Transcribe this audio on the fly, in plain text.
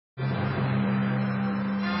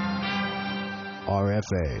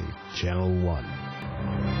RFA Channel 1.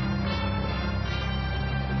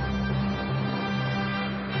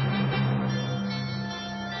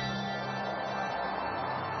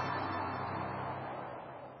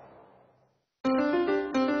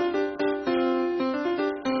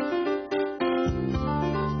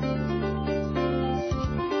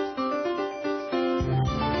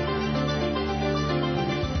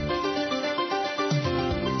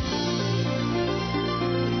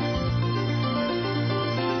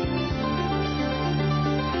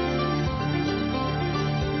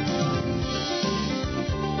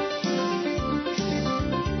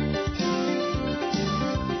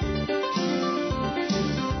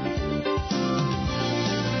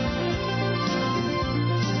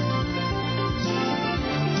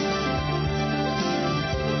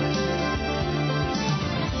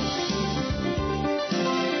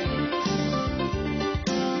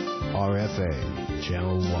 RFA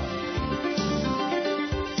Channel 1.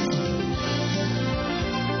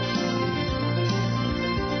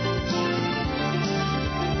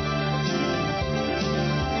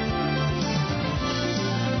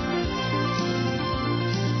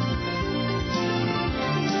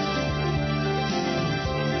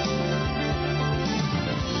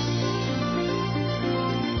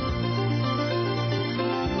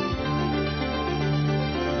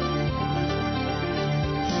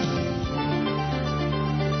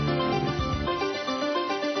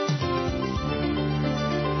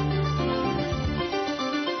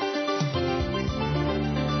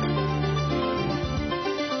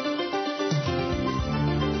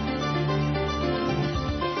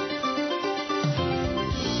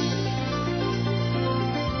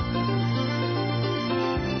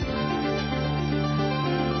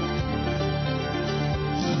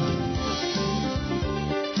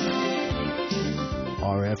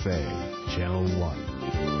 RFA Channel 1.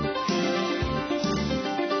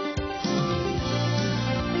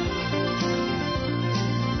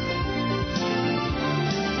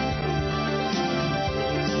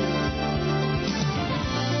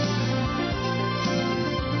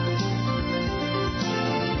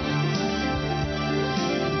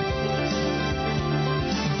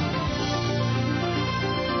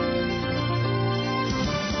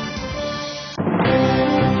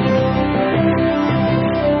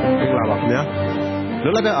လွ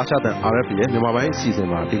တ်လပ်တဲ့အာရှတန် RFA ရဲ့မြန်မာပိုင်းအစီအစဉ်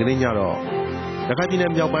မှာဒီကနေ့ညတော့ရခိုင်ပြည်န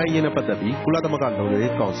ယ်မြောက်ပိုင်းအရေးနဲ့ပတ်သက်ပြီးကုလသမဂ္ဂလုံခြုံ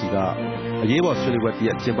ရေးကောင်စီကအရေးပေါ်ဆွေးနွေးပွဲတရ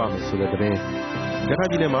က်ကျင်းပမယ်ဆိုတဲ့သတင်းရခိုင်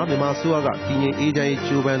ပြည်နယ်မှာမြန်မာအစိုးရကတည်ငြိမ်အေးချမ်းရေး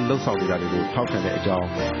ကြိုးပမ်းလှုပ်ဆောင်နေတာတွေကိုထောက်ခံတဲ့အကြောင်း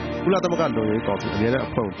ကုလသမဂ္ဂလုံခြုံရေးကောင်စီအမြဲတမ်း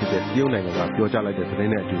အဖွဲ့ဝင်ဖြစ်တဲ့တရုတ်နိုင်ငံကပြောကြားလိုက်တဲ့သတ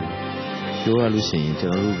င်းနဲ့အတူပြောရလို့ရှိရင်ကျွ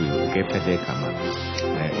န်တော်တို့ကိုအကဲဖြတ်တဲ့အခါမှာ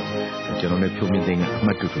ကျွန်တော်လည်းဖြိုးမြင့်သိန်းကအ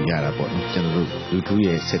မှတ်တူတူရတာပေါ့နော်ကျွန်တော်တို့လူထု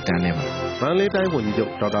ရဲ့စစ်တမ်းထဲမှာမန္တလေးတိုင်းဝန်ကြီးချု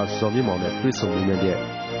ပ်ဒေါက်တာဇော်မြင့်မောင်နဲ့တွေ့ဆုံနေတဲ့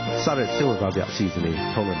စတဲ့စိတ်ဝင်စားစရာအစီအစဉ်တွေ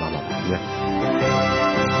ထုတ်လွှင့်ပါပါခင်ဗျာ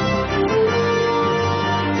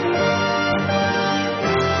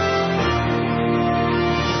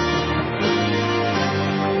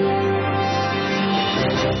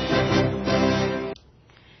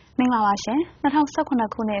မင်္ဂလာပါရှင်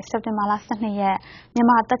2019ခုနှစ်စက်တင်ဘာလ12ရက်မြန်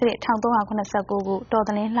မာတက္ကရာ1389ခုတော်သ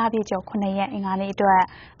လင်းလှပြည့်ကျော်9ရက်အင်္ဂါနေ့အတွက်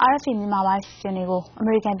RFA မြန်မာပိုင်းရှင်တွေကိုအ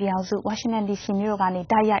မေရိကန်ပြည်ထောင်စုဝါရှင်တန် DC မြို့ကနေ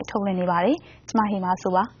တိုက်ရိုက်ထုတ်လွှင့်နေပါတယ်ကျွန်မဟိမာ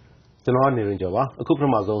ဆိုပါကျွန်တော်ကနေရင်ကျော်ပါအခုပထ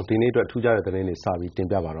မဆုံးဒီနေ့အတွက်ထူးခြားတဲ့သတင်းတွေစပြီးတင်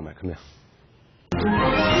ပြပါတော့မယ်ခင်ဗျာ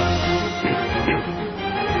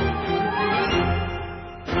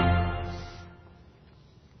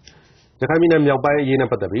ရခိုင်ပြည်နယ်မြောက်ပိုင်းအရေးနဲ့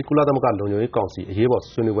ပတ်သက်ပြီးကုလသမဂ္ဂလုံခြုံရေးကောင်စီအရေးပေါ်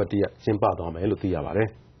ဆွေးနွေးပွဲတရက်ကျင်းပသွားမယ်လို့သိရပါတယ်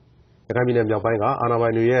။ရခိုင်ပြည်နယ်မြောက်ပိုင်းကအာဏာပို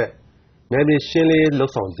င်တွေရဲ့နယ်မြေရှင်းလင်းလှု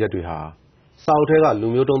ပ်ဆောင်ချက်တွေဟာစာအုပ်ထဲကလူ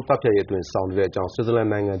မျိုးတုံးတပ်ဖြတ်ရေးအတွင်းဆောင်နေတဲ့အကြောင်းဆွစ်ဇာလန်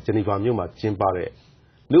နိုင်ငံဂျနီဗာမြို့မှာကျင်းပတဲ့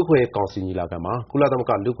လူ့အခွင့်အရေးကောင်စီညီလာခံမှာကုလသမဂ္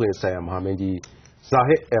ဂလူ့အခွင့်အရေးဆိုင်ရာမဟာမင်းကြီးဇာဟ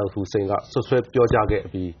စ်အယ်လ်ဟူစိန်ကဆွဆွဲပြောကြားခဲ့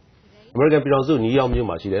ပြီးအမေရိကန်ပြည်ထောင်စုနယူးယောက်မြို့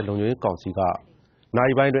မှာရှိတဲ့လုံခြုံရေးကောင်စီကနို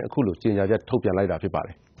င်ပိုင်းတွင်အခုလိုကြေညာချက်ထုတ်ပြန်လိုက်တာဖြစ်ပါတ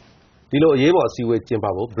ယ်။ဒီလိုအရေးပေါ်အစည်းအဝေးကျင်းပ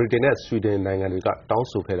ဖို့ဗြိတိန်နဲ့ဆွီဒင်နိုင်ငံတွေကတောင်း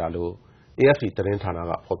ဆိုခဲ့တာလို့ AFP သတင်းဌာန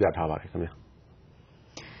ကဖော်ပြထားပါတယ်ခင်ဗျာ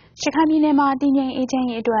ရခိုင်ပြည်နယ်မှာတည်ငြိမ်အေးချမ်း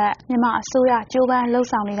ရေးအတွက်မြန်မာအစိုးရကြိုးပမ်းလှုပ်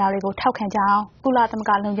ဆောင်နေတာတွေကိုထောက်ခံကြောင်းကုလသမဂ္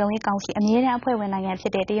ဂလုံခြုံရေးကောင်စီအမြဲတမ်းအဖွဲ့ဝင်နိုင်ငံဖြ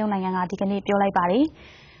စ်တဲ့တရုတ်နိုင်ငံကဒီကနေ့ပြောလိုက်ပါတယ်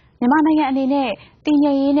မြန်မာနိုင်ငံအနေနဲ့တည်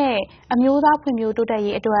ငြိမ်ရေးနဲ့အမျိုးသားဖွံ့ဖြိုးတိုးတက်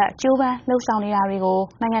ရေးအတွက်ကြိုးပမ်းလှုပ်ဆောင်နေတာတွေကို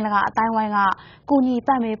နိုင်ငံတကာအတိုင်းအဝိုင်းကကူညီ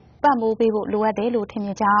ပံ့ပိုးပေးဖို့လိုအပ်တယ်လို့ထင်မြ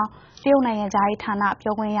င်ကြောင်းတရုတ်နိုင်ငံသားရေးဌာန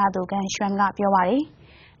ပြောခွင့်ရသူကန်ရွှမ်ကပြောပါတယ်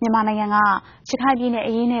မြန်မာနိုင်ငံကရခိုင်ပြည်နယ်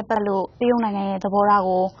အရေးနဲ့ပတ်လို့တရုတ်နိုင်ငံရဲ့သဘောထား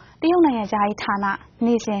ကိုတရုတ်နိုင်ငံသားရေးဌာန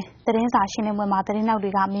နေ့စဉ်သတင်းစာရှင်းလင်းပွဲမှာသတင်းတောက်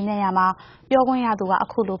တွေကမေးမြန်းရမှာပြောခွင့်ရသူကအ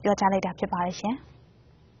ခုလိုပြောကြားလိုက်တာဖြစ်ပါတယ်ရှင်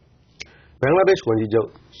ဘင်္ဂလားဒေ့ရှ်ဝန်ကြီးချုပ်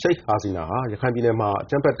ရှိတ်ဟာစီနာဟာရခိုင်ပြည်နယ်မှာအ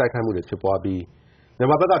ကြမ်းဖက်တိုက်ခိုက်မှုတွေဖြစ်ပွားပြီး မြန်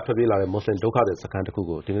မာဘက်ကထွက်ပြေးလာတဲ့မွတ်စလင်ဒုက္ခသည်စခန်း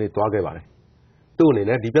တစ်ခုကိုဒီကနေ့သွားခဲ့ပါတယ်။သူ့အနေ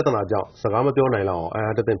နဲ့ဒီပြဿနာကြောင့်စကားမပြောနိုင်လောက်အောင်အံ့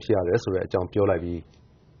အားတသင့်ဖြစ်ရတယ်ဆိုတဲ့အကြောင်းပြော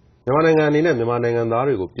လိုက်ပြီးမြန်မာနိုင်ငံအနေနဲ့မြန်မာနိုင်ငံသား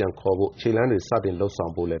တွေကိုပြန်ခေါ်ဖို့ခြေလှမ်းတွေစတင်လှုပ်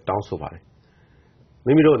ဆောင်ဖို့လည်းတောင်းဆိုပါတယ်။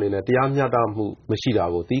မိမိတို့အနေနဲ့တရားမျှတမှုမ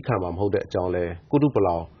ရှိတာကိုသီးခံမှာမဟုတ်တဲ့အကြောင်းလဲကုတု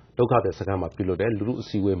ပလောင်ဒုက္ခသည်စခန်းမှာပြုလုပ်တဲ့လူထု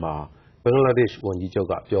အစည်းအဝေးမှာဘင်္ဂလားဒေ့ရှ်ဝန်ကြီးချုပ်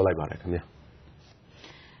ကပြောလိုက်ပါတယ်ခင်ဗျာ။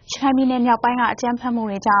ရခိုင်ပြည်နယ်မြောက်ပိုင်းကအကြမ်းဖက်မှု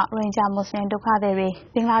တွေကြောင့်ရိုဟင်ဂျာမွတ်စလင်ဒုက္ခသည်တွေ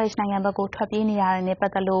ဘင်္ဂလားဒေ့ရှ်နိုင်ငံဘက်ကိုထွက်ပြေးနေရတဲ့နဲ့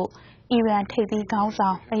ပတ်သက်လို့အီရန်ထိပ်သီးခေါင်း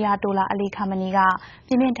ဆောင်အယာတိုလာအလီခါမနီက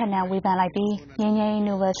ပြင်းပြင်းထန်ထန်ဝေဖန်လိုက်ပြီးငြိမ်းချမ်းရေး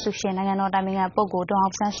နိုဘယ်ဆုရှင်နိုင်ငံတော်တိုင်ပင်ခံပုဂ္ဂိုလ်ဒေါ်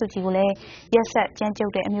အောင်ဆန်းစုကြည်ကိုလည်းရက်စက်ကြမ်းကြု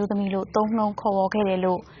တ်တဲ့အမျိုးသမီးလို့သုံးနှုန်းခေါ်ဝေါ်ခဲ့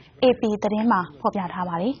တယ်လို့ AP သတင်းမှာဖော်ပြ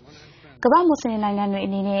ထားပါတယ်။ကမ္ဘာမွတ်စလင်နိုင်ငံတွေအ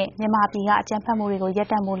နေနဲ့မြန်မာပြည်ကအကြမ်းဖက်မှုတွေကို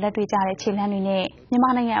ရပ်တန့်ဖို့လက်တွေ့ကျတဲ့ခြေလှမ်းတွေ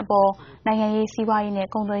နဲ့မြန်မာနိုင်ငံအပေါ်နိုင်ငံရေးစီးပွားရေးနဲ့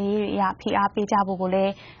ကုန်သွယ်ရေးတွေအရဖိအားပေးကြဖို့ကိုလ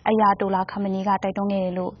ည်းအယာတိုလာခါမနီကတိုက်တွန်းခဲ့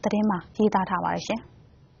တယ်လို့သတင်းမှာရေးသားထားပါတယ်ရှင်။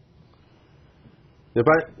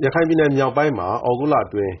ရခိုင်ပြည်နယ်မြောက်ပိုင်းမှာဩဂုတ်လ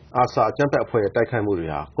အတွင်းအာဆာအကြမ်းဖက်အဖွဲ့ရဲ့တိုက်ခိုက်မှု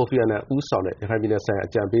တွေဟာကိုဖီအာနန်ဦးဆောင်တဲ့ရခိုင်ပြည်နယ်ဆိုင်ရာအ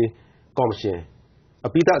ကြံပေးကော်မရှင်အ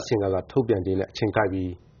ပိဓာအစီရင်ခံစာထုတ်ပြန်ခြင်းနဲ့အချိန်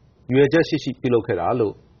ကိုက်ပြီးရွေချက်ရှိပြုလုပ်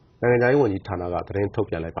ခဲ့တာလို့နိုင်ငံခြားရေးဝန်ကြီးဌာနကသတ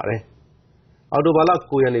င်းထုတ်ပြန်လိုက်ပါတယ်။အော်တိုဘာလ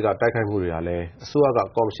9ရက်နေ့ကတိုက်ခိုက်မှုတွေဟာလည်းအစိုးရက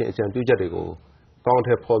ကော်မရှင်အကြံပြုချက်တွေကိုကောင်း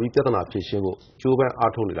ထည်ဖော်ပြီးပြဿနာဖြေရှင်းဖို့ကြိုးပ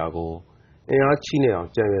မ်းအားထုတ်နေတာကိုအင်အားချိနဲ့အောင်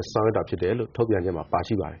ကြံရွယ်ဆောင်ရွက်တာဖြစ်တယ်လို့ထုတ်ပြန်ခြင်း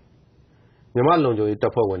မှာပါရှိပါတယ်။မြန်မာလုံခြုံရေး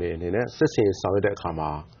တပ်ဖွဲ့ဝင်တွေအနေနဲ့စစ်စင်ဆောင်ရွက်တဲ့အခါ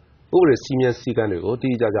မှာဥပဒေစည်းမျဉ်းစည်းကမ်းတွေကိုတိ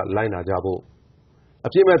တိကျကျလိုက်နာကြဖို့အ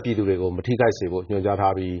ပြစ်မဲ့ပြည်သူတွေကိုမထိခိုက်စေဖို့ညွှန်ကြား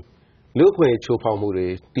ထားပြီးလူ့အခွင့်အရေးချိုးဖောက်မှုတွေ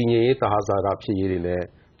တည်ငြိမ်ရေးတဟဇာတဖြစ်ရေးတွေ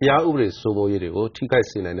နဲ့တရားဥပဒေစိုးမိုးရေးတွေကိုထိ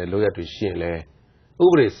ခိုက်စေနိုင်တဲ့လုပ်ရပ်တွေရှိရင်လည်းဥ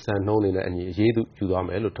ပဒေစံနှုန်းတွေနဲ့အညီအရေးယူသွား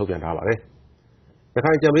မယ်လို့ထုတ်ပြန်ထားပါတယ်။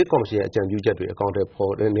ရခိုင်အကြံပေးကော်မရှင်ရဲ့အကြံပြုချက်တွေအကောင့်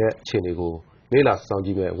တွေဖော်တဲ့အခြေအနေကိုလေ့လာစော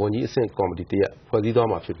င့်ကြည့်မဲ့ဝန်ကြီးအဆင့်ကော်မတီတရက်ဖွဲ့စည်းသွား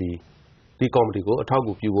မှာဖြစ်ပြီးဒီကော်မတီကိုအထောက်အ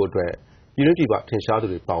ကူပြုဖို့အတွက်ပြည်တွင်းပြည်ပ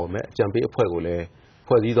ထင်ရှားသူတွေပါဝင်မဲ့အကြံပေးအဖွဲ့ကိုလ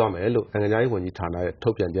ည်းဖွဲ့စည်းသွားမယ်လို့နိုင်ငံခြားရေးဝန်ကြီးဌာန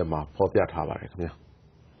ရဲ့ထုတ်ပြန်ချက်မှာဖော်ပြထားပါတယ်ခင်ဗျာ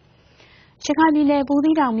။ရခိုင်ပြည်နယ်ဘူး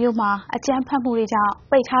သီးတောင်မြို့မှာအကြမ်းဖက်မှုတွေကြောင့်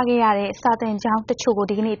ပိတ်ထားခဲ့ရတဲ့စာသင်ကျောင်းတချို့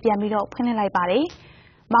ကိုဒီကနေ့ပြန်ပြီးတော့ဖွင့်လှစ်လိုက်ပါတယ်။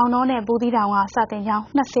မောင်နှောနဲ့ဘူးသီးတောင်ကစာသင်ကျောင်း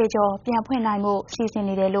20ကျော်ပြန်ဖွင့်နိုင်ဖို့စီစဉ်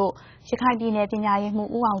နေတယ်လို့ရခိုင်ပြည်နယ်ပညာရေးမှူး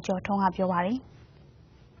ဦးအောင်ကျော်ထွန်းကပြောပါတယ်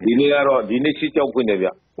။ဒီနေ့ကတော့ဒီနေ့6ကျောင်းဖွင့်တယ်ဗျ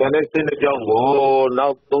။ကျန်တဲ့12ကျောင်းကို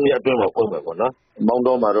နောက်3ရက်အတွင်းမှာဖွင့်မယ်ပေါ့နော်။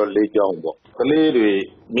မောင်နှောမှာတော့4ကျောင်းပေါ့။ကလေး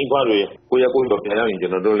တွေမိဘတွေကိုရက်ကိုတော့ပြန်ရရင်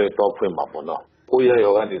ကျွန်တော်တို့လည်းတော့ဖွင့်မှာပေါ့နော်။ကိုရ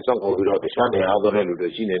ရောကနေစောင့်ခေါ်ပြီးတော့တခြားနေရာသွားတဲ့လူ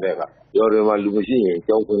တွေရှိနေတဲ့ကရော်တွေမှာလူမရှိ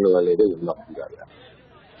ရင်ကျောင်းဖွင့်လို့လည်းတဲ့လောက်ပြီးတာဗျ။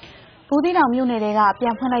ဘူးသီးတောင်မြို့နယ်တွေ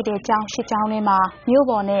ကပြန်ဖွင့်လိုက်တဲ့ကျောင်း10ကျောင်းထဲမှာ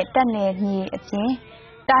မြို့ပေါ်နဲ့တက်နယ်မြေအပြင်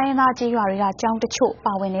တိုင်းရင်းသားကျေးရွာတွေကကျောင်းတ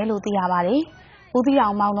ချို့ပါဝင်တယ်လို့သိရပါတယ်။ဘူးသီး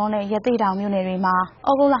တောင်မောင်နှောနဲ့ရသေ့တောင်မြို့နယ်တွေမှာ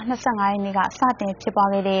ဩဂုတ်လ25ရက်နေ့ကစ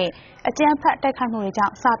တင်ဖြစ်ပွားခဲ့တဲ့အကြမ်းဖက်တိုက်ခိုက်မှုတွေကြော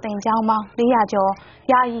င့်စာသင်ကျောင်းပေါင်း400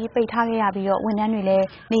ကျော်ယာယီပိတ်ထားခဲ့ရပြီးတော့ဝန်ထမ်းတွေလည်း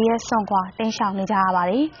နေရက်စွန့်ခွာတိမ်းရှောင်နေကြ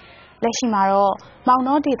ရပါတယ်။လက်ရှိမှာတော့မောင်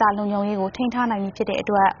နှောဒေသလုံခြုံရေးကိုထိန်းထားနိုင်ပြီဖြစ်တဲ့အ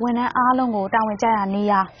တွက်ဝန်ထမ်းအားလုံးကိုတာဝန်ကျရာနေ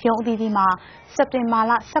ရာရုံးအသီးသီးမှာစက်တင်ဘာ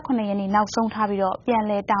လ18ရက်နေ့နောက်ဆုံးထားပြီးတော့ပြန်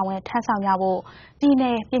လည်တာဝန်ထမ်းဆောင်ကြဖို့ပြည်내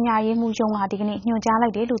ပညာရေးမှူးရုံးကဒီကနေ့ညွှန်ကြား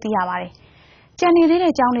လိုက်တယ်လို့သိရပါတယ်။ကျန်နေ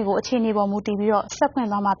သေးတဲ့ကျောင်းတွေကိုအခြေအနေပေါ်မူတည်ပြီးတော့ဆက်ဖွ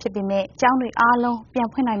င့်သွားမှာဖြစ်ပေမဲ့ကျောင်းတွေအားလုံးပြန်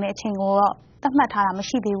ဖွင့်နိုင်မယ့်အချိန်ကိုတော့သတ်မှတ်ထားတာမ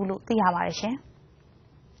ရှိသေးဘူးလို့သိရပါတယ်ရှင်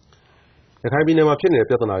။ရခိုင်ပြည်နယ်မှာဖြစ်နေ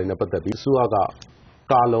တဲ့ပြဿနာတွေနဲ့ပတ်သက်ပြီးအစိုးရ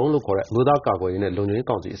ကကာလုံလို့ခေါ်တဲ့အမျိုးသားကာကွယ်ရေးနဲ့လုံခြုံရေး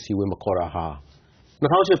ကောင်စီအစည်းအဝေးမခေါ်တာဟာ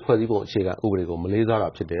2008ဖွဲ့စည်းပုံအခြေခံဥပဒေကိုမလေး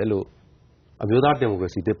စားတာဖြစ်တယ်လို့အမျိုးသားဒီမို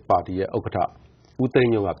ကရေစီတစ်ပါတီရဲ့ဥက္ကဋ္ဌဦးသိ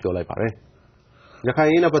န်းညွန့်ကပြောလိုက်ပါတယ်။ရခိုင်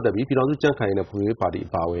ရေးနဲ့ပတ်သက်ပြီးပြည်ထောင်စုကြံ့ခိုင်ရေးနဲ့ဖွံ့ဖြိုးရေးပါတီ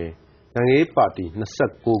အပါအဝင်နိုင်ငံရေးပါတီ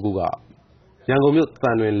29ခုကရန်ကုန်မြို့တ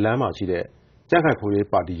န်လွင်လမ်းမှာရှိတဲ့ကြံ့ခိုင်ဖွံ့ဖြိုးရေး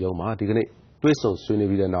ပါတီရုံးမှာဒီကနေ့တွေ့ဆုံဆွေးနွေး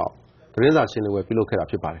ပြီးတဲ့နောက်သတင်းစာရှင်းလင်းပွဲပြုလုပ်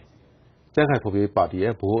ခဲ့တာဖြစ်ပါတယ်။ကြံ့ခိုင်ဖွံ့ဖြိုး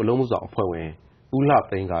ရေးပါတီရဲ့ဗဟိုအလုံးမှုဆောင်အဖွဲ့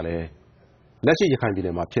ဝင်ဦးလှသိန်းကလည်းလက်ရှိရခိုင်ပြည်န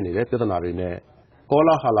ယ်မှာဖြစ်နေတဲ့ပြဿနာတွေနဲ့ကော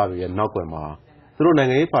လာဟလတွေရဲ့နောက်ကွယ်မှာသူတို့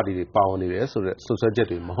နိုင်ငံရေးပါတီတွေပါဝင်နေတယ်ဆိုတဲ့ဆွဆွဲချက်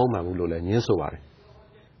တွေမဟုတ်မှန်ဘူးလို့လည်းညင်းဆိုပါတယ်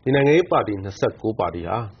။ဒီနိုင်ငံရေးပါတီ29ပါတီဟာ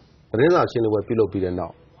သတင်းစာရှင်းလင်းပွဲပြုလုပ်ပြီးတဲ့နော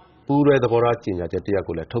က်ပူးရဲသဘောထားကြေညာချက်တ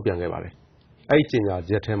ရက်ကိုလည်းထုတ်ပြန်ခဲ့ပါတယ်။အဲ့ဒီကြေညာ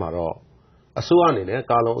ချက်ထဲမှာတော့အစိုးရအနေ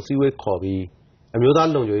နဲ့ကာလုံအစည်းအဝေးခေါ်ပြီးအမျိုးသား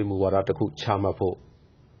လုံခြုံရေးမူဝါဒတစ်ခုချမှတ်ဖို့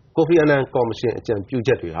ကိုဖီအာနန်ကော်မရှင်အကြံပြုချ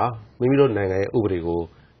က်တွေဟာမိမိတို့နိုင်ငံရဲ့ဥပဒေကို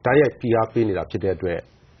တိုက်ရိုက်ဖိအားပေးနေတာဖြစ်တဲ့အတွက်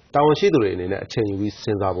တာဝန်ရှိသူတွေအနေနဲ့အချိန်ယူပြီးစ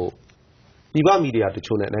ဉ်းစားဖို့ပြည်ပမီဒီယာတ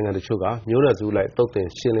ချို့နဲ့နိုင်ငံတချို့ကမျိုးနွယ်စုလိုက်တုတ်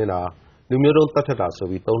တင်ရှင်းလင်းတာလူမျိုးတုံးတပ်ဖြတ်တာ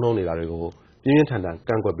ဆိုပြီးသုံးနှုန်းနေတာတွေကိုပြင်းပြင်းထန်ထန်က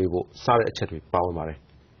န့်ကွက်ပေးဖို့စတဲ့အချက်တွေပါဝင်ပါတယ်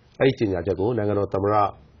။အဲ့ဒီကြေညာချက်ကိုနိုင်ငံတော်သမ္မ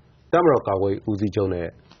တတပ်မတော်ကာကွယ်ဦးစီးချုပ်နဲ့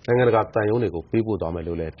နိုင်ငံတကာတန်ယုံတွေကိုပေးပို့သွားမယ်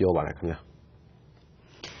လို့လည်းပြောပါတယ်ခင်ဗျာ။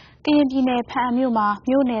ကရင်ပြည်နယ်ဖားအံမြို့မှာ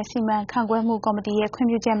မြို့နယ်စီမံခန့်ခွဲမှုကော်မတီရဲ့ခွ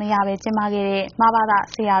င့်ပြုချက်မရဘဲကျင်းပခဲ့တဲ့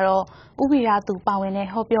မဘာသာဆရာတော်ဥပိရသူပါဝင်တဲ့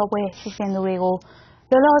ဟောပြောပွဲစီစဉ်သူတွေကို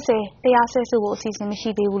လောလောဆယ်တရားစွဲဆိုဖို့အစီအစဉ်မရှိ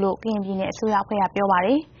သေးဘူးလို့ကရင်ပြည်နယ်အစိုးရအဖွဲ့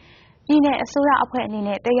ကပြောပါတယ်။ပြည်နယ်အစိုးရအဖွဲ့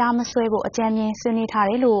အနေနဲ့တရားမစွဲဖို့အကြံဉာဏ်ဆွေးနွေး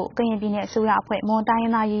ထားတယ်လို့ကရင်ပြည်နယ်အစိုးရအဖွဲ့မွန်တိုင်း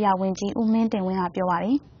ရင်းသားရေးရာဝန်ကြီးဦးမင်းတင်ဝင်းကပြောပါတ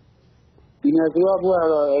ယ်။ဒီနေ့ဆိုတော့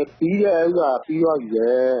ပြီးတဲ့ဥစ္စာပြီးသွားပြီလေ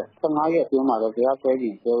15ရက်အတွင်းမှာတော့တရား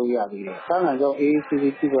စွဲခြင်းပြောလို့ရသေးတယ်။ဆန်းနိုင်တော့အေးစီစီ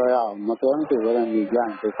ပြောရအောင်မစွဲမဆိုတော့နေကြ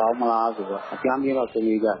ရင်တော့ကောင်းမလားဆိုတော့အကြမ်းပြတော့ဆွေး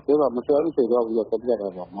နွေးကြ။ဆိုတော့မစွဲဘူးဆိုတော့ပြီးတော့ပြတ်တ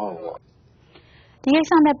ယ်ပေါ့မဟုတ်ဘူး။ဒီကိစ္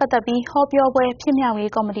စနဲ့ပတ်သက်ပြီးဟောပြောပွဲဖြစ်မြောက်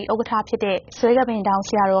ရေးကော်မတီဥက္ကဋ္ဌဖြစ်တဲ့ဆွဲကပင်တောင်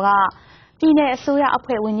ဆရာတော်ကပြည်နယ်အစိုးရအ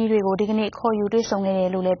ဖွဲ့ဝန်ကြီးတွေကိုဒီကနေ့ခေါ်ယူတွေ့ဆုံခဲ့တယ်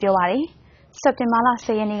လို့လည်းပြောပါတယ်။စက်တင်ဘာလ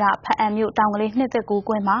10ရက်နေ့ကဖအံမြို့တောင်ကလေးနှစ်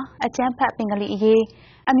သက်ကူကွင်းမှာအကျန်းဖတ်ပင်ကလေးအ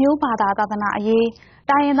ရေးအမျိုးဘာသာသာသနာအရေး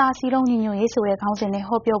တိုင်းရင်းသားစည်းလုံးညီညွတ်ရေးဆိုတဲ့ခေါင်းစဉ်နဲ့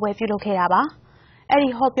ဟောပြောပွဲပြုလုပ်ခဲ့တာပါ။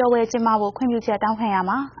အဲ့ဒီဟောပြောပွဲကျင်းပဖို့ခွင့်ပြုချက်တောင်းခံရ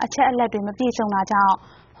မှာအချက်အလက်တွေမပြည့်စုံတာကြော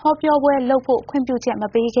င့်ဟောပြောပွဲလုပ်ဖို့ခွင့်ပြုချက်မ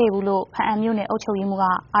ပေးခဲ့ဘူးလို့ဖအံမြို့နယ်အုပ်ချုပ်ရေးမှူးက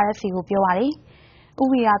RFA ကိုပြောပါတယ်။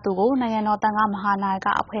ဥဝီရာသူကိုနိုင်ငံတော်တန်ခါမဟာနာယ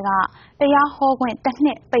ကအဖွဲ့ကတရားဟောခွင့်တစ်နှ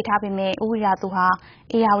စ်ပိတ်ထားပေမဲ့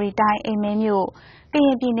ဥဝီရာသူဟာအေရဝတီတိုင်းအိမ်မဲမြို့ကရ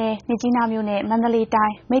င်ပြည်နယ်မြကြီးနားမြို့နဲ့မန္တလေးတို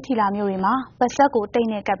င်းမိထီလာမြို့တွေမှာပတ်ဆက်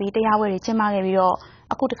ကိုတိတ်နဲ့ကပ်ပြီးတရားဝဲတွေကျင်းပ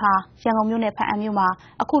ခဲ့ပြီးတော့အခုတခါရန်ကုန်မြို့နဲ့ဖအံမြို့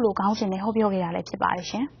မှာအခုလိုခေါင်းစဉ်နဲ့ဟောပြောခဲ့တာလည်းဖြစ်ပါတယ်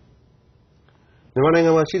ရှင်။မြန်မာ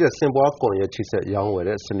နိုင်ငံမှာရှိတဲ့စင်ပွားကွန်ရက်ချိဆက်ရောင်း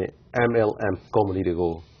ဝယ်တဲ့စနစ် MLM ကုမ္ပဏီတွေ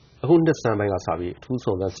ကိုအခုနှစ်စံပိုင်းကစပြီးအထူး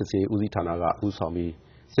စုံစမ်းစစ်ဆေးဦးစီးဌာနကဦး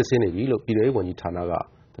ဆောင်ပြီးစစ်ဆေးနေပြီလို့ပြည်ထောင်စုဝန်ကြီးဌာနက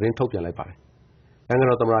သတင်းထုတ်ပြန်လိုက်ပါတယ်။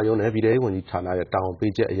နိုင်ငံတော်သမ္မတရုံးနဲ့ပြည်ထောင်စုဝန်ကြီးဌာနရဲ့တာဝန်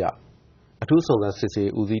ပေးချက်အရအထူးစုံစမ်းစစ်ဆေး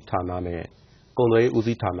ဦးစီးဌာနနဲ့ကုန်သွယ်ရေးဦး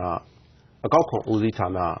စီးဌာနအကောက်ခွန်ဦး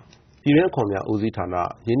စီးဌာနပြည်တွင်းခွန်များဦးစီးဌာ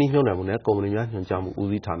နရင်းနှီးမြှုပ်နှံမှုနဲ့ကုမ္ပဏီများညွှန်ကြား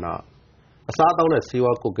မှုဦးစီးဌာနအစားအသောက်နဲ့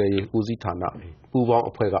ဆေးဝါးကွပ်ကဲရေးဦးစီးဌာနပူးပေါင်း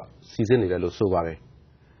အဖွဲ့ကစီစစ်နေတယ်လို့ဆိုပါတယ်။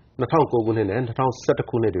2009ခုနှစ်နဲ့2011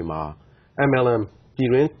ခုနှစ်တွေမှာ MLM ပြည်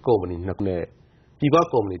တွင်းကုမ္ပဏီ2ခုနဲ့ပြည်ပ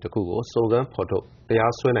ကုမ္ပဏီ1ခုကိုစုံစမ်းဖော်ထုတ်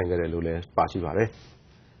တရားစွဲနိုင်ခဲ့တယ်လို့လည်းပါရှိပါတယ်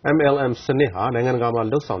။ MLM စနစ်ဟာနိုင်ငံတကာ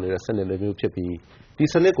မှာလှုပ်ဆောင်နေတဲ့စနစ်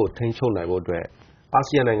မျိုးဖြစ်ပြီးဒီစနစ်ကိုထိန်းချုပ်နိုင်ဖို့အတွက်အာ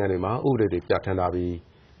ဆီယံနိုင်ငံတွေမှာဥပဒေတွေပြဋ္ဌာန်းထားပြီး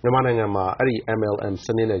မြန်မာနိုင်ငံမှာအဲ့ဒီ MLM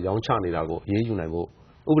စနစ်နဲ့ရောင်းချနေတာကိုအေးအေးယူ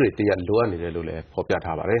နိုင်ဖို့ဥပဒေတရပ်လိုအပ်နေတယ်လို့လည်းဖော်ပြ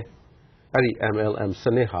ထားပါတယ်။အဲ့ဒီ MLM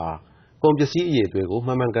စနစ်ဟာကုန်ပစ္စည်းအရေးအသွေး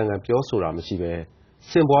ကိုမှန်မှန်ကန်ကန်ပြောဆိုတာမရှိဘဲ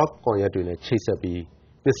စင်ပွားကွန်ရက်တွေနဲ့ချိတ်ဆက်ပြီး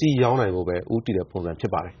ပစ္စည်းရောင်းနိုင်ဖို့ပဲဦးတည်တဲ့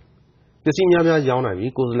ပုံစံဖြစ်ပါတယ်။ပစ္စည်းများများရောင်းနိုင်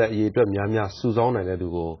ပြီးကိုယ်စားလှယ်အရေးအတွက်များများစုဆောင်းနိုင်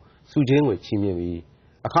တဲ့သူကိုစုချင်းငွေချီးမြှင့်ပြီး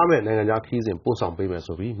အခမဲ့နိုင်ငံခြားခရီးစဉ်ပို့ဆောင်ပေးမယ်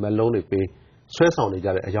ဆိုပြီးမက်လုံးတွေပေးဆွဲဆောင်နေကြ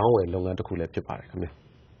တဲ့အယောင်းဝယ်လုပ်ငန်းတစ်ခုလည်းဖြစ်ပါတယ်ခင်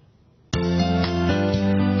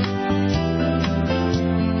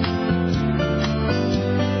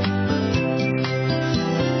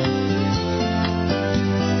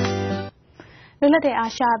ပ်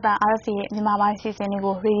တဲ့အာရှအသံ RFA ရဲ့မြန်မာပိုင်းစီစဉ်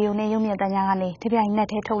တွေကိုရေဒီယိုနဲ့ရုပ်မြင်သံကြားကနေတပြိုင်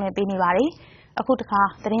နက်တည်းထုတ်လွှင့်ပေးနေပါတယ်။အခုတခါ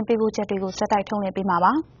သတင်းပေးပို့ချက်တွေကိုစက်တိုက်ထုတ်လွှင့်ပေးမှာပါ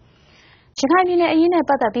။ရခိုင်ပြည်နယ်အရေးနဲ့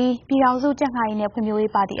ပတ်သက်ပြီးပြည်ထောင်စုကြံ့ခိုင်ရေးနဲ့ဖွံ့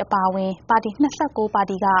ဖြိုးရေးပါတီအပါအဝင်ပါတီ29ပါ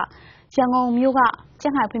တီကရန်ကုန်မြို့က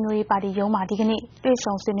ကြံ့ခိုင်ဖွံ့ဖြိုးရေးပါတီရုံးမှာဒီကနေ့တွေ့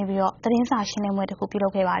ဆုံဆွေးနွေးပြီးတော့သတင်းစာရှင်းလင်းပွဲတစ်ခုပြုလု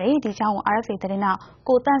ပ်ခဲ့ပါတယ်။ဒီကြောင်းကို RFA သတင်းနောက်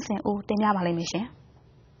ကိုတန့်စင်ဦးတင်ပြပါလိမ့်မယ်ရှင်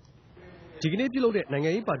။ဒီကနေ့ပြုလုပ်တဲ့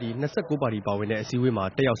နိုင်ငံရေးပါတီ29ပါတီပါဝင်တဲ့အစည်းအဝေးမှာ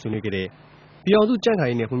တက်ရောက်ဆွေးနွေးခဲ့တဲ့ပြည်အောင်စုကြံ့ခိုင်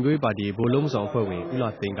ရေးနဲ့ဖွံ့ဖြိုးရေးပါတီဗိုလ်လုံးဆောင်အဖွဲ့ဝင်ဦးလာ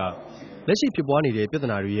သိန်းကလက်ရှိဖြစ်ပွားနေတဲ့ပြဿ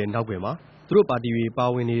နာတွေရဲ့နောက်ွယ်မှာသူတို့ပါတီတွေပါ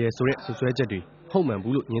ဝင်နေတဲ့ဆိုတဲ့ဆွဆွဲချက်တွေဟုတ်မှန်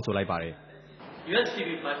ဘူးလို့ညင်းဆိုလိုက်ပါတယ်။ USDP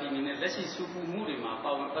ပါတီအနေနဲ့လက်ရှိစုပူမှုတွေ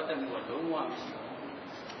မှာပါဝင်ပတ်သက်မှုကလုံးဝမရှိပါဘူး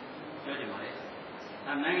။ပြောချင်ပါတယ်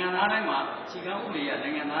။နိုင်ငံသားတိုင်းမှာအခြေခံဥပဒေရ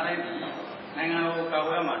နိုင်ငံသားတိုင်းဒီ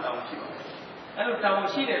နိုင်ငံတော်ကာကွယ်မှာတာဝန်ရှိပါတယ်။အဲ့လိုတာ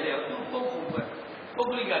ဝန်ရှိတဲ့လေသူပုဂ္ဂိုလ်ပဲပုဂ္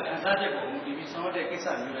ဂလိကခံစားချက်ပေါ်မူတည်ပြီးဆောင်ရွက်တဲ့ကိစ္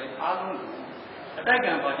စမျိုးတွေအားလုံးအတိုက်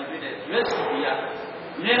ကံပါတီဖြစ်တဲ့ USDP ကအ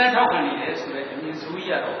မြဲတမ်းထောက်ခံနေတယ်ဆိုတဲ့အမြင်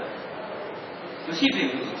ဆိုကြီးရတော့မရှိ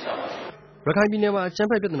သေးဘူးလို့ဆိုပါတယ်ရခိုင်ပြည်နယ်မှာအကြမ်း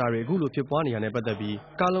ဖက်ပြဿနာတွေအခုလိုဖြစ်ပွားနေတာနဲ့ပတ်သက်ပြီး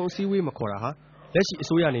ကာလုံအစည်းအဝေးမခေါ်တာဟာလက်ရှိအ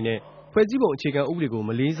စိုးရအနေနဲ့ဖွဲ့စည်းပုံအခြေခံဥပဒေကိုမ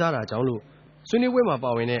လေးစားတာကြောင့်လို့ဆွေးနွေးပွဲ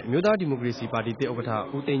မှာပါဝင်တဲ့အမျိုးသားဒီမိုကရေစီပါတီဥက္ကဋ္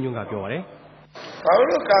ဌဦးသိန်းညွန့်ကပြောပါတယ်။ဘာ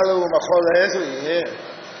လို့ကာလုံကိုမခေါ်လဲဆို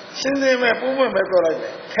ရင်ရှင်းနေမဲ့ပုံမှန်ပဲပြောလိုက်တယ်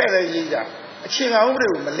။ထဲ့လေရေးကြအခြေခံဥပဒေ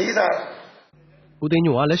ကိုမလေးစားတာ။ဦးသိ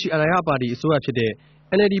န်းညွန့်ကလက်ရှိအနိုင်ရပါတီအစိုးရဖြစ်တဲ့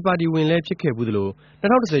NLD ပါတီဝင်လည်းဖြစ်ခဲ့ဘူးသလို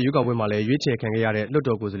2010ရွေးကောက်ပွဲမှာလည်းရွေးချယ်ခံခဲ့ရတဲ့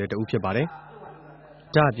လွှတ်တော်ကိုယ်စားလှယ်တဦးဖြစ်ပါတယ်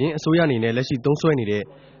။ဒါ့အပြင်အစိုးရအနေနဲ့လက်ရှိသုံးစွဲနေတဲ့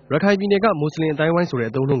ရခိုင်ပြည်နယ်ကမွတ်စလင်အတိုင်းဝိုင်းဆို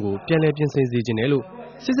တဲ့အသုံးအနှုန်းကိုပြန်လည်ပြင်ဆင်စေချင်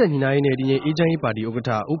တယ်လို့စစ်ဆက်ညီနိုင်ရေးနဲ့ဒီငြိမ်အေးချမ်းရေးပါတီဥက္ကဋ္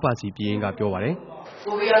ဌဦးပါစီပြည်ရင်ကပြောပါတယ်။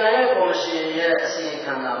ကိုဗီအာနိုင်ကော်မရှင်ရဲ့အစီအ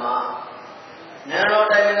ခံစာမှာနိုင်ငံတော်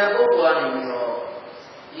တိုင်ပင်ခံပုဂ္ဂိုလ်ကနေပြီးတော့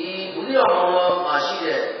ဒီဘူးတိတော်မောင်မှာရှိ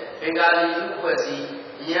တဲ့ဘင်္ဂါလီလူဖွဲ့စ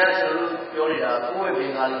ည်းအရင်ကကျွန်တော်တို့ပြောနေတာကိုယ့်ရဲ့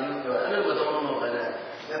ဘင်္ဂါလီလူပြောအဲ့လိုမသုံးလို့ပဲလေ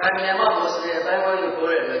။ရခိုင်ပြည်နယ်မှာမွတ်စလင်အတိုင်းဝိုင်းကိုပြော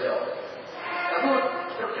တဲ့အတွက်ကြော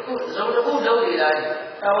င့်အခုဇုံတစ်ခုလုပ်နေတိုင်း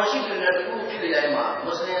တာဝန်ရှိသူတွေတစ်ခုဖြစ်နေတိုင်း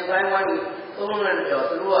မှာမွတ်စလင်အတိုင်းဝိုင်းကိုသုံးလို့တဲ့ကြော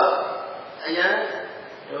င့်သူတို့ကအရန်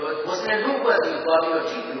မွတ်စလင်လူ့ဘက်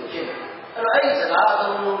ကိုသွားပြီးတော့ကြည့်လို့ဖြစ်တယ် အဲ့ဒီစကားအ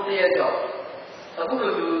သုံးလုံးတရက်ကြောင့်အခု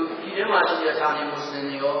လိုဒီထဲမှာရှိတဲ့ဌာနေမွတ်စလင်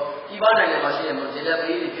တွေရောဒီပနိုင်ငံမှာရှိတဲ့မွတ်စ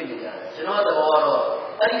လင်တွေဖြစ်နေကြတယ်ကျွန်တော်သဘော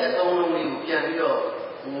ကတော့အဲ့ဒီအသုံးလုံးလေး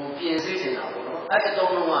ကိုပြန်ပြီးတော့ပြင်ဆင်နေတာပေါ့နော်အဲ့ဒီအ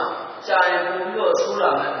သုံးလုံးကကြာ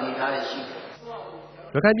ရင်ပို့ပြီးတော့ဆိုးလာမယ့်အနေအထားတွေရှိ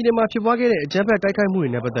တယ်ရခိုင်ပြည်နယ်မှာဖြစ်ပွားခဲ့တဲ့အကြမ်းဖက်တိုက်ခိုက်မှုတွေ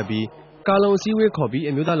နဲ့ပတ်သက်ပြီးကာလုံအစည်းအ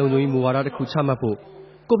ဝေးခေါ်ပြီးအမျိုးသားလုံခြုံရေးမူဝါဒတစ်ခုချမှတ်ဖို့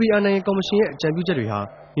ကိုဖီအာနန်ကော်မရှင်ရဲ့အကြံပြုချက်တွေဟာ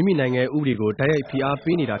မိမိနိုင်ငံဥပဒေကိုတိုက်ရိုက်ဖိ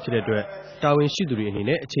အားပေးနေတာဖြစ်တဲ့အတွက်တာဝန်ရှိသူတွေအနေ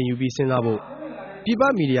နဲ့အချိန်ယူပြီးစဉ်းစားဖို့ပြည်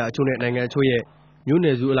ပမီဒီယာအချို့နဲ့နိုင်ငံအချို့ရဲ့မျိုးန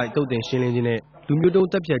ယ်စုအလိုက်တုတ်တင်ရှင်းလင်းခြင်းနဲ့လူ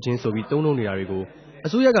မျိုးတုံးတပ်ဖြတ်ခြင်းဆိုပြီးသုံးနှုန်းနေတာတွေကို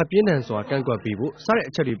အစိုးရကပြင်းထန်စွာကန့်ကွက်ပေးဖို့စ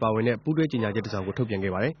တဲ့အချက်တွေပါဝင်တဲ့ပူးတွဲကြေညာချက်တစ်စောင်ကိုထုတ်ပြန်ခဲ့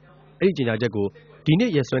ပါတယ်။အဲဒီကြေညာချက်ကိုဒီ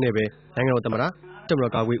နေ့ရက်စွဲနဲ့ပဲနိုင်ငံတော်သမ္မတတပ်မ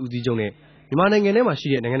တော်ကာကွယ်ဦးစီးချုပ်နဲ့မြန်မာနိုင်ငံထဲမှာရှိ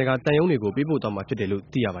တဲ့နိုင်ငံတကာတန်ယုံတွေကိုပေးပို့သွားမှာဖြစ်တယ်လို့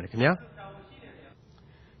သိရပါတယ်ခင်ဗျာ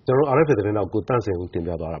။ကျွန်တော် RFA သတင်းတော့ကိုတန့်စင်ဦးတင်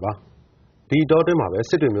ပြသွားတာပါ။ဒီတော့တွင်းမှာပဲ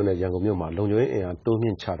စစ်တွေမြို့နယ်ရန်ကုန်မြို့မှာလုံခြုံရေးအင်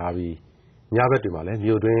အားတိုးမြင့်ချထားပြီးညဘက်တွေမှာလ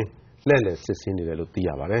ည်းမြို့တွင်းလှည့်လည်စစ်ဆေးနေတယ်လို့သိ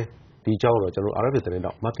ရပါတယ်။ဒီအကြောင်းတော့ကျွန်တော် RFA သတ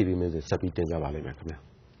င်းတော့MyanmarTVမင်းစင်ဆက်ပြီးတင်ပြပါလိမ့်မယ်ခင်ဗျာ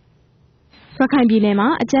။ရခိုင်ပြည်နယ်မှာ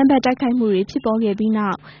အကြမ်းဖက်တိုက်ခိုက်မှုတွေဖြစ်ပေါ်ခဲ့ပြီး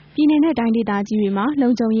နောက်ပြည်내နဲ့တိုင်းဒေသကြီးတွေမှာ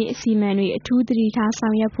လုံခြုံရေးအစီအမံတွေအထူးသတိထားဆော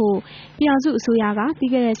င်ရွက်ဖို့ပြည်ထောင်စုအစိုးရက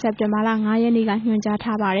ပြီးခဲ့တဲ့စက်တင်ဘာလ9ရက်နေ့ကညွှန်ကြား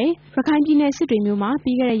ထားပါတယ်။ရခိုင်ပြည်နယ်စစ်တွေမြို့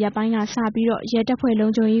မှာပြီးခဲ့တဲ့ရက်ပိုင်းကစပြီးတော့ရဲတပ်ဖွဲ့လုံ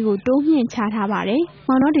ခြုံရေးကိုတိုးမြင့်ချထားပါတယ်။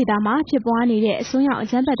မောင်တောဒေသမှာဖြစ်ပွားနေတဲ့အစွန်းရောက်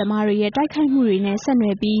အကြမ်းဖက်သမားတွေရဲ့တိုက်ခိုက်မှုတွေနဲ့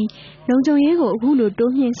ဆက်နွယ်ပြီးလုံခြုံရေးကိုအခုလို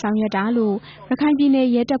တိုးမြင့်ဆောင်ရွက်တာလို့ရခိုင်ပြည်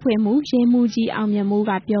နယ်ရဲတပ်ဖွဲ့မှူးရဲမှူးကြီး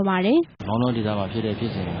အောင်မြတ်မိုးကပြောပါတယ်။မောင်တောဒေသမှာဖြစ်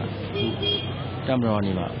တဲ့ဖြစ်စဉ်ကတပ်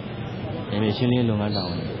မတော်နေမှာနေမရှင်းလင်းလုပ်ငန်းတောင်း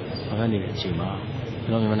တယ်။ဘာကနေတဲ့အချိန်မှာကျွ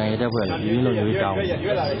န်တော်မြန်မာနိုင်ငံတပ်ဖွဲ့လည်းပြည်လုံးလုံးရေးတော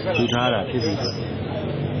င်းထူထားတာဖြစ်ပြီး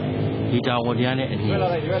ဒီတောင်းဝန်တရားနဲ့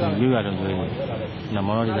အညီမြို့ရတော်တွေ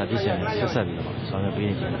နမောင်ဒေသပြည်ဆိုင်ဆက်ဆက်ပြီးတော့ဆောင်ရွက်ပေး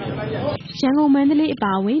နေကြတယ်ဖြစ်ပါတယ်။ရန်ကုန်မန္တလေး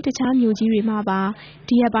အပါအဝင်တခြားမြို့ကြီးတွေ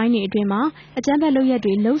မှာပါဒီရက်ပိုင်းတွေအတွင်းမှာအကြမ်းဖက်လုပ်ရက်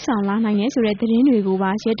တွေလှုပ်ဆောင်လာနိုင်တယ်ဆိုတဲ့သတင်းတွေကို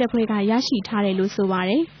ပါရဲတပ်ဖွဲ့ကရရှိထားတယ်လို့ဆိုပါတ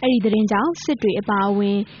ယ်။အဲ့ဒီသတင်းကြောင့်စစ်တွေအပါအဝ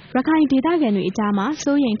င်ရခိုင်ဒေသခံတွေအကြားမှာ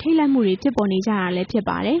စိုးရိမ်ထိတ်လန့်မှုတွေဖြစ်ပေါ်နေကြတာလည်းဖြစ်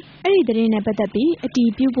ပါတယ်။အဲ့ဒီသတင်းနဲ့ပတ်သက်ပြီးအ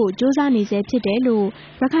တည်ပြုဖို့စ조사နေစေဖြစ်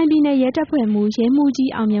တယ်လို့ရခိုင်ပြည်နယ်ရဲ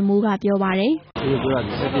တပ်ဖွဲ့မှူးရဲမှူးကြီးအောင်မြတ်မိုးကပြောပါတယ်။ဒီပြောတာ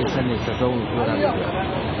စက်တင်စက်နေစက်သုံးလို့ပြောတာလေ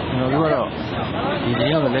ကျွန်တော်တို့ကတော့ဒီ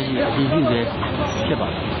တရားကိုလက်ရှိအတည်ပြုစေဖြစ်ပါ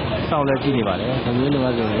တယ်။စောင့်လက်ကြည့်နေပါလေ။ဒီ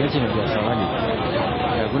လိုမျိုးဆိုရင်ရက်ချင်ပြဆောင်ရနေတ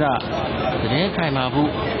ယ်။ခုနသတင်းခိုင်မာမှု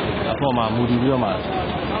အပေါ်မှာမူ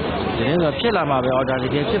တည်ပြီးတော့မှသတင်းဆိုဖြစ်လာမှာပဲအော်ဒါ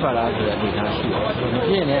တကယ်ဖြစ်ပါလားဆိုတဲ့အနေအထားရှိတယ်။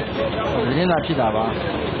မဖြစ်ရင်လည်းသတင်းသာဖြစ်တာပါ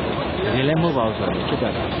။ဒီလည်းမဟုတ်ပါဘူးဆိုတော့ဖြစ်တ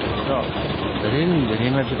တ်တယ်။ဆိုတော့သ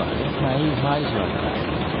တင်းပဲဖြစ်ပါလေ။မှန်ကြီးမှားကြီး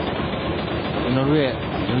ဆိုတာကျွန်တော်တို့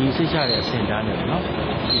ရဲ့လူကြီးစိတ်ချတဲ့အဆင့်တန်းနဲ့နော်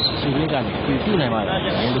စီးပွားရေးကနေပြုနိုင်ပါလား။ဒီ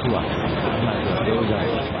လိုကမှန်တယ်ပြောကြတယ်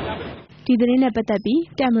။ဒီသတင်းနဲ့ပတ်သက်ပြီး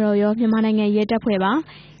တပ်မတော်ရောမြန်မာနိုင်ငံရဲ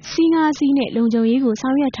တပ်ဖွဲ့ပါစီးငါးစီးနဲ့လုံခြုံရေးကို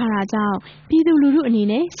ဆောင်ရွက်ထားတာကြောင့်ပြည်သူလူထုအနေ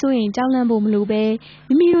နဲ့စိုးရိမ်ကြောက်လန့်ဖို့မ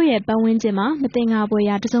လိုပဲမိမိတို့ရဲ့ပတ်ဝန်းကျင်မှာမတင်ငါဖွယ်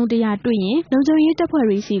ရာတစုံတရာတွေ့ရင်လုံခြုံရေး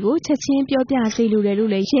တပ်ဖွဲ့တွေစီကိုချက်ချင်းပြောပြစေလိုတယ်လို့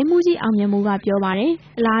လည်းရဲမှူးကြီးအောင်မြတ်မိုးကပြောပါတယ်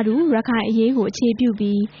။အလားတူရခိုင်အရေးကိုအခြေပြု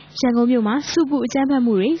ပြီးရန်ကုန်မြို့မှာစုပူအကြမ်းဖက်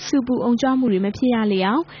မှုတွေစုပူအုံကြွမှုတွေမဖြစ်ရလေ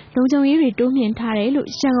အောင်လုံခြုံရေးတွေတိုးမြင့်ထား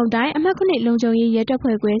တယ်လို့ရန်ကုန်တိုင်းအမှတ်9လုံခြုံရေးရဲ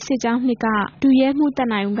တပ်ဖွဲ့ခွဲစစ်ကြောင်း2ကဒုရဲမှူးတက်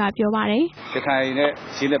နိုင်ဦးကပြောပါတယ်။ရခိုင်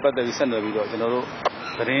နဲ့ရှင်းတဲ့ပတ်သက်ပြီးဆက်နွယ်ပြီးတော့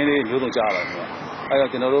ကျွန်တော်တို့သတင်းလေးမျိုးစုံကြားရပါတယ်။အဲဒါ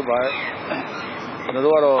ကျွန်တော်တို့က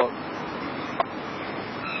တော့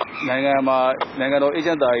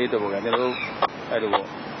နိုင်ငံတော်အေဂျင့်တာရေးတော့ကျွန်တော်တို့အဲ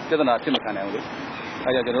လိုပြဿနာဖြစ်မခံနိုင်ဘူးလေ။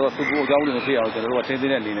အဲဒါကျွန်တော်တို့စုပူအကြောင်းတွေမဖြစ်အောင်ကျွန်တော်တို့ကထင်း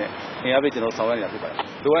ထင်းတဲ့အနေနဲ့အင်အားပေးကျွန်တော်ဆောင်ရွက်နေတာဖြစ်ပါတယ်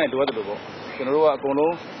။လိုအပ်ရင်လိုအပ်တယ်လို့ပေါ့။ကျွန်တော်တို့က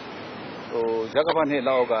အကုန်လုံးရကဖနှစ်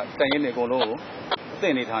လောက်ကတိုင်ရင်းနေအကုန်လုံးကိုအ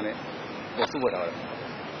သင့်အနေထားနဲ့စုဝတ်ထားပါတယ်။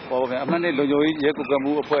အမှန်နဲ့လုံခြုံရေးရဲကွပ်ကဲ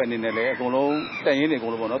မှုအဖွဲ့အနေနဲ့လည်းအကုန်လုံးတိုင်ရင်းနေ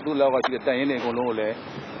အကုန်လုံးပေါ့နော်သူ့လောက်ကရှိတဲ့တိုင်ရင်းနေအကုန်လုံးကိုလ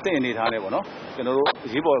ည်းသိအနေထားနဲ့ပေါ့နော်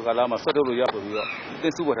ကျွန်တော်တို့ရေးပေါ်ကာလမှာဆွတ်ထုတ်လို့ရဆိုပြီးတော့သိ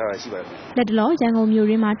စုဝတ်ထားတာရှိပါတယ်လက်တလောရန်ကုန်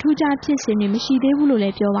မြို့ရင်းမှာထူးခြားဖြစ်စဉ်တွေမရှိသေးဘူးလို့လ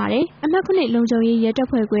ည်းပြောပါတယ်အမှတ်9လုံခြုံရေးရဲ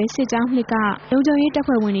တပ်ဖွဲ့ခွဲစစ်ကြောင်း2ကလုံခြုံရေးတပ်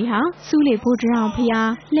ဖွဲ့ဝင်တွေဟာစူးလေဖို့တ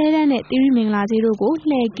ရောင်ဖျားလှဲတန်းနဲ့တိရိမင်္ဂလာဈေးတို့ကို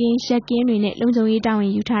လှည့်ကင်းရက်ကင်းတွေနဲ့လုံခြုံရေးတာ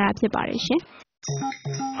ဝန်ယူထားတာဖြစ်ပါတယ်ရှင်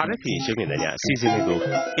RFA ရှုမြင်တဲ့အစီအစဉ်လေးကို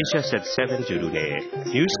Asia Set 7 Judo နဲ့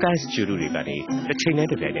New Skies Judo တွေကနေတစ်ချိန်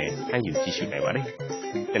နဲ့တစ်ပြိုင်တည်းဖန်ယူကြည့်ရှုနိုင်ပါတယ်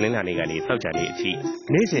။တနင်္လာနေ့ကနေသောကြာနေ့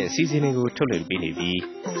အထိနေ့စဉ်အစီအစဉ်လေးကိုထုတ်လွှင့်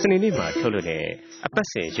ပေးနေပြီးစနေနေ့မှာထုတ်လွှင့်တဲ့အ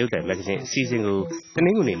ပတ်စဉ်ရုပ်သံမဂ္ဂဇင်းအစီအစဉ်ကိုတန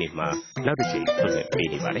င်္ဂနွေနေ့မှာနောက်တစ်ချိန်ထုတ်လွှင့်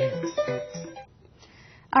ပေးနေပါတယ်။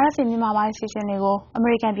 RFA မြန်မာပိုင်းအစီအစဉ်လေးကို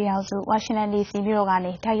American ပြည်ထောင်စု Washington DC မြို့တော်က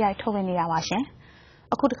နေတိုက်ရိုက်ထုတ်လွှင့်နေတာပါရှင်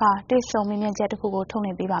။အခုတစ်ခါတွေ့ဆုံမြင်မြန်ချက်တစ်ခုကိုထုတ်လွှ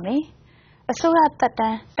င့်ပေးပါမယ်။အစိုးရတပ်တ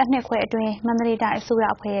န်းတစ်နှစ်ခွဲအတွင်းမန္တလေးတိုင်းအစိုးရ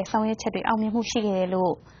အဖွဲ့ရဲ့ဆောင်ရွက်ချက်တွေအောင်မြင်မှုရှိခဲ့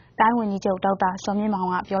တယ်လို့တိုင်းဝန်ကြီးချုပ်ဒေါက်တာစောမြင့်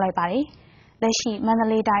မောင်ကပြောလိုက်ပါတယ်။လက်ရှိမန္တ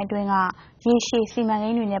လေးတိုင်းအတွင်းကရေရှည်စီမံကိ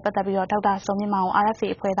န်းတွေနဲ့ပတ်သက်ပြီးတော့ဒေါက်တာစောမြင့်မောင် RFA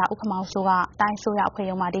အဖွဲ့သားဥက္ကမောင်စိုးကတိုင်းအစိုးရ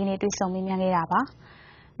အဖွဲ့ရုံးမှာဒီနေ့တွေ့ဆုံမြင်မြန်ခဲ့တာပါ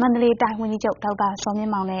။ မန္တလေးတိုင်းဝန်ကြီးချုပ်ဒေါက်တာ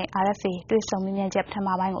စောမြင့်မောင်နဲ့ RFA တွေ့ဆုံမြင်ချက်ပထမ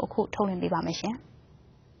ပိုင်းကိုအခုထုတ်လွှင့်ပေးပါမယ်ရှင်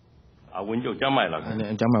။ဝန်ကြီးချုပ်ကျမ်းမာလား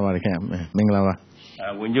။ကျမ်းမာပါတယ်ခင်ဗျ။မင်္ဂလာပါ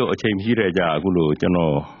။ဝန်ကြီးချုပ်အချိန်မရှိတဲ့ကြာအခုလို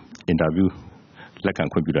ကျွန်တော်အင်တာဗျူး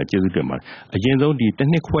လက်ခံခွင့်ပြုတာကျေးဇူးတင်ပါတယ်။အရင်ဆုံးဒီ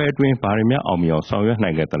တစ်နှစ်ခွဲအတွင်းဘာတွေများအောင်မြင်အောင်ဆောင်ရွက်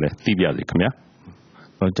နိုင်ခဲ့တယ်လဲသိပြစေခင်ဗျာ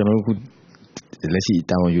။ကျွန်တော်အခုလက်ရှိ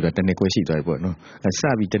တာဝန်ယူတာတစ်နှစ်ခွဲရှိသွားပြီပေါ့နော်။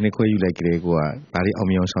စပြီးတစ်နှစ်ခွဲယူလိုက်ကြတဲ့ကိုကဘာတွေ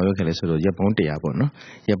အောင်မြင်အောင်ဆောင်ရွက်ခဲ့လဲဆိုတော့ရက်ပေါင်း100ပေါ့နော်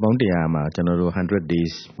။ရက်ပေါင်း100မှာကျွန်တော်တို့100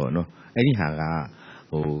 days ပေါ့နော်။အဲ့ဒီဟာက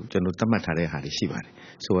ကျွန်တော်သတ်မှတ်ထားတဲ့ဟာတွေရှိပါတယ်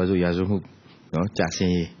။ဆိုပါစို့ရာဇဝတ်မှုနော်ကြာစ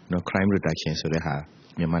င်နော် crime reduction ဆိုတဲ့ဟာ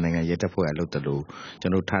မြန်မာနိုင်ငံရဲတပ်ဖွဲ့အလုပ်တလို့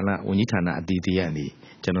ကျွန်တော်ဌာနဝန်ကြီးဌာနအသီးသီးကနေ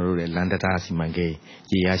ကျွန်တော်တို့ရဲ့လန်ဒတာစီမံကိ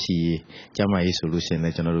န်းရေရရှိရေးကျန်းမာရေးဆိုလို့ရှိရင်လ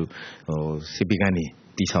ည်းကျွန်တော်တို့စစ်ပီကနေ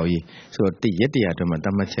တီဆောက်ရေးဆိုတော့ရက်100အတွင်းမှာတ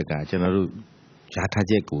တ်မှတ်ချက်ကကျွန်တော်တို့ရာ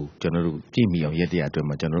ထားချက်ကိုကျွန်တော်တို့ကြည့်မိအောင်ရက်100အတွင်း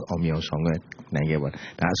မှာကျွန်တော်တို့အောင်မြင်အောင်ဆောင်ရွက်နိုင်ခဲ့ပါတယ်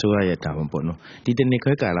ဒါအစိုးရရဲ့တာဝန်ပေါ့နော်ဒီ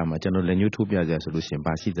တစ်နှစ်ခွဲကာလမှာကျွန်တော်လက်ညှိုးထိုးပြကြဆိုလို့ရှိရင်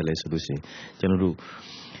ဘာရှိတယ်လဲဆိုလို့ရှိရင်ကျွန်တော်တို့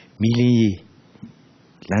မီလီ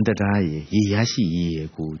လန်ဒတာရေရရှိ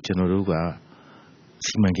ရေးကိုကျွန်တော်တို့က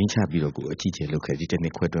စီမံကိန်းချပြီးတော့ကိုအကြီးကျယ်လုပ်ခဲ့ဒီ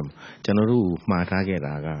တစ်နှစ်ခွဲအတွင်းမှာကျွန်တော်တို့မှားထားခဲ့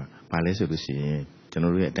တာကဘာလဲဆိုလို့ရှိရင်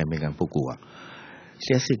ကျွန်တော်တို့ရဲ့အတိုင်ပင်ခံပုဂ္ဂိုလ်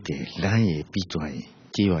ကလျှက်စစ်တယ်လမ်းရည်ပြီးသွားရင်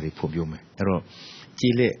ကြေးရွာတွေဖွံ့ဖြိုးမယ်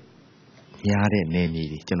အဲ့တော့ကြေးလက်များတဲ့နယ်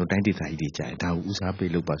မြေတွေကျွန်တော်တိုင်းဒေသကြီးတွေကြာရင်ဒါကိုဦးစားပေး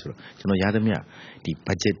လုပ်ပါဆိုတော့ကျွန်တော်ရသမျှဒီ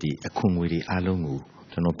budget တွေအခွန်ငွေတွေအားလုံးကို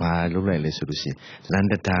ကျွန်တော်ဘာလုပ်လိုက်လဲဆိုလို့ရှိရင်လန်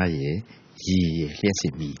ဒတာရဲ့ရေလျှက်စ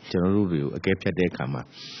စ်ပြီးကျွန်တော်တို့တွေကိုအကဲဖြတ်တဲ့အခါ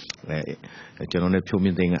မှာကျွန်တော်နဲ့ဖြိုးမြ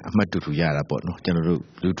င့်သိန်းကအမှတ်တူတူရတာပေါ့နော်ကျွန်တော်တို့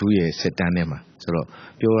လူထုရဲ့စစ်တမ်းထဲမှာဆိုတော့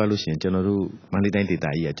ပြောရလို့ရှိရင်ကျွန်တော်တို့မန္တလေးတိုင်းဒေသ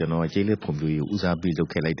ကြီးကကျွန်တော်ကျေးလက်ဖွံ့ဖြိုးရေးကိုဦးစားပေးလုပ်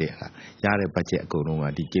ခဲ့လိုက်တဲ့အခါရတဲ့ budget အကုန်လုံးက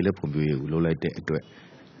ဒီကျေးလက်ဖွံ့ဖြိုးရေးကိုလုပ်လိုက်တဲ့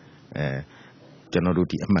အတွက်ကျွန်တော်တို့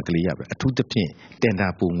ဒီအမှတ်ကလေးရပဲအထူးသဖြင့်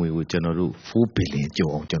တင်ဒါပုံငွေကိုကျွန်တော်တို့4ဘီလီယံ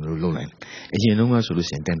ကျော်အောင်ကျွန်တော်တို့လုပ်လိုက်တယ်အရင်တုန်းကဆိုလို့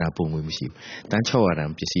ရှိရင်တင်ဒါပုံငွေမရှိဘူးတန်း600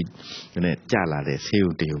တန်ပစ္စည်းနဲ့ကျလာတဲ့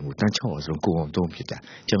ဆေးရုံတရုံကိုတန်း600ဆိုကို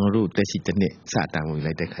အောင်သုံးဖြစ်တာကျွန်တော်တို့တက်ရှိတစ်နှစ်စတန်ဝင်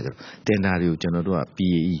လိုက်တဲ့ခါကျတော့တင်ဒါတွေကိုကျွန်တော်တို့က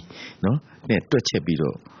PAE နော်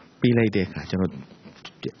နဲ့တွက်ချက်ပြီးတော့ပေးလိုက်တဲ့ခါကျွန်တော်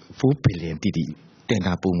4ဘီလီယံတီ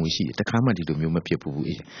တင်ဒါပုံငွေရှိတယ်တခါမှဒီလိုမျိုးမဖြစ်ဘူး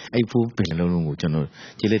အဲ့4ဘီလီယံလုံးကိုကျွန်တော်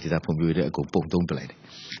ကျေးလက်ဒေသဖွံ့ဖြိုးရေးတဲ့အကုန်ပုံသုံးပလိုက်တယ်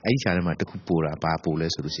အဲ့ဒီခြားထဲမှာတခုပိုတာဘာ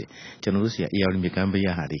ပိုလဲဆိုလို့ရှိရင်ကျွန်တော်တို့စီက AR မြေကမ်းပေး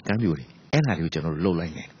ရဟာတွေကမ်းပြိုတွေအဲ့ဒါတွေကိုကျွန်တော်တို့လုပ်လို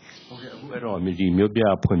က်တယ်ဟုတ်ကဲ့အခုအဲ့တော့ဒီ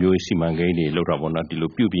မြို့ပြဖွံ့ဖြိုးရေးစီမံကိန်းတွေလောက်တာပေါ့နော်ဒီ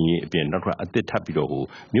လိုပြုပြင်ရေးအပြင်နောက်ထပ်အသစ်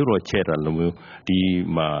ထပ်ပြီးတော့မြို့တော်ချဲတာလို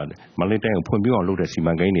မျိုးဒီမှာမန္တလေးတိုင်းကိုဖွံ့ဖြိုးအောင်လုပ်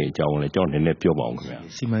တဲ့စီမံကိန်းတွေအကြောင်းလည်းကြောင်းနည်းနည်းပြောပါအောင်ခင်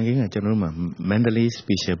ဗျာစီမံကိန်းကကျွန်တော်တို့မှာ Mandalay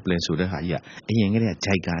Special Plan ဆိုတဲ့ဟာကြီးကအရင်ကတည်းက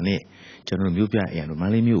JICA နဲ့ကျွန်တော်တို့မြို့ပြအရင်တော့မန္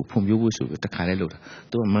တလေးမြို့ကိုဖွံ့ဖြိုးဖို့ဆိုပြီး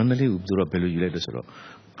တခါလဲလုပ်တာသူကမန္တလေးကိုသူတို့ဘယ်လိုယူလိုက်လဲဆိုတော့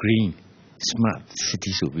Green smart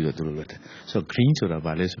city ဆိုပြီးတော့သူတို့လုပ်တယ်ဆိုတော့ green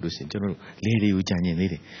ဆိုတာဘာလဲဆိုလို့ရှိရင်ကျွန်တော်တို့လေတွေ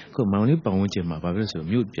ကိုကြံ့ကျင်နေတယ်ခုမောင်လေးပတ်ဝန်းကျင်မှာဘာဖြစ်လို့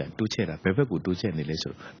ဆိုတော့မြို့ပြန်တိုးချဲ့တာဘယ်ဘက်ကိုတိုးချဲ့နေလဲဆို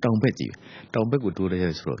တော့တောင်ဘက်ကြီးတောင်ဘက်ကိုတိုးလိုက်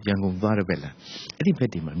ရဆိုတော့ရန်ကုန်သွားတဲ့ဘက်လားအဲ့ဒီဘက်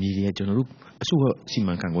ဒီမှာမြေတွေကကျွန်တော်တို့အစုစီ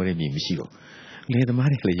မံခန့်ခွဲတဲ့မြေမရှိတော့လေသ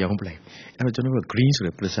မားတွေလည်းရောင်းပလိုက်အဲ့တော့ကျွန်တော်တို့ green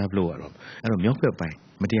ဆိုတဲ့ preserve လုပ်ရတော့အဲ့တော့မြောက်ဘက်ပို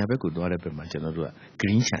င်းမတရားဘက်ကိုသွားတဲ့ဘက်မှာကျွန်တော်တို့က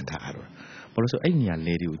green ချန်ထားရတော့ဘာလို့ဆိုအဲ့နေရာလေ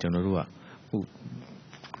တွေကိုကျွန်တော်တို့က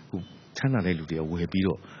ဟိုချမ်းသာတဲ့လူတွေကဝယ်ပြီး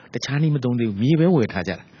တော့တခြားနည်းမသုံးသေးဘူးမြေပဲဝယ်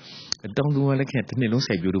ထားကြတာတောင်သူကလည်းခင်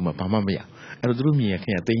တစ်နှစ်လုံးစိုက်ပျိုးလို့မှဘာမှမရအဲ့တော့သူတို့မြေရ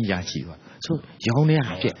ခင်သိန်းရချီသွားဆိုရော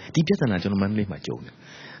င်းနေတာဖြစ်ဒီပြဿနာကျွန်တော်မန္တလေးမှာကြုံတယ်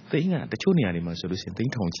သိန်းကတချို့နေရာတွေမှာဆိုလို့ရှိ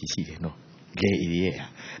ရင်သိန်းထောင်ချီရှိတယ်နော်လေအေးရဲ့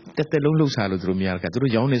တက်လုံးလှုပ်ရှားလို့သူတို့မရ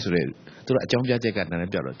ဘူးသူတို့ရောင်းနေဆိုတဲ့သူတို့အကြောင်းပြချက်ကတန်း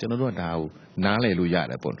နဲ့ပြောတော့ကျွန်တော်တို့ကဒါကိုနားလည်လို့ရတ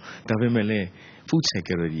ယ်ပေါ့ဒါပေမဲ့လည်း food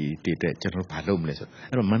security တွေတဲ့ကျွန်တော်တို့ဘာလုပ်မလဲ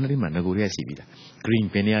ဆိုအဲ့တော့မန္တလေးမှာငကိုတွေကရှိပြီလား green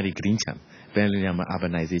ဘယ်နေရာဒီ green ချမ်းဘယ်နေရာမှာ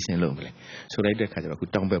urbanization လုပ်မလဲဆိုလိုက်တဲ့ခါကျတော့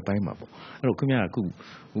အခုတောင်ဘက်ပိုင်းမှာပေါ့အဲ့တော့ခင်ဗျာအခု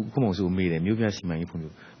ခုမောင်ဆိုမေးတယ်မြို့ပြစီမံကိန်းဖွံ့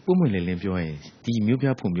ဖြိုးပုံမှန်လင်းလင်းပြောရင်ဒီမြို့ပြ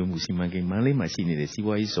ဖွံ့ဖြိုးမှုစီမံကိန်းမန္တလေးမှာရှိနေတဲ့စီး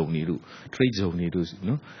ပွားရေးဇုံတွေတို့ trade zone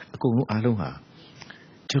တွေတို့နော်အကုန်လုံး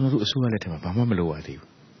အားလုံးဟာကျွန်တော်တို့အစိုးရလက်ထက်မှာဘာမှမလုပ်ရသေး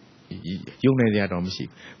ဘူးရုံနေကြတော့မရှိ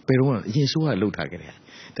ဘယ်တော့မှအရင်အစိုးရလှုပ်ထားခဲ့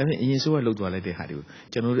တယ်ဒါပေမဲ့အရင်အစိုးရလှုပ်သွားလိုက်တဲ့ဟာတွေ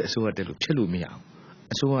ကိုကျွန်တော်တို့အစိုးရတက်လို့ဖြစ်လို့မရအောင်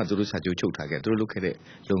အစိုးရကသူတို့စာချုပ်ချုပ်ထားခဲ့သူတို့လုပ်ခဲ့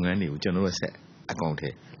တဲ့လုပ်ငန်းတွေကိုကျွန်တော်တို့ဆက်အကောင့်ထဲ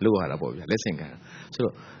လုပ်ရတာပေါ့ဗျာလက်ဆင့်ခံဆို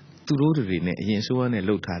တော့သူတို့တွေနဲ့အရင်အစိုးရ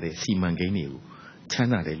နဲ့လှုပ်ထားတဲ့စီမံကိန်းတွေကိုချမ်း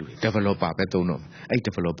သာတဲ့လူတွေ developer ပဲသုံးတော့အဲ့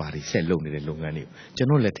developer တွေဆက်လုပ်နေတဲ့လုပ်ငန်းတွေကိုကျွန်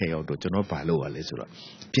တော်လက်ထက်ရောက်တော့ကျွန်တော်ဘာလုပ်ရလဲဆိုတော့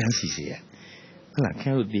ပြန်စီစေရဟုတ်လား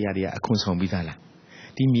ခင်ဗျားတို့တရားတွေအခွန်ဆောင်ပြီးသားလား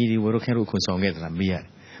ဒီမြေတွေဝယ်တော့ခင်ဗျားတို့အခွန်ဆောင်ခဲ့သလားမေးရတယ်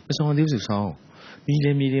မဆောင်သေးဘူးဆိုဆောင်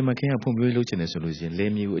မြေတွေမှာခင်ဗျားဖွံ့ဖြိုးရေးလုပ်ချင်တယ်ဆိုလို့ရှိရင်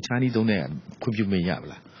လယ်မြေကိုအခြားနည်းသုံးတဲ့ခွင့်ပြုမရဘူး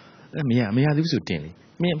လားအဲ့မရသေးဘူးဆိုတင်လေ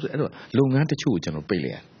မင်းအဲ့တော့လုပ်ငန်းတချို့ကို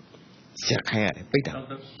ကျွန်တော်ပိတ်လိုက်ရတယ်ရက်ခိုင်းရ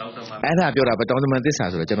တယ်ပိတ်တာအဲ့ဒါပြောတာပဲတောင်တမန်သစ္စာ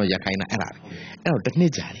ဆိုတော့ကျွန်တော်ရက်ခိုင်းတာအဲ့ဒါပဲအဲ့တော့တစ်နှ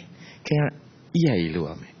စ်ကြာတယ်ခင်ဗျာ EIA လို့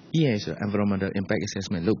ရမယ် EIA ဆို environmental impact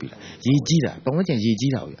assessment လုပ်ပြီလားရေကြီးတာပတ်ဝန်းကျင်ရေ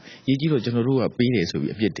ကြီးတာကိုရေကြီးလို့ကျွန်တော်တို့ကပေးတယ်ဆို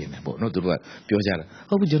ပြီးအပြစ်တင်တယ်ပေါ့နော်သူတို့ကပြောကြတာ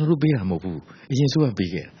ဟုတ်ပြီကျွန်တော်တို့ပေးတာမဟုတ်ဘူးအရင်ဆိုကပေး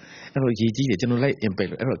ခဲ့အဲ့တော့ရေကြီးတယ်ကျွန်တော်လိုက် impact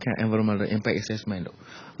လို့အဲ့တော့ခံ environmental impact assessment လို့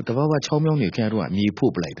တဘာဝ6မြောင်းတွေခံတော့အမြေ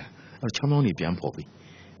ဖို့ပလိုက်တာအဲ့တော့6မြောင်းတွေပြန်ပေါ်ပြီ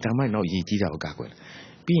ဒါမှနောက်ရေကြီးတာကိုကာကွယ်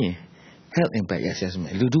ပြီးရင် health impact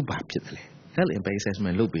assessment လူတို့ဘာဖြစ်တယ်လဲ health impact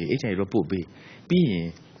assessment လုပ်ပြီး HI report ပြီးရင်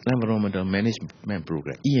environmental management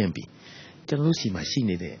program EMP ကျွန်တော်တို့စီမှာရှိ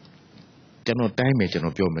နေတဲ့ကျွန်တော်တိုင်းမယ်ကျွန်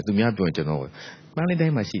တော်ပြောမယ်သူများပြောရင်ကျွန်တော်မန္တလေးတို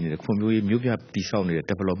င်းမှာရှိနေတဲ့ဖွံ့ဖြိုးရေးမျိုးပြတိဆောက်နေတဲ့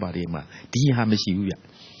developer တွေမှာဒီဟာမရှိဘူးဗျ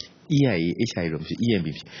EIA HI တော့မရှိ EMP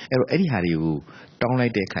ဖြစ်အဲ့တော့အဲ့ဒီဟာတွေကိုတောင်းလို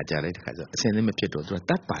က်တဲ့အခါကျလည်းတစ်ခါကျအစင်းသင်းမဖြစ်တော့သူက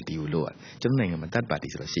third party ကိုလို့ရတယ်ကျွန်တော်နိုင်ငံမှာ third party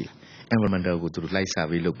ဆိုတော့ရှိလား environmental ကိုသူတို့ live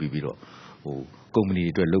survey လုပ်ပြီးတော့ကုမ္ပဏီ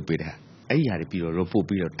တွေအတွက်လုပ်ပေးတဲ့အဲ့ဒီဟာတွေပြီးတော့ report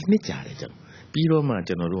ပြီးတော့တစ်နှစ်ကြာတယ်ကျွန်တော်ပြီးတော့မှ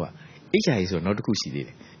ကျွန်တော်တို့က HI ဆိုတော့နောက်တစ်ခုရှိသေးတ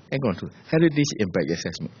ယ်အဲ့ကောင်သူ heritage impact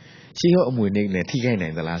assessment ရှေးဟောအမွေနဲ့ထိခိုက်နို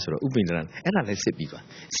င်သလားဆိုတော့ဥပဒေအဲ့ဒါလည်းစစ်ပြီးသွား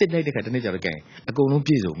စစ်လိုက်တဲ့ခါတစ်နေ့ကြာတော့ကန်အကုန်လုံး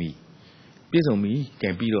ပြည့်စုံပြီက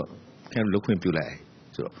န်ပြီးတော့ကန်လုတ်ခွင့်ပြုလိုက်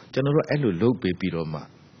ဆိုတော့ကျွန်တော်တို့အဲ့လိုလုပ်ပေးပြီးတော့မှ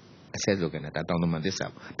assess လုပ်ကန်တာတောင်းတမန်သစ္စာ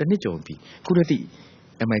တစ်နှစ်ကျော်ပြီခုတည်း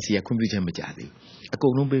MIC ကခွင့်ပြုချက်မကြသေးဘူးအကု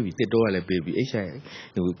န်လုံးပေးပြီတစ်တော့ကလည်းပေးပြီ HI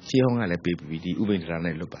ရှေးဟောကလည်းပေးပြီဒီဥပဒေ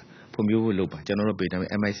နဲ့လုပ်ပါဖွံ့ဖြိုးဖို့လုပ်ပါကျွန်တော်တို့ပေးတယ်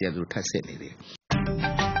MIC ကသူထပ်စစ်နေတယ်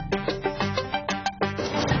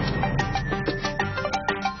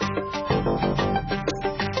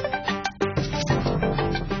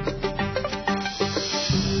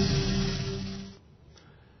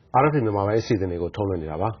RFA မြန်မာပိုင်းအစီအစဉ်တွေကိုထုတ်လွှင့်နေ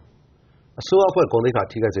တာပါအစိုးရအဖွဲ့ဂုဏ်သိက္ခာ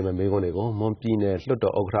ထိခိုက်စေမယ့်မေးခွန်းတွေကိုမွန်ပြည်နယ်လွှတ်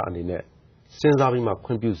တော်ဥက္ကဋ္ဌအနေနဲ့စဉ်းစားပြီးမှခွ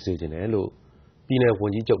င့်ပြုစေချင်တယ်လို့ပြည်နယ်ဝ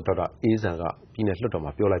န်ကြီးချုပ်ဒေါက်တာအေးဇံကပြည်နယ်လွှတ်တော်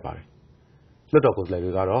မှာပြောလိုက်ပါတယ်လွှတ်တော်ကိုယ်စားလှယ်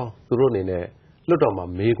တွေကတော့သူတို့အနေနဲ့လွှတ်တော်မှာ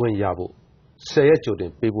မေးခွန်းရဖို့10ရက်ကြိုတ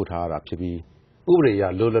င်ပေးပို့ထားရတာဖြစ်ပြီးဥပဒေအရ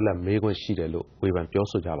လွတ်လပ်မေးခွန်းရှိတယ်လို့ဝေဖန်ပြော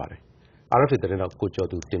ဆိုကြပါတယ် RFA သတင်းတော်ကိုကျော်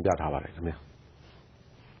သူတင်ပြထားပါတယ်ခင်ဗျာ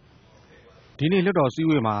ဒီနေ့လွှတ်တော်စည်း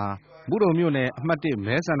ဝေးမှာမုဒုံမြို့နယ်အမှတ်1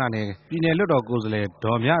မဲဆန္ဒနယ်ပြည်နယ်လွှတ်တော်ကိုယ်စားလှယ်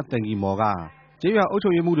ဒေါ်မြတန်ကီမော်ကကျေးရွာအုပ်ချု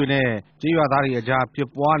ပ်ရေးမှုတွေနဲ့ကျေးရွာသားတွေအကြားဖြစ်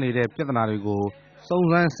ပွားနေတဲ့ပြဿနာတွေကိုစုံ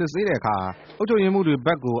စမ်းစစ်ဆေးတဲ့အခါအုပ်ချုပ်ရေးမှုတွေဘ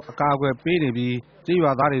က်ကိုအကာအကွယ်ပေးနေပြီးကျေး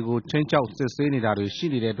ရွာသားတွေကိုချင်းချောက်စစ်ဆေးနေတာတွေရှိ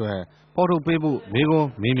နေတဲ့အတွက်ဖော်ထုတ်ပေးဖို့မေးခွန်း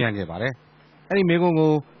မေးမြန်းခဲ့ပါတယ်အဲ့ဒီမေးခွန်း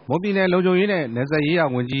ကိုမွန်ပြည်နယ်လုံခြုံရေးနဲ့နယ်စပ်ရေးရာ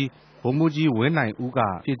ဝန်ကြီးဗိုလ်မှူးကြီးဝင်းနိုင်ဦးက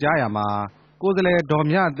ဖြေကြားရမှာကိုယ်စားလှယ်ဒေါ်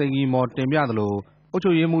မြတန်ကီမော်တင်ပြသလိုအုပ်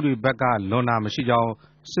ချုပ်ရေးမှုတွေဘက်ကလွန်တာမရှိကြောင်း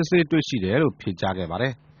စစ်ဆေးတွေ့ရှိတယ်လို့ဖြေကြားခဲ့ပါတ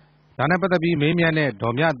ယ်။ဒါနဲ့ပတ်သက်ပြီးမေးမြန်းတဲ့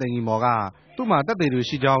ဒေါ်မြတန်ကီမော်ကသူ့မှာသက်သေတွေ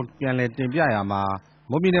ရှိကြောင်းပြန်လည်တင်ပြရမှာ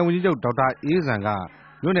မွန်ပြည်နယ်ဝန်ကြီးချုပ်ဒေါက်တာအေးဇံက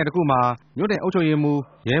မြို့နယ်တစ်ခုမှာမြို့နယ်အုပ်ချုပ်ရေးမှု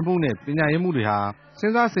ရဲမှုနဲ့ပညာရေးမှုတွေဟာစ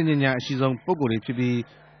ဉ်းစားဆင်ခြင်ဉာဏ်အရှိဆုံးပုဂ္ဂိုလ်တွေဖြစ်ပြီး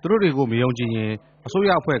သူတို့တွေကိုမယုံကြည်ရင်အစိုး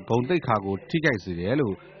ရအဖွဲ့ဂုဏ်သိက္ခာကိုထိခိုက်စေတယ်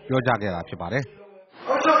လို့ပြောကြားခဲ့တာဖြစ်ပါတယ်။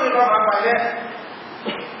အုပ်ချုပ်ရေးမှာပါတဲ့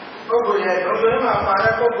ပုဂ္ဂိုလ်ရဲ့လုံခြုံရေးမှာပါ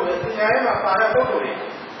တဲ့ပုဂ္ဂိုလ်ရဲ့ပညာရေးမှာပါတဲ့ပုဂ္ဂိုလ်တွေ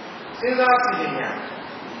စဉ်းစားဆင်ခြင်ဉာဏ်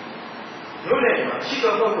မြို့နယ်မှာရှိ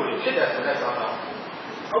သောပုဂ္ဂိုလ်တွေဖြစ်တဲ့ဆိုတဲ့ကြောင့်ဥက္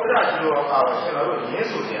ကဋ္ဌကြီးတို့ပါတော့ကျွန်တော်တို့ရင်း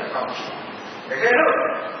ဆိုတဲ့အကောင့်ရှိတကယ်လို့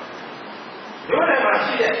မြို့နယ်မှာ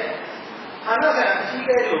ရှိတဲ့အာဏာဆိုင်အကြီးအ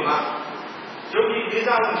ကဲတွေမှာယုံကြည်လေး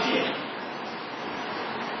စားမှုရှိရင်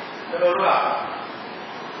ကျွန်တော်တို့က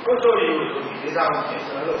ကိုယ်တို့ရိုးယုံကြည်လေးစားမှုရှိရင်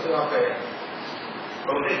ကျွန်တော်တို့ဆိုရပဲ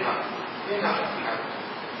ဘုံတိတ်ခါပြင်းတာရှိတာ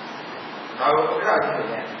ဒါကိုဥက္ကဋ္ဌကြီးတွေ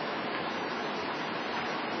နဲ့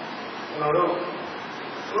ကျွန်တော်တို့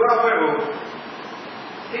ဆိုရပဲကို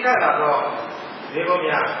ထိခိုက်လာတော့ဒီလို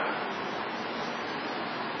များ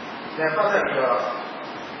ပြန်ပတ်သက်ပြီးတော့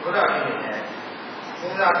ဘုရားရှင်နဲ့စ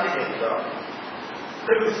ဉ်းစားဖြစ်နေပြီးတော့ပြ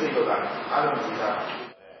ည့်စုံလို့ကအားလုံးသိတာ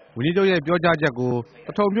ဝန်ကြီးချုပ်ရဲ့ပြောကြားချက်ကိုပ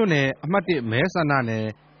ထုံမြို့နယ်အမှတ်1မဲဆန္ဒနယ်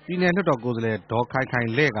ပြည်နယ်လွှတ်တော်ကိုယ်စားလှယ်ဒေါ်ခိုင်ခိုင်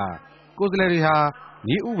လဲ့ကကိုယ်စားလှယ်တွေဟာ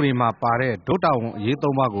ဤဥပဒေမှာပါတဲ့ဒုတာဝန်အရေး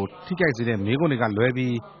3ပါးကိုထိခိုက်စေတဲ့မေးခွန်းတွေကလွဲ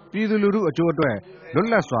ပြီးပြည်သူလူထုအကျိုးအတွက်လွတ်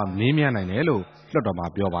လပ်စွာမေးမြန်းနိုင်တယ်လို့လွှတ်တော်မှာ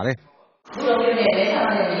ပြောပါတယ်ဘုရားမြို့နယ်မဲဆန္ဒ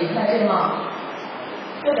နယ်ပြည်နယ်မှာ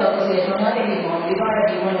လွှတ်တော်ကိုယ်စားလှယ်ဒေါ်မြတန်ကီမော်ဒီပါတဲ့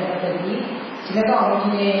ဒီဝန်နဲ့ပတ်သက်ပြီးဒီလက်ကောင်ပြ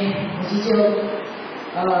ည်နယ်ဝန်ကြီးချုပ်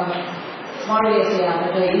မာရီဆီယာ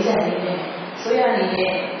တို့ရေးချင်နေတဲ့ဆိုရနေ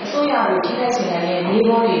တဲ့အစိုးရကိုထိခိုက်စေနိုင်တဲ့မျိုး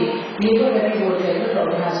ပေါင်းတွေမျိုးတွေပဲဖို့အတွက်လွှတ်တော်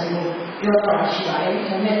မှာဆိုလို့ပြောတာရှိပါတယ်။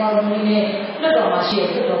ဒါပေမဲ့ကောင်းကြီးနဲ့လွှတ်တော်မှာရှိတဲ့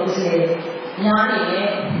လွှတ်တော်ကိုယ်စားလှယ်များနေတဲ့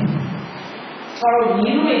ဆောင်း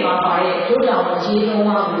မျိုးတွေမှာပါတဲ့ဒုတောင်အခြေသုံး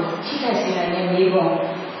ပါးကိုထိခိုက်စေနိုင်တဲ့မျိုးပေါင်း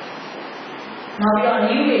နောက်ပြီးတော့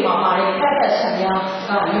မျိုးတွေမှာပါတဲ့ကတ်သက်ချက်များ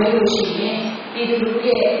ကလွဲလို့ရှိရင်ပြည်သူလူ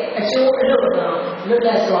ရဲ့အကျိုးအလို့တော်လွတ်လ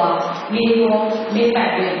ပ်စွာမျိုးပေါင်းမေးပ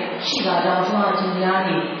တ်ပြီးရှိတာကြောင့်ကျွန်တော်ဒီများ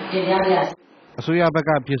နေတင်ပြရအစိုးရဘက်က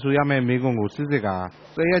ဖြေဆိုရမယ့်မေးခွန်းကိုစစ်စစ်က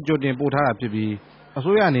10ရက်ကြိုတင်ပို့ထားတာဖြစ်ပြီးအ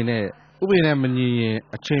စိုးရအနေနဲ့ ဥပဒေနဲ့မညီ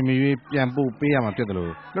ရင်အချိန်မရွေးပြန်ပို့ပေးရမှာဖြစ်တယ်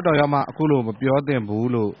လို့လွှတ်တော်ရောက်မှအခုလိုမပြောသင့်ဘူး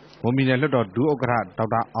လို့မွန်ပြည်နယ်လွှတ်တော်ဒုဥက္ကဋ္ဌဒေါက်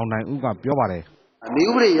တာအောင်နိုင်ဦးကပြောပါတယ်ဒီ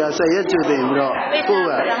ဥပဒေရဆက်ရက်ကျွတင်ပြီးတော့ကိုယ်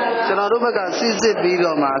ကကျွန်တော်တို့ဘက်ကစစ်စစ်ပြီး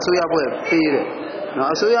တော့မှအစိုးရဖွဲ့ပေးတယ်နော်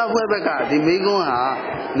အစိုးရဖွဲ့ဘက်ကဒီမိကု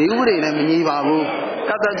န်းဟာဒီဥပဒေနဲ့မညီပါဘူး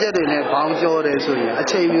ကတ်သက်ချက်တွေနဲ့ဘောင်းကျော်တယ်ဆိုရင်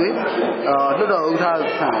အချိန်မျိုးလွတ်တော်ဥက္ကဋ္ဌ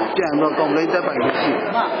ပြန်တော့ complaint တက်ပိုင်လို့ရှိတယ်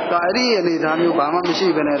။ဒါအဲ့ဒီအနေအထားမျိုးဘာမှမ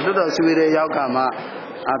ရှိဘဲနဲ့လွတ်တော်ဆွေးတဲ့ရောက်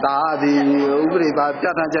ကမှဒါကဒီဥပဒေပါပြ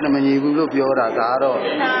ဋ္ဌာန်းချက်နဲ့မညီဘူးလို့ပြောတာဒါ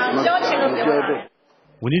ကတော့ပြောချင်လို့ပြောတယ်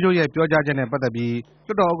။ဝန်ကြီးချုပ်ရဲ့ပြောကြားချက်နဲ့ပတ်သက်ပြီးလွ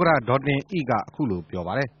တ်တော်ဥက္ကဋ္ဌဒေါ်တင်ဤကအခုလိုပြောပါ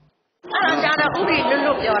တယ်အဲ့ဒါကြတော့ဥပဒေ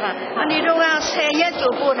လွတ်ပြောတာအနည်းတော့10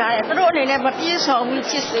ရက်ကြိုပို့ထားတယ်သူတို့အနေနဲ့မပြေဆောင်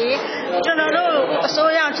ဘူးဖြစ်စေကျွန်တော်တို့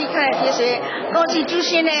အစိုးရထိခိုက်ဖြစ်စေ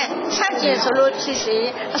constitution နဲ့ဆက်ကျင်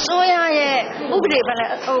ဆိုလို့ဖြစ်စေအစိုးရရဲ့ဥပဒေပဲ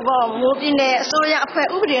မိုးပြင်းတဲ့အစိုးရ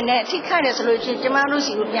အဖွဲ့ဥပဒေနဲ့ထိခိုက်တယ်ဆိုလို့ချင်းကျ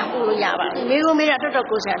မတို့စီကိုပြန်ပို့လို့ရပါတယ်မိကုန်းမေးတာတော်တော်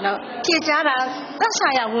ကိုယ်စားတော့ဖြေချတာသက်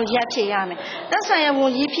ဆိုင်ရာဝန်ကြီးဖြေရမယ်သက်ဆိုင်ရာဝ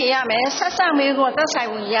န်ကြီးဖြေရမယ်ဆက်ဆက်မေးကိုသက်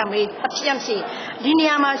ဆိုင်ဝန်ကြီးကမေးအပြတ်ဖြေဒီနေ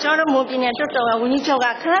ရာမှာကျွန်တော်တို့မိုးပြင်းတဲ့တော်တော်ဝန်ကြီးချုပ်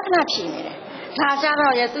ကခဏခဏဖြေနေ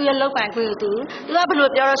တယ်ဒါကြတော့ရသူရဲ့လောက်ပိုင်ခွင့်သူကဘယ်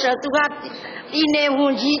လိုပြောလို့ဆိုတော့သူကဒီနေဝ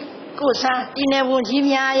န်ကြီးကိုစားဒီနေ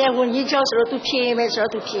ဝန်ကြီးများရဲ့ဝန်ကြီးချုပ်ဆိုတော့သူဖြေမယ်ဆို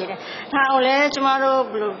တော့သူဖြေတယ်ဒါကိုလည်းကျမတို့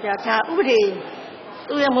ဘယ်လိုပြောတာဥပဒေ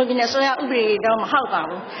သူရဲ့မိုးပြင်းတဲ့ဆိုရဥပဒေတော့မဟုတ်ပါ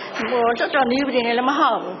ဘူးဟိုတော်တော်နည်းဥပဒေနဲ့လည်းမဟု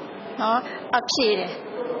တ်ဘူးနော်အဖြေတယ်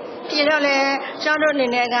ဖြေတော့လေကျွန်တော်တို့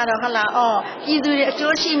အနေနဲ့ကတော့ဟုတ်လားပြည်သူတွေအ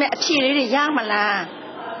ကျိုးရှိမဲ့အဖြေလေးတွေရမလား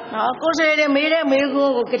နော်ကိုယ်စရတဲ့မေးတဲ့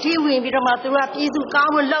မေးခွန်းကိုဂတိဝင်ပြီးတော့မှသူကပြည်သူ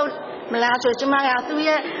ကောင်းဖို့လုပ်မလားဆိုကျမ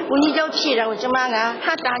ကသူရဲ့ဝန်ကြီးချုပ်ဖြေတာကိုကျမက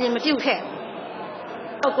ဟတ်တာရင်မပြုတ်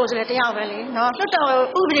ခဲ့ကိုယ်စရတယောက်ပဲလေနော်လွတ်တော်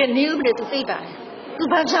ဥပဒေနည်းဥပဒေသူသိပါ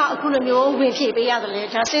တယ်သူဘာကြောင့်အခုလိုမျိုးဝင်ဖြေပေးရတယ်လဲ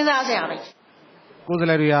ဒါစဉ်းစားစရာပဲကိုယ်စ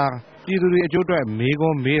ရတွေဟာပြည်သူတွေအကျိုးအတွက်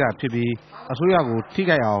မေးခွန်းမေးတာဖြစ်ပြီးအစိုးရကိုထိ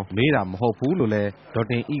ခိုက်အောင်မေးတာမဟုတ်ဘူးလို့လ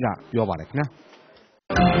ည်းဒေါ်တင်ဤကပြောပါတယ်ခင်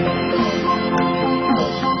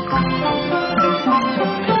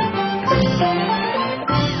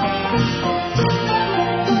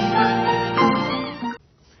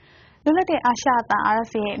ပ်တဲ့အာရှအသံ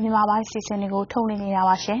RFA ရဲ့မြန်မာပိုင်းစီစဉ်တွေကိုထုတ်လွှင့်နေတာ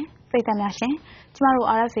ပါရှင်။ပရိသတ်များရှင်ကျမတို့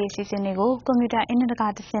RFA စီစဉ်တွေကိုကွန်ပျူတာအင်တာနက်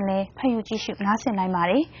ကတဆင့်လည်းဖတ်ယူကြည့်ရှုနားဆင်နိုင်ပါ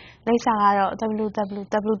တယ်။လိပ်စာကတော့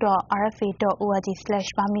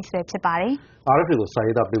www.rfa.org/burmese ပဲဖြစ်ပါတယ်။ RFA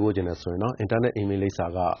ကိုစာရေးသားပေးဖို့ခြင်းနဲ့ဆိုရင်တော့ internet email လိပ်စာက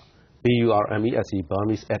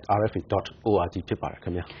burmese@rfa.org ဖြစ်ပါတယ်ခ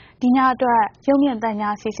င်ဗျာ။ဒီညအတွက်ရုပ်မြင်သံ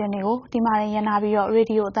ကြားစီစဉ်တွေကိုဒီမှာ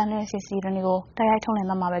ရန်နာပြီးတော့ရေဒီယိုအသံလွှင့်စီစဉ်တွေကိုတိုက်ရိုက်ထုတ်လွှင့်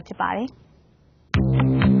သွားမှာပဲဖြစ်ပါတယ်။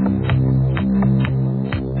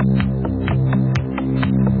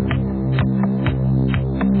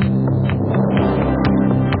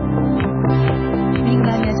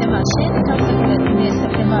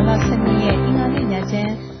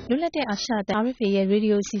လွတ်လပ်တဲ့အာရှအသံ RFA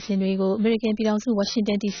ရဲ့ရေဒီယိုအစီအစဉ်တွေကိုအမေရိကန်ပြည်ထောင်စုဝါရှင်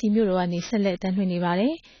တန် DC မြို့တော်ကနေဆက်လက်တင်ပြနေပါတ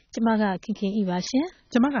ယ်။ကျွန်မကခင်ခင်ဤပါရှင်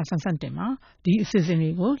။ကျွန်မကဆန်းဆန်းတင်ပါ။ဒီအစီအ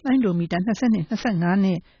စဉ်တွေကိုလိုင်းဒိုမီတာ20နဲ့25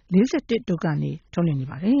နဲ့41တို့ကနေထုတ်လွှ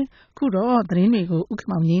င့်နေပါတယ်။ခုတော့သတင်းတွေကိုဥက္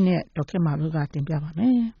ကမောင်ကြီးနဲ့ဒေါက်ခင်မာတို့ကတင်ပြပါမယ်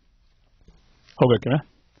။ဟုတ်ကဲ့ခင်ဗျာ။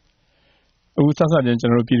အခုစစချင်း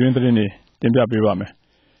ကျွန်တော်တို့ပြည်တွင်းသတင်းတွေတင်ပြပေးပါမယ်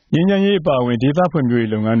။ငြိမ်းချမ်းရေးအပါအဝင်ဒေသဖွံ့ဖြိုးရေး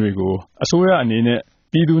လုပ်ငန်းတွေကိုအစိုးရအနေနဲ့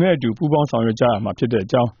ပြည်သူနဲ့အတူပူးပေါင်းဆောင်ရွက်ကြရမှာဖြစ်တဲ့အ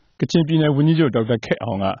ကြောင်းကချင်ပြည်နယ်ဝန်ကြီးချုပ်ဒေါက်တာ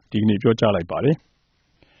ခက်အောင်ကဒီကနေ့ပြောကြားလိုက်ပါတယ်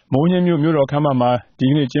။မိုးညင်းမြို့တော်ခမ်းမ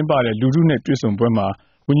မှာဒီကနေ့ကျင်းပတဲ့လူထုနဲ့တွေ့ဆုံပွဲမှာ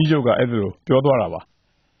ဝန်ကြီးချုပ်ကအဲ့ဒါလိုပြောသွားတာပါ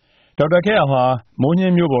။ဒေါက်တာခက်အောင်ဟာမိုးည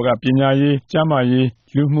င်းမြို့ပေါ်ကပညာရေး၊ကျန်းမာရေး၊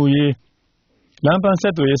လူမှုရေးလမ်းပန်း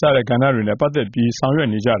ဆက်သွယ်ရေးစတဲ့ကဏ္ဍတွေနဲ့ပတ်သက်ပြီး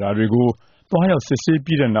ဆောင်ရွက်နေကြတာတွေကိုတွားရောက်စစ်ဆေး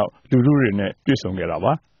ပြီးတဲ့နောက်လူထုတွေနဲ့တွေ့ဆုံခဲ့တာပါ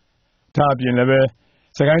။ဒါအပြင်လ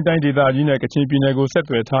ည်းပဲစကိုင်းတိုင်းဒေသကြီးနဲ့ကချင်ပြည်နယ်ကိုဆက်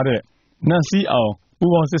သွယ်ထားတဲ့နန့်စီးအောင်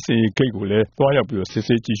ပူးပေါင်းစစ်ဆေးရေးဂိတ်ကိုလည်းတွားရောက်ပြီး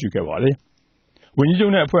စစ်ဆေးကြည့်ရှုခဲ့ပါလေ။ဝန်ကြီးချု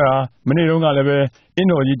ပ်နဲ့အဖွဲ့ဟာမနေ့တုန်းကလည်းပဲအင်း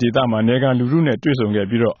တော်ကြီးဒေသမှာနေကလူထုနဲ့တွေ့ဆုံခဲ့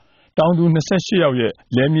ပြီးတော့တောင်သူ28ယောက်ရဲ့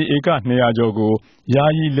လယ်မြေဧက200ကျော်ကိုယာ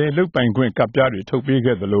ယီလယ်လုတ်ပိုင်ခွင့်ကပ်ပြားတွေထုတ်ပေး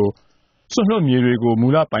ခဲ့သလိုစွန့်လွတ်မြေတွေ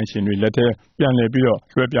ကိုမူလပိုင်ရှင်တွေလက်ထဲပြန်လည်ပြီးတော့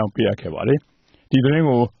လွှဲပြောင်းပေးရခဲ့ပါလေ။ဒီသတ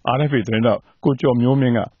င်းကို RFA သတင်းတော့ကိုကျော်မျိုး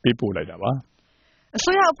မင်းကပေးပို့လိုက်တာပါ။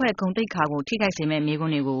အစိုးရအဖွဲ့ဂုဏ်သိက္ခာကိုထိခိုက်စေမဲ့မိကွ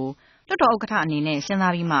န်းတွေကိုလွှတ်တော်ဥက္ကဋ္ဌအနေနဲ့စ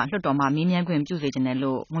ဉ်းစားပြီးမှလွှတ်တော်မှာမေးမြန်းခွင့်ပြုစေချင်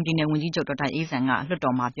တယ်လို့မွန်ပြည်နယ်ဝန်ကြီးချုပ်ဒေါက်တာအေးဆန်က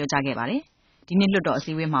လွှတ်တော်မှာပြောကြားခဲ့ပါတယ်။ဒီနေ့လွှတ်တော်အစ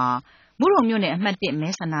ည်းအဝေးမှာမုဒုံမြို့နယ်အမှတ်1မဲ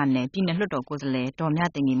ဆန္ဒနယ်ပြည်နယ်လွှတ်တော်ကိုယ်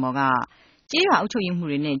စားလှယ်ဒေါ်မြတင်ကြီးမော်ကကျေးရွာအုပ်ချုပ်ရေး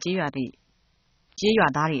မှုတွေနဲ့ကျေးရွာ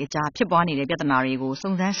သားတွေအကြားဖြစ်ပွားနေတဲ့ပြဿနာတွေ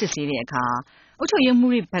ကိုစုံစမ်းစစ်ဆေးတဲ့အခါအုပ်ချုပ်ရေး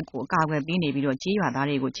မှုတွေဘက်ကိုအကာအကွယ်ပေးနေပြီးတော့ကျေးရွာ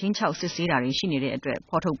သားတွေကိုချင်းချောက်စစ်ဆေးတာတွေရှိနေတဲ့အတွက်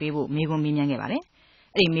ဖော်ထုတ်ပေးဖို့မေးခွန်းမေးမြန်းခဲ့ပါတယ်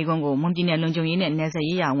။အဲ့ဒီမေးခွန်းကိုမွန်ပြည်နယ်လုံခြုံရေးနဲ့နယ်စပ်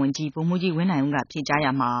ရေးရာဝန်ကြီးဗိုလ်မှူးကြီးဝင်းနိုင်ဦးကဖြေကြား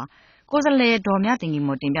ရမှာကိုယ်စားလှယ်ဒေါ်မြ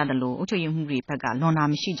တင်ကြီးမော်တင်ပြတယ်လို့အုပ်ချုပ်ရေးမှုတွေဘက်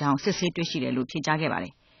ကလွန်တာမရှိကြောင်းစစ်ဆေးတွေ့ရှိတယ်လို့ဖြေကြားခဲ့ပါ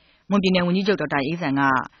တယ်။မွန်ပြည်နယ်ဝန်ကြီးချုပ်ဒေါက်တာအေးဆန်က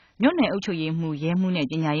မြို့နယ်အုပ်ချုပ်ရေးမှူးရဲမှူး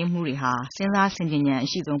နဲ့ပညာရေးမှူးတွေဟာစဉ်းစားဆင်ခြင်ဉာဏ်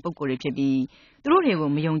အရှိဆုံးပုဂ္ဂိုလ်တွေဖြစ်ပြီးသူတို့တွေကို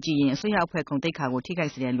မယုံကြည်ရင်အစိုးရအဖွဲ့ဂုဏ်သိက္ခာကိုထိခို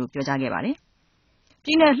က်စေတယ်လို့ပြောကြားခဲ့ပါတယ်။ပြ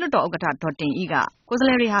ည်နယ်လွှတ်တော်ဥက္ကဋ္ဌဒေါ်တင်ဤကကိုယ်စား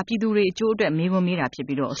လှယ်တွေဟာပြည်သူတွေအကျိုးအတွက်မေးခွန်းမေးတာဖြစ်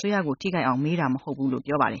ပြီးတော့အစိုးရကိုထိခိုက်အောင်မေးတာမဟုတ်ဘူးလို့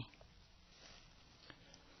ပြောပါတယ်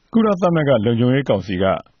။ကုလသမဂ္ဂလုံခြုံရေးကောင်စီက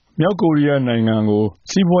မြောက်ကိုရီးယားနိုင်ငံ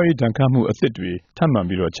ကိုစီးပွားရေးဒဏ်ခတ်မှုအသစ်တွေထပ်မံ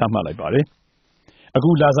ပြီးတော့ချမှတ်လိုက်ပါတယ်။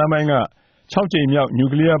အခုလဆန်းပိုင်းက6ကြိမ်မြောက်နျူ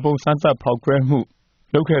ကလ িয়ার ဘုံစမ်းသပ်ဖောက်ခွဲ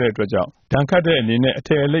မှုလုပ်ခဲ့တဲ့အတွက်ကြောင့်ဒဏ်ခတ်တဲ့အနေနဲ့အထ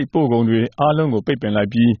ည်အလိပ်ပို့ကုန်တွေအားလုံးကိုပိတ်ပင်လိုက်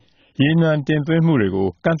ပြီးရေနံတင်သွင်းမှုတွေ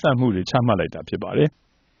ကိုကန့်သတ်မှုတွေချမှတ်လိုက်တာဖြစ်ပါတယ်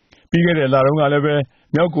။ပြီးခဲ့တဲ့လတုန်းကလ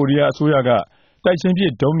ည်းပဲမြောက်ကိုရီးယားအစိုးရကတိုက်ချ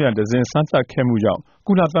င်းပြစ်ဒုံးမြန်တစင်းစမ်းသပ်ခဲ့မှုကြောင့်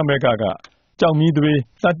ကုလသမဂ္ဂကကြောက်မီးသွေး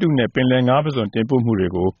သတ္တုနဲ့ပင်လယ်ငါးပစွန်တင်ပို့မှု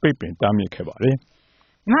တွေကိုပိတ်ပင်တားမြစ်ခဲ့ပါတယ်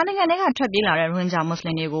။မြန်မာနိုင်ငံထဲကထွက်ပြေးလာတဲ့ရိုဟင်ဂျာမွတ်စလ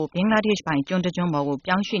င်တွေကိုဘင်္ဂလားဒေ့ရှ်ပိုင်ကျွန်းတကျွန်းပေါ်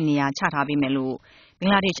ကိုပြောင်းရွှေ့နေရာချထားပေးမယ်လို့ဘင်္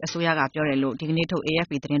ဂလားဒေ့ရှ်အစိုးရကပြောတယ်လို့ဒီကနေ့ထုတ်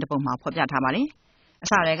AFP သတင်းတပုဒ်မှာဖော်ပြထားပါတယ်။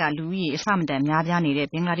အစတည်းကလူဦးရေအဆမတန်များပြားနေတဲ့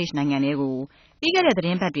ဘင်္ဂလားဒေ့ရှ်နိုင်ငံတွေကိုပြီးခဲ့တဲ့သ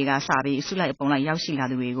တင်းပတ်တွေကစပြီးအစုလိုက်အပုံလိုက်ရောက်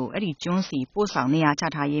ရှိလာသူတွေကိုအဲ့ဒီကျွန်းစီပို့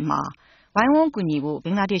ဆောင်နေရာချထားရေးမှာဝိုင်းဝန်းကူညီဖို့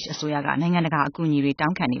ဘင်္ဂလားဒေ့ရှ်အစိုးရကနိုင်ငံတကာအကူအညီတွေ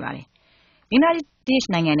တောင်းခံနေပါတယ်။ဘင်္ဂလား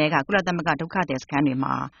ဒေ့ရှ်နိုင်ငံထဲကကုလသမဂ္ဂဒုက္ခသည်စခန်းတွေ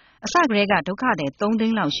မှာအစကတည်းကဒုက္ခသည်3သိ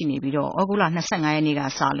န်းလောက်ရှိနေပြီးတော့ဩဂုတ်လ25ရက်နေ့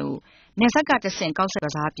ကစလို့နယ်စပ်ကတဆင့်ကောက်ဆက်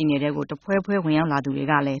ဘဇားပြည်နယ်တွေကိုတဖွဲဖွဲဝင်ရောက်လာသူ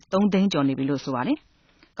တွေကလည်း3သိန်းကျော်နေပြီလို့ဆိုပါတယ်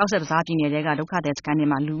။ကောက်ဆက်ဘဇားပြည်နယ်တွေကဒုက္ခသည်စခန်း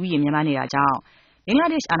တွေမှာလူဦးရေများများနေတာကြောင့်ဘင်္ဂ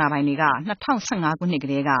လားဒေ့ရှ်အာဏာပိုင်တွေက2015ခုနှစ်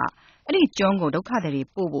ကတည်းကအဲ့ဒီကျွန်းကိုဒုက္ခသည်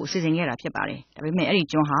တွေပို့ဖို့စီစဉ်ခဲ့တာဖြစ်ပါတယ်။ဒါပေမဲ့အဲ့ဒီ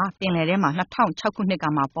ကျွန်းဟာပင်လယ်ထဲမှာ2006ခုနှစ်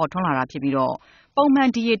ကမှပေါ်ထွန်းလာတာဖြစ်ပြီးတော့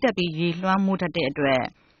ပုံမှန်ဒီရေတက်ပြီးရေလွှမ်းမိုးတတ်တဲ့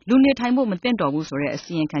အတွက်လူနေထိုင်ဖို့မသင့်တော်ဘူးဆိုတဲ့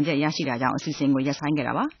အစီရင်ခံချက်ရရှိတာကြောင့်အစီအစဉ်ကိုရပ်ဆိုင်း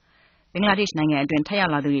ခဲ့တာပါ။ဘင်္ဂလားဒေ့ရှ်နိုင်ငံအတွင်းထပ်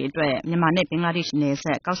ရောက်လာသူတွေအတွက်မြန်မာနဲ့ဘင်္ဂလားဒေ့ရှ်နယ်စ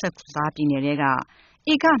ပ်ကောက်ဆက်ဘဇားပြည်နယ်တွေ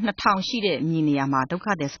ကဧက2000ရှိတဲ့မြေနေရာမှာဒုက္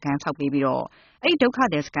ခသည်စခန်းဆောက်ပေးပြီးတော့အဲ့ဒီဒုက္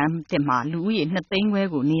ခသည်စခန်းတစ်မှာလူဦးရေ2သိန်းခွဲ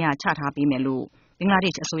ကိုနေရာချထားပေးမယ်လို့ဘင်္ဂလား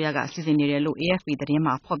ဒေ့ရှ်အစိုးရကစီစဉ်နေတယ်လို့ AFP သတ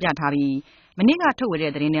င်းမှာဖော်ပြထားပြီးမနေ့ကထုတ်ဝေ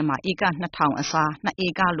တဲ့သတင်းထဲမှာဧက2000အစား2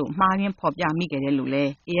ဧကလို့မှားရင်းဖော်ပြမိခဲ့တယ်လို့လည်း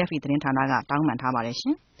AFP သတင်းဌာနကတောင်းပန်ထားပါတယ်ရှ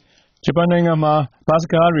င်။ဂျပန်နိုင်ငံမှာဘတ်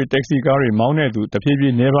စကားတွေတက္ကစီကားတွေမောင်းတဲ့သူတဖြည်းဖြ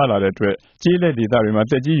ည်းနှဲပါလာတဲ့အတွက်ကျေးလက်ဒေသတွေမှာ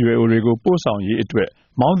တက်ကြီးရွယ်အိုတွေကိုပို့ဆောင်ရေး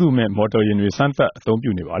အတွက်မောင်းသူမဲ့မော်တော်ယာဉ်တွေစမ်းသပ်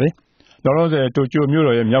အသုံးပြုနေပါတယ်။လောလောဆယ်တိုကျို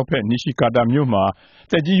မြို့တော်ရဲ့မြောက်ဘက်နီရှိကာတာမြို့မှာ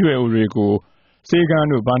တက်ကြီးရွယ်အိုတွေကိုစေကန်း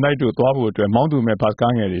တို့ဗန်ဒိုက်တို့သွားဖို့အတွက်မောင်းသူမဲ့ဘတ်စ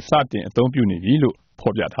ကားငယ်တွေစတင်အသုံးပြုနေပြီလို့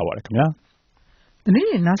ဖော်ပြထားပါတယ်ခင်ဗျာ။သတ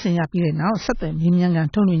င်းတွေနားဆင်ရပြီးတဲ့နောက်ဆက်သွယ်မေးမြန်းခန်း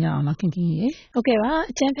ထုတ်လွှင့်ရအောင်လားခင်ခင်ရေဟုတ်ကဲ့ပါ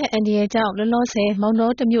အကျန်းဖက်အန်ဒီရဲ့ကြောင့်လောလောဆယ်မောင်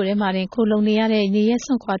တော်တမျိုးထဲမှာတင်ခိုလုံနေရတဲ့နေရဲ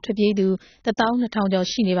ဆွန့်ခွာထွက်ပြေးသူ12000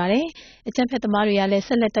ကျော်ရှိနေပါတယ်အကျန်းဖက်သမားတွေကလည်း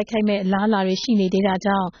ဆက်လက်တိုက်ခိုက်မဲ့အလားအလာတွေရှိနေ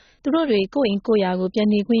သေးတာကြောင့်သူတို့တွေကိုယ့်အိမ်ကိုယ့်ယာကိုပြန်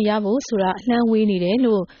နေခွင့်ရဖို့ဆိုတာအလှမ်းဝေးနေ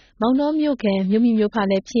တယ်လို့မောင်တော်မြို့ခံမြို့မိမြို့ဖ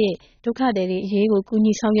လည်းဖြစ်ဒုက္ခသည်တွေအရေးကိုကူ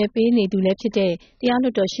ညီဆောင်ရွက်ပေးနေသူလည်းဖြစ်တဲ့တရားလွှ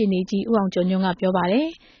တ်တော်ရှေ့နေကြီးဦးအောင်ကျော်ညွန့်ကပြောပါ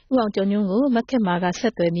တယ်ဦးအောင်ကျော်ညွန့်ကိုမက်ခက်မာက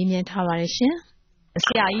ဆက်သွယ်မေးမြန်းထားပါတယ်ရှင်ဆ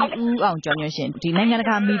ရာကြီးဦးအောင်ကျော်ညွန့်ရှင်ဒီနိုင်ငံ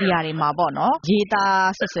တကာမီဒီယာတွေမှာပေါ့နော်ရေး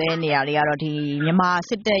သားဆွဆွဲနေရတွေကတော့ဒီမြန်မာစ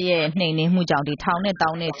စ်တပ်ရဲ့နှိမ်နင်းမှုကြောင့်ဒီထောင်နဲ့တော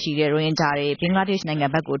င်းနဲ့ချီတဲ့ရိုဟင်ဂျာတွေဘင်္ဂလားဒေ့ရှ်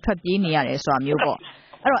နိုင်ငံဘက်ကိုထွက်ပြေးနေရတယ်ဆိုတာ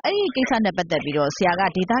မျိုးပေါ့အဲ့တော့အဲ့ဒီကိစ္စနဲ့ပတ်သက်ပြီးတော့ဆရာ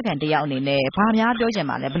ကဒေသခံတယောက်အနေနဲ့ဘာများပြောချင်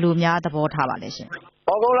ပါလဲဘယ်လိုများသဘော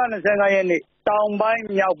ထားပါလဲရှင်ဩဂုတ်လ25ရက်နေ့တောင်ပို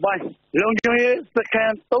င်းမြောက်ပိုင်းလုံခြုံရေးစ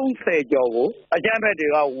ခန်း30ကျော်ကိုအကြမ်း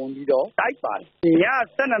ဖက်တွေကဝင်ပြီးတော့တိုက်ပါတယ်ည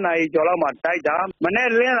12နာရီကျော်လောက်မှတိုက်တာမ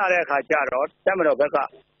နေ့လင်းလာတဲ့အခါကျတော့တပ်မတော်ဘက်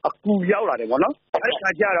ကအကူရောက်လာတယ်ပေါ့နော်အဲ့ဒီအခါ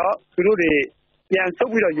ကျတော့သူတို့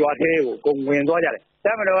တွေပြန်ဆုတ်ပြီးတော့ရွာထဲကိုကုန်ဝင်သွားကြတယ်တ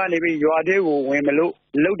ပ်မတော်ကနေပြီးရွာထဲကိုဝင်မလို့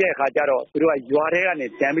လုတဲ့အခါကျတော့သူတို့ကရွာထဲ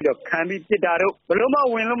ကနေပြန်ပြီးတော့ခံပြီးပစ်တာတို့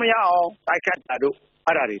ဘလို့မှဝင်လို့မရအောင်တိုက်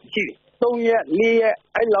ခတ်တာတို့အဲ့ဒါတွေရှိတယ်3ရက်4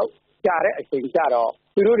ရက်အဲ့လောက်ကြာတဲ့အ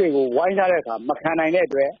ချိန်ကျတော့သူတို့တွေကိုဝိုင်းထားတဲ့အခါမခံနိုင်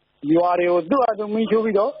တဲ့အတွက်ရွာတွေကိုသူ့အတူမင်းချိုး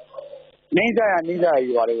ပြီးတော့နေကြ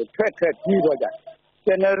ရရွာတွေကိုထွက်ပြေးသွားကြ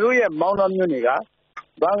တယ်ကျွန်တော်တို့ရဲ့မောင်းတော်မျိုးတွေက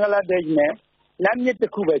ဘင်္ဂလားဒေ့ရှ်နဲ့လက်မြစ်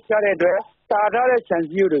တစ်ခုပဲချတဲ့အတွက်တာထားတဲ့ခြံ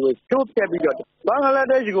စည်းတွေကိုချိုးပြက်ပြီးတော့ဘင်္ဂ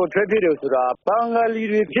လားဒေ့ရှ်ကိုထွက်ပြေးတယ်ဆိုတာဘင်္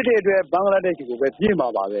ဂလီတွေဖြစ်တဲ့အတွက်ဘင်္ဂလားဒေ့ရှ်ကိုပဲပြေးမှာ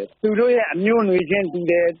ပါပဲသူတို့ရဲ့အမျိုးအနွယ်ချ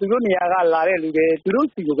င်းတူတယ်သူတို့နေရာကလာတဲ့လူ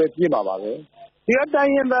တွေသူတို့စီကိုပဲပြေးမှာပါပဲဒီအ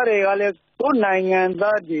တိုင်းရင်းသားတွေကလည်းကိုယ်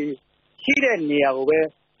နိုင်ငံသားတွေရှိတဲ့နေရာကိုပဲ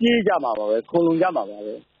ပြေးကြမှာပါပဲခုံလုံကြမှာပါ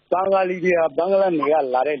ပဲဘင်္ဂလီတွေကဘင်္ဂလားနေက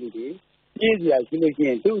လာတဲ့လူတွေပြေးစရာရှိလို့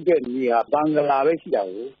ရှိရင်သူ့အတွက်နေရာဘင်္ဂလားပဲ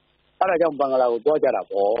ရှိတာကိုအဲ့ဒါကြောင့်ဘင်္ဂလား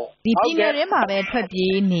ကိုတွားကြတာပေါ့ဒီပြည်နယ်ထဲ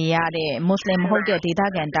မှာပဲထွက်ပြေးနေရတဲ့မွတ်စလင်မဟုတ်တဲ့ဒေသ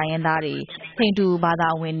ခံတိုင်းရင်းသားတွေဟိန္ဒူဘာသာ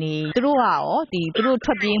ဝင်တွေသူတို့ကရောဒီသူတို့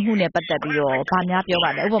ထွက်ပြေးမှုနဲ့ပတ်သက်ပြီးတော့ဗာများပြောပါ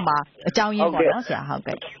လဲဥပမာအကြောင်းရင်းပေါ့နော်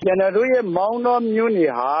ဆရာဟုတ်ကဲ့ကျွန်တော်တို့ရဲ့မောင်းတော်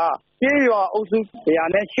မျိုးနေဟာပြေးရွာအုပ်စု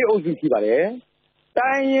108အုပ်စုရှိပါတယ်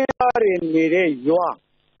တိုင်းရင်းသားတွေနေတဲ့ရွာ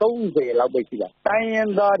30လောက်ပဲရှိတာတိုင်း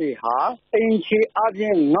ရင်းသားတွေဟာအိမ်ခြေအပြ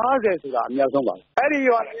င်50ဆိုတာအများဆုံးပါ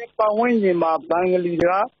အဲ့ဒီရွာနဲ့ပတ်ဝန်းကျင်မှာဘင်္ဂလီ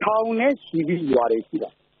တွေကထောင်နဲ့ချီပြီးရွာတွေရှိတာ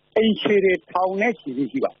အိမ်ခြေတွေထောင်နဲ့ချီပြီး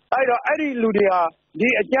ရှိပါအဲ့တော့အဲ့ဒီလူတွေဟာဒီ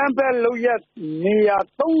အကြမ်းဖက်လုပ်ရက်နေရာ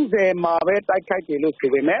30မှာပဲတိုက်ခိုက်တယ်လို့ဆို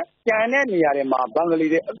ပေမဲ့ကျန်တဲ့နေရာတွေမှာဘင်္ဂလီ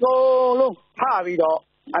တွေအကုန်လုံးထပြီးတော့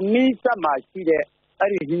အနည်းဆက်မှာရှိတဲ့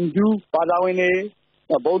အဲ့ဒီဟိန္ဒူဘာသာဝင်တွေ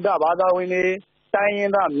ဗုဒ္ဓဘာသာဝင်တွေတိုင်းရ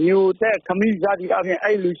င်းသားမျိုးတဲ့ခမီးဇာတိအပြင်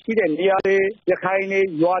အဲ့လူရှိတဲ့နေရာတွေရခိုင်တွေ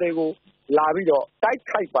ရွာတွေကိုလာပြီးတော့တိုက်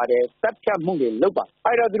ခိုက်ပါတယ်တပ်ဖြတ်မှုတွေလုပ်ပါ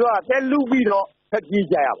အဲ့တော့သူတို့ကတက်လူပြီးတော့ဖက်ပြေး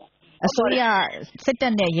ကြရပါအစိုးရစစ်တ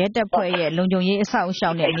ပ်နဲ့ရဲတပ်ဖွဲ့ရဲ့လုံခြုံရေးအဆောက်အ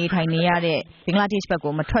အုံနဲ့အနေထိုင်နေရတဲ့ဘင်္ဂလားဒေ့ရှ်ဘက်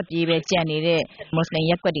ကိုမထွက်ပြေးပဲကြံနေတဲ့မွတ်စလင်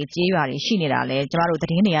ရပ်ကွက်တွေကြေးရွာတွေရှိနေတာလဲကျမတို့သ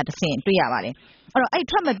တင်းတွေကတဆင့်တွေ့ရပါတယ်အဲ့တော့အဲ့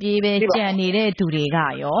ထွက်မပြေးပဲကြံနေတဲ့သူတွေက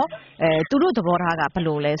ရောသူတို့သဘောထားကဘယ်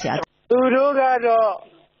လိုလဲဆရာသူတို့ကတော့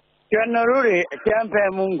ကျွန်တော်တို့တွေအကြမ်းဖ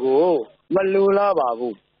က်မှုကိုမလိုလားပါ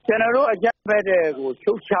ဘူးကျွန်တော်တို့အကြမ်းဖက်တဲ့ကို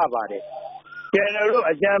ချုပ်ချပါတယ်ကျွန်တော်တို့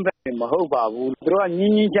အကြမ်းဖက်မဟုတ်ပါဘူးသူတို့ကည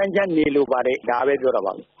င်းညင်းချမ်းချမ်းနေလို့ပါတယ်ဒါပဲပြောတာ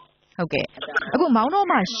ပါဟုတ်ကဲ့အခုမောင်းတော့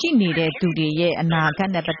မှရှိနေတဲ့သူတွေရဲ့အနာဂ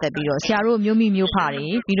တ်နဲ့ပတ်သက်ပြီးတော့ဆရာတို့မျိုးမိမျိုးဖတွေ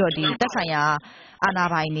ပြီးတော့ဒီသက်ဆိုင်ရာအာဏာ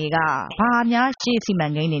ပိုင်တွေကဘာများရှေ့စီမံ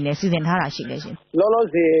ကိန်းတွေနဲ့စီစဉ်ထားတာရှိလဲရှင်လောလော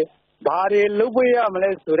ဆယ်ဘာတွေလုပ်ပေးရမလဲ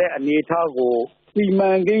ဆိုတဲ့အနေအထားကိုစီမံ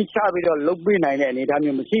ကိန်းချပြီးတော့လုပ်ပေးနိုင်တဲ့အနေအထား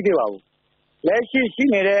မျိုးမရှိသေးပါဘူးလက်ရှိ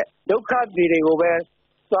နေတဲ့ဒုက္ခသည်တွေကိုပဲ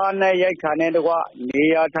စားနဲ့ရိုက်ခါနဲ့တကွနေ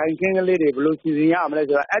ရာထိုင်ခင်းကလေးတွေဘယ်လိုစီစဉ်ရမလဲ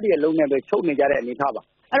ဆိုတော့အဲ့ဒီအလုံးနဲ့ပဲချုပ်နေကြတဲ့အနေအထားပါ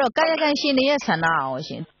အဲ့တော့ကာယကံရှင်တွေရဲ့ဆန္ဒရော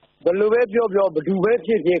ရှင်ဘယ်လိုပဲပြောဘယ်သူပဲဖြ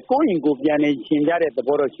စ်ဖြစ်ကိုယ့်အိမ်ကိုပြန်နေရှင်ကြတဲ့သ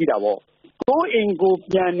ဘောတော့ရှိတာပေါ့ကိုယ့်အိမ်ကို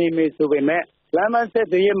ပြန်နေမယ်ဆိုပေမဲ့လမ်းမဆက်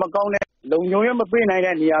တည်းမကောင်းတဲ့လုံခြုံရေးမပေးနိုင်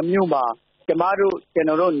တဲ့နေရာမျိုးမှာကျွန်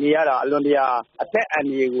တော်တို့နေရတာအလွန်တရာအသက်အန္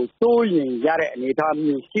တရာယ်ကိုစိုးရိမ်ရတဲ့အနေအထား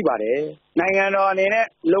မျိုးရှိပါတယ်နိုင်ငံတော်အနေနဲ့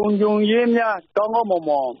လုံခြုံရေးများကောင်းကောင်းမွန်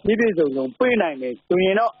မွန်ပြည့်စုံပေးနိုင်မယ်ဆိုရ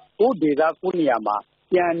င်တော့ကိုယ့်ဒေသကိုယ့်နေရာမှာ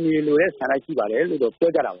ပြန်နေလို့တဲ့ဆန္ဒရှိပါတယ်လို့တော့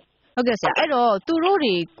ပြောကြတာပါဟုတ်ကဲ့ဆရာအဲ့တော့သူတို့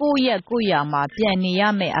တွေကိုယ့်ရွာမှာပြန်နေရ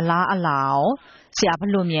မယ်အလားရောဆရာဘ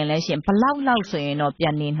ယ်လိုမြင်လဲရှင်ဘလောက်ဆိုရင်တော့ပြ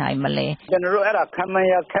န်နေနိုင်မလဲကျွန်တော်တို့အဲ့ဒါခံမှန်း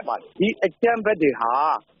ရခက်ပါဒီအကြမ်းဖက်တွေဟာ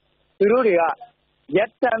သူတို့တွေကရ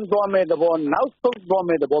က်တန်သွားမဲ့သဘောနောက်ဆုတ်သွား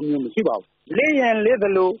မဲ့သဘောမျိုးမရှိပါဘူးလေးရင်လေးသ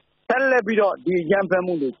လိုဆက်လက်ပြီးတော့ဒီရန်ဖက်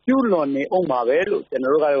မှုတွေကျူးလွန်နေအောင်ပါပဲလို့ကျွန်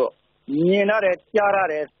တော်တို့ကတော့မြင်ရတယ်ကြားရ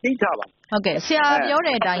တယ်သိထားပါဟုတ်ကဲ့ဆရာပြော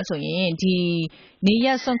တဲ့အတိုင်းဆိုရင်ဒီနေရ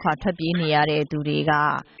က်စွန့်ခွာထွက်ပြေးနေရတဲ့သူတွေက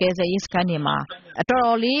ကယ်ဆယ်ရေးစခန်းတွေမှာအ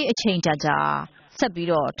တော်လေးအချိန်ကြာဆက်ပြီး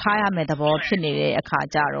တော့ထားရမယ့်သဘောဖြစ်နေတဲ့အခါ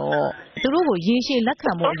ကျတော့သူတို့ကိုရေရှည်လက်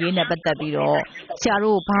ခံမှုအရေးနဲ့ပတ်သက်ပြီးတော့ဆရာ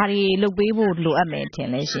တို့ဘာတွေလုပ်ပေးဖို့လိုအပ်မယ်ထင်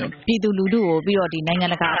လဲရှင်ပြည်သူလူထုကိုပြီးတော့ဒီနိုင်ငံ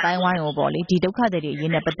တကာအတိုင်းဝိုင်းကိုပေါ့လေဒီဒုက္ခတွေအ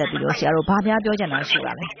ရေးနဲ့ပတ်သက်ပြီးတော့ဆရာတို့ဘာများပြောချင်တာရှိ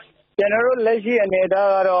ပါလဲကျွန်တော်တို့လက်ရှိအနေအထား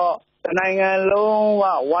ကတော့နိုင်ငံလုံးက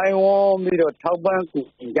ဝိုင်းဝန်းပြီးတော့ထောက်ပံ့ကူ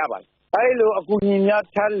ညီကြပါတယ်အဲ့လိုအကူအညီများ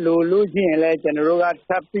ထပ်လို့ရှိရင်လည်းကျွန်တော်တို့က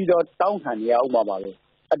ထပ်ပြီးတော့တောင်းခံရအောင်ပါပဲ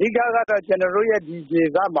အဓိကကတော့ကျွန်တော်တို့ရဲ့ဒီဒေ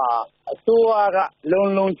သမှာအစိုးရက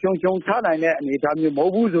လုံခြုံထားနိုင်တဲ့အနေအထားမျိုးမဟု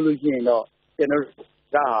တ်ဘူးဆိုလို့ရှိရင်တော့ကျွန်တော်တို့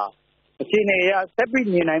ကအခြေအနေအရဆက်ပြီး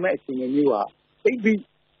နေနိုင်မဲ့အခြေအနေမျိုးဟာသိပြီး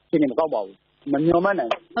အခြေအနေမကောက်ပါဘူးမမျှော်မှန်းနို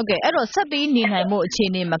င်ဟုတ်ကဲ့အဲ့တော့ဆက်ပြီးနေနိုင်မှုအခြေ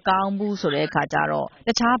အနေမကောင်းဘူးဆိုတဲ့အခါကျတော့တ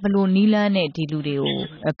ခြားဘယ်လိုနီးလန်းနဲ့ဒီလူတွေ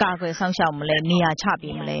ကိုကာကွယ်ဆောင်ရှောက်မလဲနေရာချ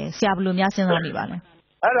ပေးမလဲဆရာဘယ်လိုများစဉ်းစားနေပါလဲ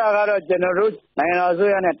အဲ့ဒါကတော့ကျွန်တော်တို့နိုင်ငံတော်အ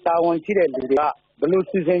စိုးရနဲ့တာဝန်ရှိတဲ့လူတွေကဘယ်လို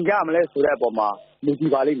စီစဉ်ကြမလဲဆိုတဲ့အပေါ်မှာမူတ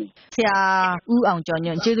ည်ပါလိမ့်မယ်ဆရာဦးအောင်ကျော်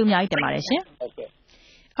ညွန့်ကျေးဇူးအများကြီးတင်ပါတယ်ရှင်ဟုတ်ကဲ့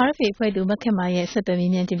RFA ဖွဲ့သူမခင်မာရဲ့ဆက်သွယ်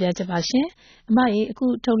မြင်တင်ပြချက်ပါရှင်အမရေအခု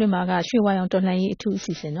ထုတ်လွှင့်မှာကရွှေဝါရောင်တော်လှန်ရေးအထူးအ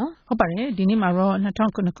စီအစဉ်နော်ဟုတ်ပါတယ်ဒီနေ့မှာတော့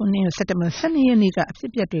2009ခုနှစ်စက်တင်ဘာ12ရက်နေ့ကအဖြစ်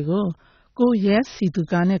အပျက်တွေကိုကိုရဲစီသူ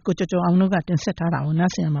ကနဲ့ကိုကျော်အောင်တို့ကတင်ဆက်ထားတာကို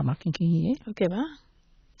နားဆင်ရမှာပါခင်ခင်ကြီးရေဟုတ်ကဲ့ပါ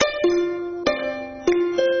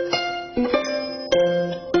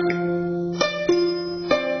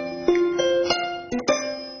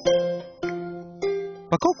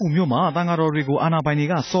ပကောက်ကူမြို့မှာတန်ဃာတော်တွေကိုအာဏာပိုင်တွေ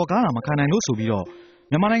ကစော်ကားတာမခံနိုင်လို့ဆိုပြီးတော့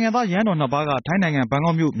မြန်မာနိုင်ငံသားရဟန်းတော်နှစ်ပါးကထိုင်းနိုင်ငံဘန်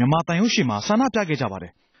ကောက်မြို့မြန်မာတန်ရုံးရှိမှာဆန္ဒပြခဲ့ကြပါတ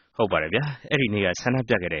ယ်ဟုတ်ပါတယ်ဗျာအဲ့ဒီနေ့ကဆန္ဒ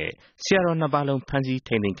ပြခဲ့တဲ့ဆရာတော်နှစ်ပါးလုံးဖမ်းဆီး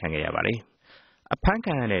ထိန်းသိမ်းခံခဲ့ရပါတယ်အဖမ်း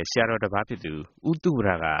ခံရတဲ့ဆရာတော်တစ်ပါးဖြစ်သူဦးတုဝရ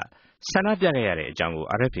ကဆန္ဒပြခဲ့ရတဲ့အကြောင်းကို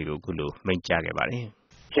RFA ကိုခုလိုမိန့်ကြားခဲ့ပါတယ်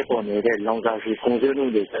ဖြစ်ပေါ်နေတဲ့လောင်စာဆီကုန်စည်နှု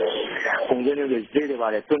န်းတွေဈေးတွေပါ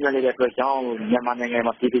တယ်တွန်းနေတဲ့အတွက်ကြောင့်မြန်မာနိုင်ငံ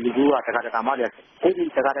မှာပြည်သူလူထုကတက္ကသိုလ်မှတွေအဲဒီ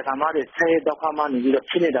တက္ကသိုလ်မှတွေဆဲတော့ခါမှနေပြီးတော့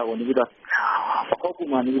ဖြစ်နေတာကိုနေပြီးတော့ပကောက်ကူ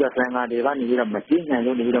မှနေပြီးတော့သံဃာတွေကနေပြီးတော့မကြည့်နိုင်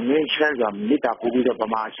လို့နေပြီးတော့ငင်းချမ်းစွာမေတ္တာပို့ပြီးတော့ဗ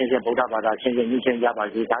မာအချင်းချင်းဗုဒ္ဓဘာသာအချင်းချင်းညှိနှိုင်းကြပါ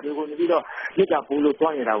စေဒါတွေကိုနေပြီးတော့မေတ္တာပို့လို့တွ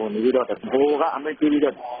န်းနေတာကိုနေပြီးတော့ဘိုးကအမိန့်ပေးပြီး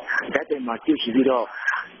တော့ဓာတ်တွေမှာကြည့်ရှိပြီးတော့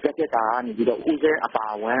တက်တာကနေပြီးတော့ဦးစင်းအပါ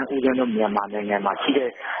ဝင်ဦးစင်းတို့မြန်မာနိုင်ငံမှာရှိတဲ့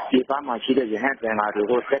ဒီပါမှာရှိတဲ့ရဟန်းပြန်လာ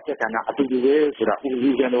တွေကိုတက်တက်တန်းအတူတူပဲဆိုတာဦး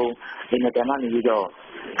စီးကျွန်တော်ဒီနေ့တ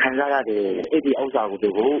မန်နေပြီးတော့ခံစားရတဲ့အဲ့ဒီဥစ္စာ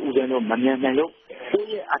တွေကိုဦးဇင်းတို့မမြင်နိုင်လို့ကိုယ့်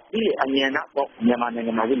ရဲ့အတိအမြင်နဲ့ပေါ့မြန်မာ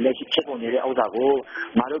နိုင်ငံမှာလက်ရှိဖြစ်ပေါ်နေတဲ့ဥစ္စာ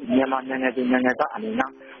ကိုငါတို့မြန်မာနိုင်ငံသူနိုင်ငံသားအနေနဲ့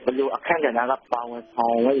ဘယ်လိုအခန့်ကဏ္ဍကပါဝင်ဆော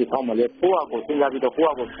င်ရွက်ရအောင်မလဲကိုယ့်အကိုစဉ်းစားပြီးတော့ကိုယ့်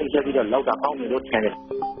အကိုသိချက်ပြီးတော့လောက်တာကောင်းတယ်လို့ထင်တယ်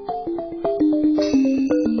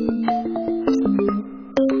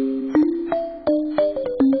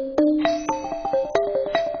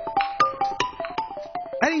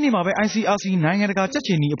အဲ့ဒီနေ့မှာပဲ ICRC နိုင်ငံတကာကြက်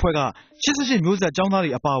ချီနီအဖွဲ့က88မျိုးဆက်ကျောင်းသား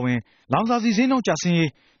တွေအပါအဝင်လောင်စာဆီဈေးနှုန်းကျဆင်း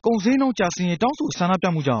ရေးကုန်ဈေးနှုန်းကျဆင်းရေးတောင်းဆိုဆန္ဒပြ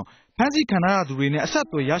မှုကြောင့်ဖမ်းဆီးခံရသူတွေနဲ့အဆက်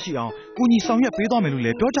အသွယ်ရရှိအောင်ကူညီဆောင်ရွက်ပေးသွားမယ်လို့လ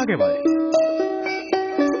ည်းပြောကြားခဲ့ပါ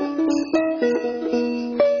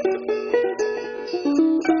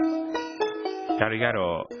တယ်ဒါတွေ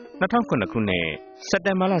ကတော့2009ခုနှစ်စက်တ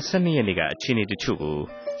င်ဘာလ12ရက်နေ့ကအခြေအနေတချို့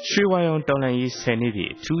ကိုရွှေဝါရောင်တော်လှန်ရေး10နှစ်ပြ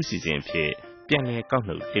ည့်အထူးအစီအစဉ်ဖြစ်ပြန်လည်ကောက်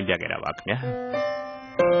နှုတ်တင်ပြခဲ့တာပါခင်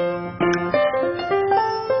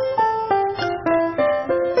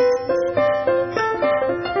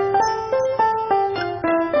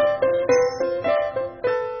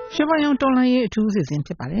င်တော်လှန်ရေးအထူးအစီအစဉ်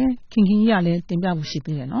ဖြစ်ပါတယ်ခင်ခင်ကြီးကလည်းတင်ပြဖို့ရှိ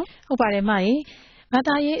သေးတယ်နော်ဟုတ်ပါတယ်မရေဘာ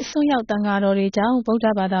သာရေးအစွန်းရောက်တန်ဃာတော်တွေကြောင့်ဗုဒ္ဓ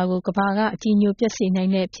ဘာသာကိုကမ္ဘာကအကြည်ညိုပျက်စေနိုင်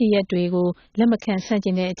တဲ့ဖြစ်ရပ်တွေကိုလက်မခံဆန့်ကျ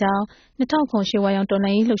င်တဲ့အကြောင်း2009ရွှေဝါ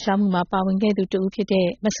ရောင်တော်လှန်ရေးလှုပ်ရှားမှုမှာပါဝင်ခဲ့သူတဦးဖြစ်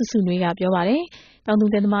တဲ့မဆုစုနွေကပြောပါတယ်။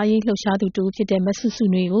တောင်သူလယ်သမားရေးလှုပ်ရှားသူတဦးဖြစ်တဲ့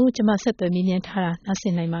မဆုစုနွေကိုကျွန်မဆက်သွယ်မြင်းမြန်းထားတာနား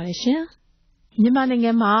ဆင်နိုင်ပါတယ်ရှင်။မြန်မာ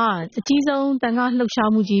နိုင်ငံမှာအကြီးဆုံးတန်ခါ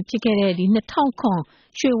လှုပ်ရှားမှုကြီးဖြစ်ခဲ့တဲ့ဒီ2009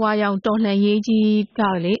ရွှေဝါရောင်တော်လှန်ရေးကြီး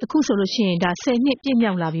ကလေအခုဆိုလို့ရှိရင်ဒါ10နှစ်ပြ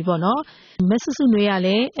ည့်မြောက်လာပြီပေါ့နော်မဆုစုနွေကလ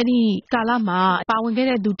ည်းအဲ့ဒီကာလမှာပါဝင်ခဲ့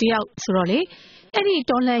တဲ့သူတယောက်ဆိုတော့လေ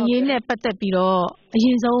အဲ့ဒီတော်လှန်ရေးနဲ့ပတ်သက်ပြီးတော့အ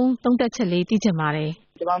ရင်ဆုံးသုံးသပ်ချက်လေးသိချင်ပါတယ်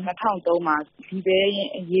ကျွန်တော်2003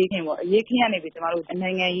မှာဒီပဲအရေးခင်ပေါ့အရေးခင်ကနေပြီး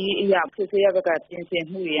ကျွန်တော်တို့နိုင်ငံရေးအရာဖြစ်စေရဘက်ကပြင်ဆင်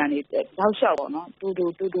မှုတွေကနေတောက်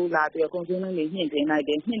လျှောက်ပေါ့နော်တူတူလာပြီးတော့ကုန်ကျင်းတွေညှင့်တင်လိုက်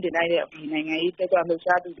တဲ့ဒီနိုင်ငံရေးတက်ကြွလှုပ်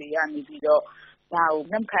ရှားသူတွေကနေပြီးတော့ဒါ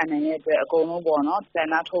ကိုနှက်ခံနိုင်တဲ့အတွက်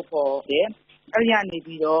အကုန်လုံးပေါ့နော်စံနာထုတ်ဖို့တယ်အဲ့ဒီကနေ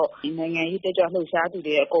ပြီးတော့ဒီနိုင်ငံရေးတက်ကြွ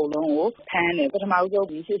လှုပ်ရှားသူတွေအကုန်လုံးကိုဖမ်းတယ်ပထမဦးဆုံး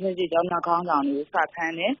ဒီစစ်စစ်ကျောင်းသားခေါင်းဆောင်တွေကိုစ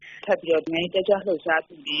ဖမ်းတယ်ထပ်ပြီးတော့နိုင်ငံရေးတက်ကြွ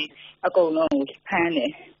လှုပ်ရှားသူတွေအကုန်လုံးကိုဖမ်း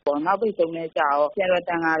တယ်ပေါ့နောက်ပိတ်ဆုံးနဲ့ကြာတော့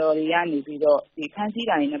ဆရာတော်တန်ဃာတော်တွေကနေပြီးတော့ဒီဖမ်း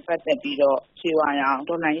ဆီးတာတွေနဲ့ပတ်သက်ပြီးတော့ရွှေဝါရောင်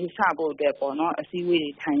တော်လှန်ရေးစဖို့အတွက်ပေါ့နော်အစည်းအဝေး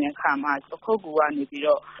တွေထိုင်တဲ့အခါမှာပခုတ်ကူ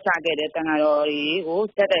ကနေပြီးတော့စခဲ့တဲ့တန်ဃာတော်တွေ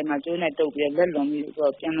ကိုတက်တိုင်မှာကျိုးနဲ့တုပ်ပြီး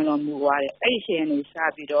လက်လွန်ပြီးတော့ပြန်တော်မူသွားတယ်အဲ့ဒီရှင်နေစ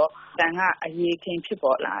ပြီးတော့တန်ကအရေး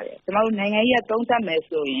ခင်ဖြစ်ပေါ်လာတယ်ကျွန်တော်တို့နိုင်ငံရေးသုံးသပ်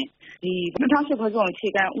မယ်ဆိုရင်ဒီ2008ဖွဲ့စည်းပုံအ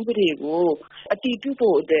ခြေခံဥပဒေကိုအတည်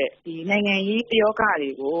ပြုဖို့အတွက်ဒီနိုင်ငံရေးပယော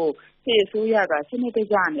ဂတွေကိုပြည်အစိုးရကစနစ်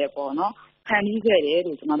တကျနဲ့ပေါ့နော်ဖန်တီးခဲ့တယ်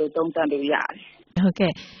လို့ကျွန်တော်တို့သုံးသပ်လို့ရတယ်ဟုတ်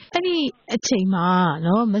ကဲ့အဲ့ဒီအချိန်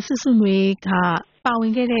မှာနော်မဆုစုနွေကပါ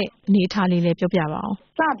ဝင်ခဲ့တဲ့အနေအထားလေးလည်းပြောပြပါအောင်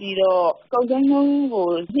စပြီးတော့ကုန်စည်နှုန်း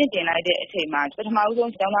ကိုညှင့်တင်လိုက်တဲ့အချိန်မှာပထ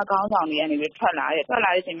မဦးဆုံးကျောင်းသားခေါင်းဆောင်တွေကနေပြီးထွက်လာတဲ့အ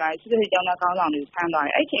ချိန်မှာစစ်စစ်ကျောင်းသားခေါင်းဆောင်တွေဖမ်းသွား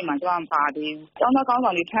တယ်အဲ့ဒီအချိန်မှာကျွန်တော်မပါသေးဘူးကျောင်းသားခေါင်းဆော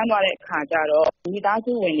င်တွေဖမ်းသွားတဲ့အခါကျတော့မိသား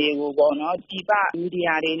စုဝင်တွေကိုပေါ့နော်ဒီပမီဒီ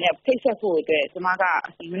ယာတွေနဲ့ဖိတ်ဆက်ဖို့အတွက်ကျွန်မ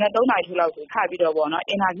ကမနက်3 နာရီလောက်ဆို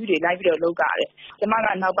ထပြီးတော့ပေါ့နော်အင်တာဗျူးတွေလိုက်ပြီးတော့လုပ်ကြတယ်ကျွန်မက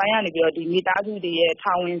နောက်ပိုင်းကနေပြီးတော့ဒီမိသားစုတွေ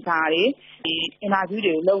ရဲ့ထောင်ဝင်စာတွေဒီ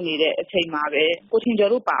အင်တာဗျူးတွေကိုလုပ်နေတဲ့အချိန်မှာပဲကို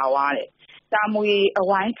ထင်ကျော်တို့ပါသွားတယ်တာမွေ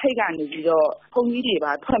အဝိုင်းထိတ်ကနေပြီးတော့ဘုံကြီးတွေ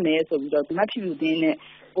ပါထွက်မယ်ဆိုပြီးတော့မဖြူဖြူတင်းနဲ့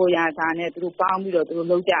ကိုရာစာနဲ့သူတို့ပေါင်းပြီးတော့သူတို့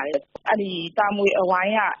လုပ်ကြတယ်အဲ့ဒီတာမွေအ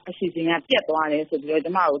ဝိုင်းကအစီအစဉ်ကပြတ်သွားတယ်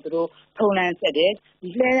ဆိုပြီးတော့ကျမကိုသူတို့ထုံလန်းဆက်တယ်ဒီ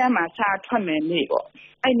လှဲတန်းမှာစာထွက်မယ်နေ့ပေါ့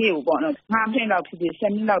အဲ့နေ့ကိုပေါ့နော်9မိနစ်လောက်ဖြစ်ဖြစ်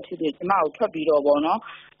10မိနစ်လောက်ဖြစ်ဖြစ်ကျမကိုထွက်ပြီးတော့ပေါ့နော်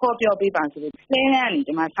ခေါ်ပြောပေးပါဆိုပြီးလှဲတန်းကနေ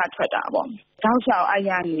ကျမစထွက်တာပေါ့တောက်လျှောက်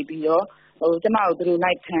အဲ့ရနေပြီးတော့ကျမကိုသူတို့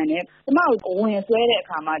လိုက်ခံတယ်ကျမကိုဝင်ဆွဲတဲ့အ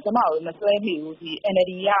ခါမှာကျမကိုမဆွဲမိဘူးဒီ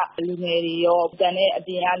NLD ကလူငယ်တွေရောတန်တဲ့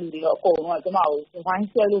အပြင်အလူတွေရောအကုန်လုံးကကျမကိုဝိုင်း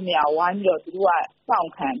ဆွဲလို့မရဝိုင်းပြီးတော့သူတို့ကစောင့်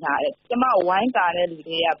ခံထားတယ်ကျမကိုဝိုင်းကာ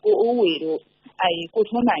တဲ့လူတွေကကိုအိုးဝေတို့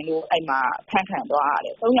ကိုထွန်းနိုင်တို့အဲ့မှာဖမ်းခံသွားရ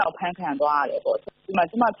တယ်3ယောက်ဖမ်းခံသွားရတယ်ပေါ့ဒီမှာ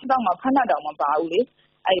ကျမစစ်တော့မှဖမ်းတ်တော့မပါဘူးလေ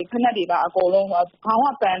အဲ့ဖက်နဲ့တွေပါအကုန်လုံးခေါင်းက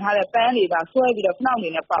ပန်ထားတဲ့ပန်းတွေပါဆွဲပြီးတော့ခ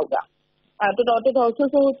နောက်နေနဲ့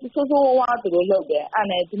ပေါက်တာတော်တော်ဆိုးဝါးသူတို့လုပ်တယ်အဲ့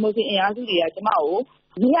နဲ့ဒီမိုစီအင်အားစုတွေကကျမကို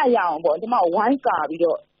မရရအောင်ပေါ့ကျမကိုဝိုင်းကာပြီး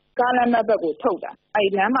တော့ကားလမ်းဘက်ကိုထုတ်တာအဲ့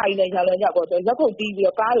လမ်းမကြီးလည်းရောက်ပေါ့လက်ခုပ်တီးပြီး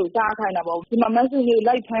တော့ကားကိုကြားခိုင်းတာပေါ့ဒီမှာမက်ဆေ့လေး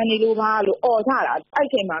လိုက်ဖမ်းနေလို့ပါလို့អော်ကြတာအဲ့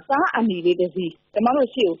ချိန်မှာကားအနီလေးတစ်စီးကျမတို့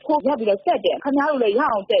ရှေ့ကိုထိုးရက်ပြီးတော့တက်တယ်ခင်ဗျားတို့လည်းရ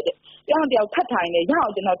အောင်တက်တယ်ပြောင်းတယောက်ထပ်ထိုင်နေရအော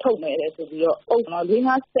င်ကျွန်တော်ထုတ်မယ်လေဆိုပြီးတော့အုပ်တော့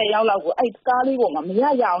4-50ယောက်လောက်ကိုအဲ့ကားလေးပေါ်မှာမ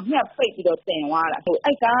ရရအောင်ညှက်ပိတ်ပြီးတော့တင်သွားတာ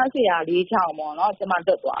အဲ့ကားဆရာလေးချောင်းပေါ့နော်ကျမ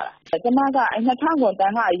လွတ်သွားတာကျမကအဲ့2000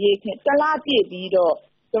တန်းကအရေးခင်တလားပြ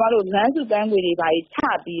ည့်ပြီးတော့ကျမတို့လမ်းစုတန်းငွေတွေပါချ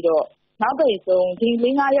ပြီးတော့နောက်ပိတ်ဆုံးဒီ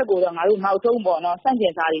4-5ရက်ကိုတော့ငါတို့နောက်ဆုံးပေါ့နော်စ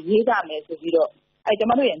န့်ကျင်စာတွေရေးကြမယ်ဆိုပြီးတော့ ကျ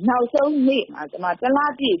မတို့ရဲ့နောက်ဆုံးနေ့မှာကျမ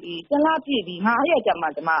တလားပြည့်ပြီး9 ရက်ကြာမှ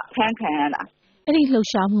ကျမဖမ်းခံရတာအဲ့ဒီလှုပ်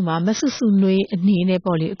ရှားမှုမှာမဆုစုနွေးအနေ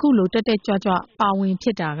နဲ့ပေါ့လေအခုလိုတက်တက်ကြွကြွပါဝင်ဖြ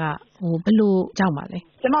စ်တာကဘယ်လိုကြောင့်ပါလဲ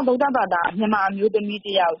ကျမဗုဒ္ဓဘာသာမြန်မာအမျိုးသမီး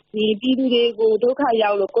တယောက်ဒီပြည်သူတွေကိုဒုက္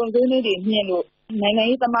ခရောက်လို့ကုန်စိုးလေးတွေမြင်လို့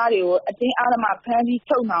နိုင်ငံရေးသမားတွေကိုအတင်းအဓမ္မဖမ်းပြီး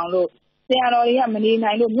ထုတ်နှောင်လို့ဆရာတော်တွေကမနေ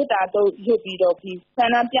နိုင်လို့မေတ္တာတုတ်ရွတ်ပြီးတော့ဒီဆန္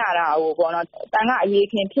ဒပြတာကိုပေါ့နော်တန်ခါအ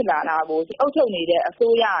ရေးခင်ဖြစ်လာတာကိုအုပ်ချုပ်နေတဲ့အ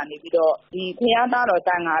စိုးရကနေပြီးတော့ဒီဖျားသားတော်တ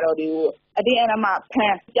န်ခါတော်တွေကိုအတင်းအဓမ္မ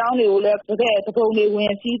ဖမ်းကျောင်းတွေကိုလည်းတကယ်သဘုံတွေ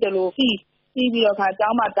ဝင်စီးတယ်လို့စီးပြီးတော့ကျော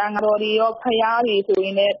င်းမှာတန်ခါတော်တွေရောဖျားတွေဆိုရ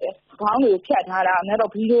င်လည်းခေါင်းတွေကိုဖြတ်ထားတာနဲ့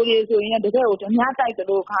တော့ဗီဒီယိုတွေဆိုရင်လည်းတကယ်ကိုဓမြတိုက်တယ်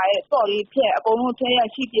လို့ခါရဲ့စော့လေးဖြတ်အကုန်လုံးထဲရ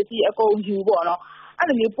ရှိပစ္စည်းအကုန်ယူပေါ့နော်အဲ့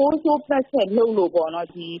လိုမျိုးပိုးဆိုးပတ်ဆက်လုပ်လို့ပေါ့နော်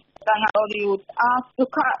ဒီတန်ခါတော်တွေကိုအားဒု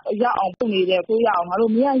က္ခရောက်အောင်လုပ်နေတဲ့ကိုရ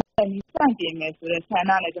အောင်ငါတို့မရရင်စန့်ကျင်မယ်ဆိုတဲ့ဆန္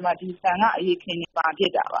ဒနဲ့ကျွန်မဒီဆန္ဒအရေး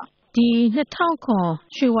ခင်နေပါဖြစ်တာပါဒီ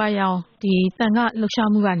2009ရွှေဝါရောင်ဒီတန်ခါ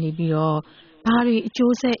လှုပ်ရှားမှုကနေပြီးတော့ဘာတွေ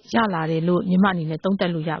အကျိုးဆက်ရလာတယ်လို့ညီမအနေနဲ့သုံး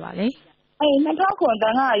သပ်လို့ရပါလဲ2009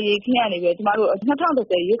တန်ခါအရေးခင်ကနေပြီးကျမတို့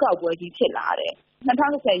2010ရွေးကောက်ပွဲကြီးဖြစ်လာတယ်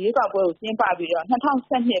2010ရွေးကောက်ပွဲကိုကျင်းပပြီးတော့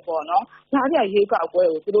2012ပေါ့နော်ဒါပြရွေးကောက်ပွဲ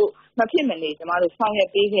ကိုသူတို့မဖြစ်မနေကျမတို့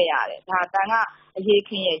ဆောင်ရွက်ပေးခဲ့ရတယ်ဒါတန်ခါအရေး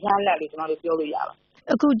ခင်ရဲ့ရလဒ်လို့ကျမတို့ပြောလို့ရပါ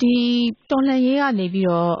အခုဒီတော်လှန်ရေး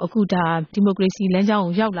ကနေပြီးတော့အခုဒါဒီမိုကရေစီလမ်းကြော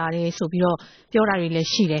င်းကိုရောက်လာတယ်ဆိုပြီးတော့ပြောတာတွေလည်း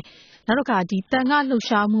ရှိတယ်နောက်တစ်ခါဒီတန်ခါလှုပ်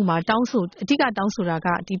ရှားမှုမှာအဓိကတောင်းဆိုတာက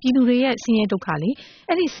ဒီပြည်သူတွေရဲ့ဆင်းရဲဒုက္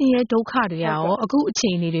ခလေအဲ့ဒီဆင်းရဲဒုက္ခတွေရောအခုအခြေ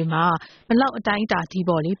အနေတွေမှာဘယ်လောက်အတိုင်း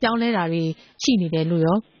အတာဒီပေါ့လေပြောင်းလဲတာတွေရှိနေ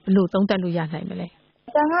တယ်လို့ရောဘယ်လိုသုံးသပ်လို့ရနိုင်မလဲ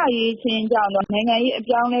တန်ခါရေးချင်းကြောင့်တော့နိုင်ငံရေး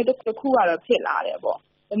အပြောင်းလဲတစ်ခုကတော့ဖြစ်လာ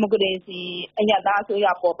တယ်ပေါ့ဒီမိုကရေစီအရသာအစိုး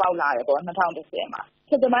ရပေါ်ပေါက်လာတယ်ပေါ့2010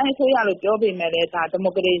မှာစစ်တမိုင်းအစိုးရလို့ပြောပေမဲ့လည်းဒါဒီ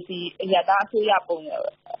မိုကရေစီအရသာအစိုးရ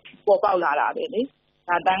ပုံပေါ်ပေါက်လာတာပဲလေ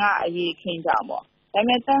ဒါတန်ခါအရေးခင်းကြောင့်ပေါ့ဒါပေ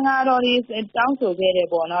မဲ့တန်ခါတော်တွေတောင်းဆိုခဲ့တယ်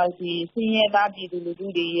ပေါ့နော်ဒီစင်းရဲ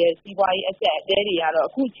သားပြည်သူလူထုတွေရဲ့စီးပွားရေးအကျပ်အတဲတွေ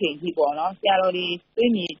ကတော့အခုချိန်ကြီးပေါ့နော်ဆရာတော်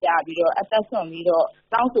တွေသိမြင်ကြပြီးတော့အ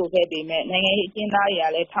သက်ဆုံးပြီးတော့တောင်းဆိုခဲ့ပေမဲ့နိုင်ငံရေးအကျဉ်းသားတွေ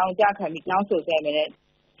ကလည်းထောင်ကျခံပြီးတောင်းဆိုခဲ့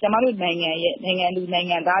မယ်ကျမတို့နိုင်ငံရဲ့နိုင်ငံသူနိုင်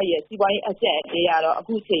ငံသားရဲ့စီးပွားရေးအကျပ်အတဲကတော့အခု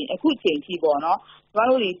ချိန်ကြီးပေါ့နော်ကျမ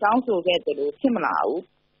တို့တွေတောင်းဆိုခဲ့တယ်လို့ဖြစ်မလာဘူး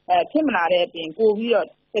ဖြစ်မလာတဲ့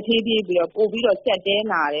အပြင်ပို့ပြီးတော့တဖြည်းဖြည်းပြီးတော့ပို့ပြီးတော့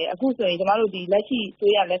ဆက်တဲလာတယ်အခုဆိုရင်ကျမတို့ဒီလက်ရှိ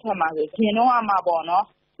ဆိုရလက်ထက်မှာဆိုရင်တော့အမှပေါ့နော်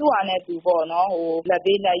သူ့ဟာနဲ့သူပေါ့နော်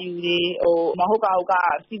လက်ပေးလက်ယူတွေမဟုတ်က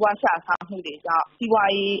စီးပွားရှာစားမှုတွေကြောင့်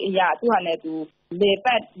စီးပွားရေးအရာသူ့ဟာနဲ့သူလေပ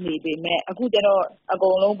တ်နေပေမဲ့အခုကျတော့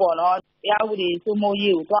အကုန်လုံးပေါ့နော်တရားဥ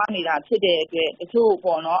ပဒေစိုးမိုးရေးကိုတွားနေတာဖြစ်တဲ့အတွက်တ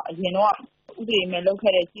ချို့ပေါ့နော်အရင်တော့ဥပဒေမဲ့လုပ်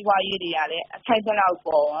ခဲ့တဲ့စီးပွားရေးတွေကလည်းအထိုက်တစ်လောက်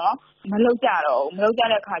ပေါ့နော်မလုပ်ကြတော့ဘူး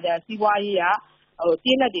မလုပ်ကြတဲ့ခါကျစီးပွားရေး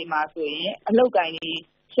ကကျေးလက်တွေမှာဆိုရင်အလုပ်ကိုင်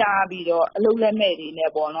တွေရှားပြီးတော့အလုပ်လက်မဲ့တွေနဲ့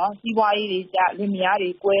ပေါ့နော်စီးပွားရေးတွေကြလင်မယား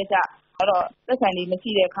တွေကွဲကြအဲ့တော့သက်ဆိုင်တွေမရှိ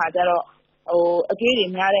တဲ့ခါကျတော့အကျွေးတွေ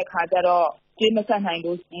များတဲ့ခါကျတော့ကျွေးမဆက်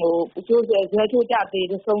နိုင်လို့အကျိုးဇွဲချိုးကြသေး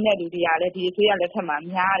တဲ့ဆုံးတဲ့လူတွေကလည်းဒီအကျွေးရလက်ထက်မှာ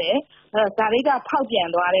များတယ်အဲ့တော့ဇာတိကဖောက်ပြန်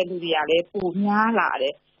သွားတဲ့လူတွေကလည်းပိုများလာ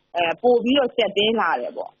တယ်ပိုပြီးတော့ဆက်သေးလာ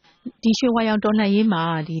တယ်ပေါ့ဒီရွှေဝါရောင်တော်လှန်ရေးမှာ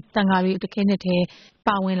ဒီတန်ခါတွေတစ်ခဲနဲ့တည်း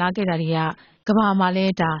ပါဝင်လာခဲ့တာတွေကကဘာမှာ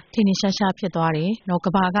လဲဒါထင်းထင်းရှားရှားဖြစ်သွားတယ်။နော်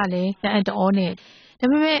ကဘာကလည်းတအံ့တော်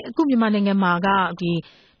နဲ့ဒါပေမဲ့အခုမြန်မာနိုင်ငံမှာကဒီ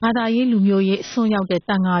ဘာသာရေးလူမျိုးရေးအစွန်းရောက်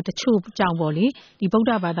တဲ့တန်ခါတချို့ကြော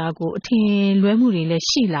င့်ပေါ့လေဒီဗုဒ္ဓဘာသာကိုအထင်လွဲမှုတွေလည်း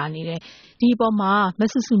ရှိလာနေတယ်။ဒီအပေါ်မှာ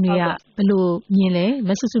မဆုစုနေကဘယ်လိုမြင်လဲ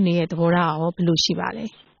မဆုစုနေရဲ့သဘောထားရောဘယ်လိုရှိပါလဲ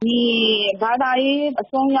။ဒီဘာသာရေးအ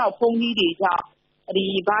စွန်းရောက်ဘုန်းကြီးတွေကြော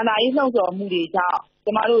င့်ဒီဘာသာရေးလှုပ်ဆော်မှုတွေကြောင့်ကျ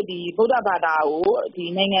မတို့ဒီဗုဒ္ဓဘာသာ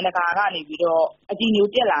ကိုဒီနိုင်ငံတကာကနေပြီးတော့အကြည်ညို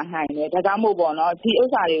ပြက်လာနိုင်တယ်ဒါကြောင့်မို့ပေါ့နော်ဒီဥစ္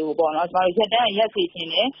စာတွေကိုပေါ့နော်ကျမတို့ရက်တန်းရက်စီခြင်း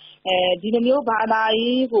နဲ့ဒီလို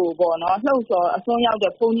မျိုးဘာသာရေးကိုပေါ့နော်လှုပ်ဆော်အစွန်းရောက်တဲ့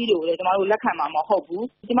ဘုန်းကြီးတွေကိုလည်းကျမတို့လက်ခံမှာမဟုတ်ဘူး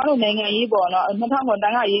ကျမတို့နိုင်ငံရေးပေါ့နော်2009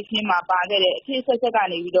တန်ခါရေးခင်းမှာပါခဲ့တဲ့အခြေဆက်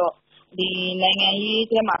ကနေပြီးတော့ဒီနိုင်ငံ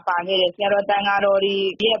ရေးထဲမှာပါခဲ့တဲ့ဆရာတော်တန်ခါတော်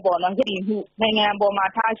တွေရဲ့ပေါ့နော်ရည်မှုနိုင်ငံပေါ်မှာ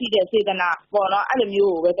ထားရှိတဲ့စေတနာပေါ့နော်အဲ့လို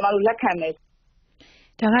မျိုးကိုပဲကျမတို့လက်ခံ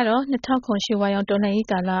မယ်ဒါကတော့2009ရွှေဝါရောင်တော်လှန်ရေး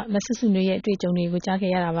ကာလမဆုစုနွေရဲ့အတွေ့အကြုံတွေကိုကြား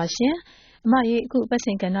ခဲ့ရတာပါရှင်။အမရေအခုပတ်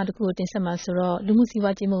စင်ကဏ္ဍတစ်ခုကိုတင်ဆက်မှာဆိုတော့လူမှု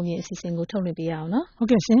စီးပွားကြီးမှုမြေအစီအစဉ်ကိုထုတ်လွှင့်ပေးရအောင်နော်။ဟုတ်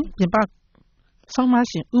ကဲ့ရှင်။ပြင်ပဆော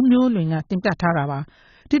င်းပါရှင်ဦးမျိုးလွင်ကတင်ပြထားတာပါ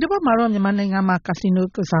။ဒီတစ်ပတ်မှာတော့မြန်မာနိုင်ငံမှာကာစီနို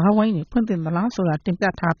ကစားဝိုင်းတွေဖွင့်သင့်သလားဆိုတာတင်ပြ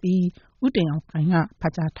ထားပြီးဦးတင်အောင်ခိုင်ကဖ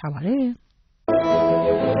တ်ကြားထားပါတယ်။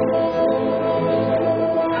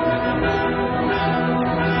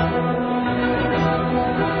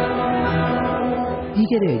ပြီး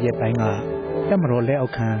ခဲ့တဲ့ရက်ပိုင်းကတပ်မတော်လက်အော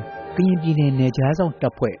က်ခံကရင်ပြည်နယ်နယ်ခြားစောင့်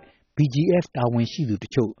တပ်ဖွဲ့ BGF တာဝန်ရှိသူ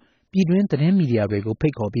တချို့ပြည်တွင်းသတင်းမီဒီယာတွေကိုဖိ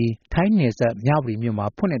တ်ခေါ်ပြီးထိုင်းနယ်စပ်မြဝတီမြို့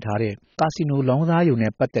မှာဖွင့်လှစ်ထားတဲ့ကာစီနိုလောင်းကစားရုံ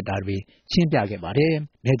နဲ့ပတ်သက်တာတွေရှင်းပြခဲ့ပါတယ်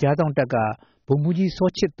။နယ်ခြားစောင့်တပ်ကဗိုလ်မှူးကြီး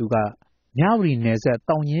စောချစ်သူကမြဝတီနယ်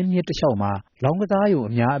စပ်တောင်ရင်းမြစ်တစ်လျှောက်မှာလောင်းကစားရုံ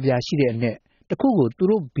အများအပြားရှိတဲ့အနက် တခုကိုသူ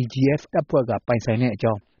တို့ BGF တပ်ဖွဲ့ကပိုင်ဆိုင်တဲ့အ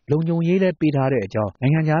ကြောင်းလုံခြုံရေးလည်းပေးထားတဲ့အကြောင်း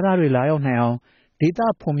နိုင်ငံသားတွေလာရောက်နိုင်အောင်ဒေ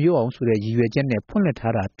သဖွံ့ဖြိုးအောင်ဆိုတဲ့ရည်ရွယ်ချက်နဲ့ဖွင့်လှစ်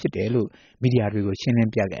ထားတာဖြစ်တယ်လို့မီဒီယာတွေကိုရှင်းလ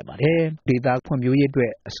င်းပြခဲ့ပါတယ်ဒေသဖွံ့ဖြိုးရေး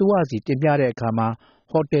အတွက်အစိုးရစီတင်ပြတဲ့အခါ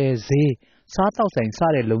မှာဟိုတယ်ဈေးစားတောက်ဆိုင်စ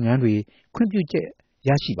တဲ့လုပ်ငန်းတွေခွင့်ပြုချက်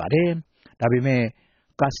ရရှိပါတယ်ဒါပေမဲ့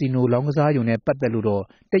ကာစီနိုလောင်းကစားရုံနဲ့ပတ်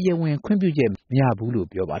သက်လို့တော့တရားဝင်ခွင့်ပြုချက်မရ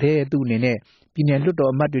ဘူးလို့ပြောပါတယ်သူအနေနဲ့ပြည်내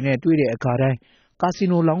လွှတ်တော်အမတ်တွေနဲ့တွေ့တဲ့အခါတို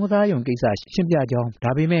င်းကာစီနိုလောင်းကစားရုံကိစ္စရှင်းပြကြောင်း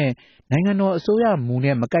ဒါပေမဲ့နိုင်ငံတော်အစိုးရမူ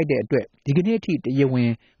နဲ့မကိုက်တဲ့အတွက်ဒီကနေ့အထိတရား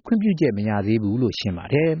ဝင်ခွင့်ပြုချက်မရသေးဘူးလို့ရှင်းပါ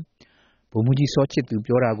တယ်ဗိုလ်မှူးကြီး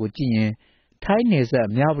စောချစ်သူပြောတာကိုကြည့်ရင်ထိုင်းနယ်စပ်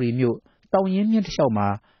မြဝတီမြို့တောင်ရင်းမြစ်တစ်လျှောက်မှာ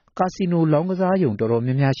ကာစီနိုလောင်းကစားရုံတော်တော်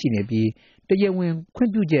များများရှိနေပြီးတရားဝင်ခွ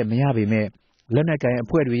င့်ပြုချက်မရပေမဲ့လက်နက်ကိုင်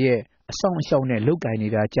အဖွဲ့တွေရဲ့အဆောင်အရှောက်နဲ့လုတ်ကင်နေ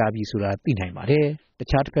တာကြာပြီဆိုတာသိနိုင်ပါတယ်တ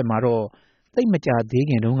ခြားတစ်ဖက်မှာတော့သိမကြ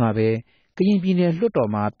သေးခင်တုန်းကပဲကရင်ပြည်နယ်လွှတ်တော်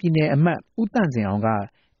မှာပြည်နယ်အမတ်ဦးတန့်စင်အောင်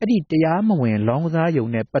ကအဲ့ဒီတရားမဝင်လောင်းကစား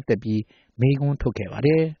ရုံနဲ့ပတ်သက်ပြီးမေးခွန်းထုတ်ခဲ့ပါတ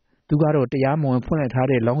ယ်သူကတော့တရားမဝင်ဖွင့်လှစ်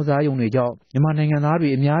ထားတဲ့လောင်းကစားရုံတွေကြောင့်မြန်မာနိုင်ငံသားတွေ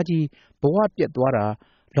အများကြီးဘ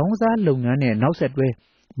ဝပြတ်သွားတာလောင်းကစားလုပ်ငန်းနဲ့နောက်ဆက်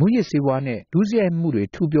တွဲမူရစ်စေဝါနဲ့ဒုစရိုက်မှု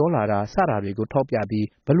တွေထူပြောလာတာစတာတွေကို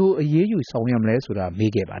ထောက်ပြပြီးဘလို့အရေးယူဆောင်ရွက်မလဲ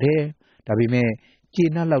ဆိုတာမေးခဲ့ပါတယ်ဒါပေမဲ့ကျေ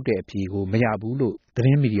နပ်လောက်တဲ့အဖြေကိုမရဘူးလို့သ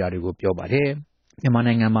တင်းမီဒီယာတွေကိုပြောပါ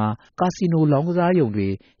တယ်မြန်မာနိုင်ငံမှာကာစီနိုလောင်းကစားရုံတွေ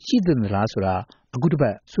ရှိသင့်သလားဆိုတာအခုတစ်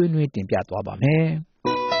ပတ်ဆွေးနွေးတင်ပြသွားပါမယ်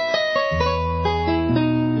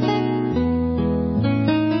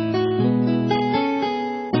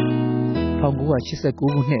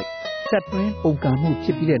1989ခုနှစ်တပ်တွင်းပုံကံမှုဖြ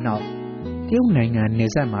စ်ပြီးတဲ့နောက်တရုတ်နိုင်ငံ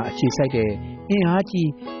နယ်စပ်မှာအခြေစိုက်တဲ့အင်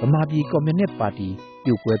အားကြီးဗမာပြည်ကွန်မြူနစ်ပါတီ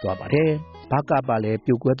ပြိုကွဲသွားပါတယ်။ဘကပလ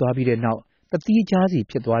ည်းပြိုကွဲသွားပြီးတဲ့နောက်တတိယကြားစီ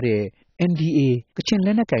ဖြစ်သွားတဲ့ NDA ကချင်လ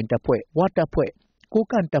က်နက်ကိုင်တပ်ဖွဲ့ဝတပ်ဖွဲ့ကို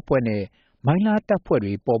ကန့်တပ်ဖွဲ့နဲ့မိုင်းလားတပ်ဖွဲ့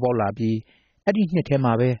တွေပေါ်ပေါက်လာပြီး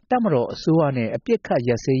အဲ့ဒီနှစ်ထဲမှာပဲတပ်မတော်အစိုးရနဲ့အပြစ်ခတ်ရ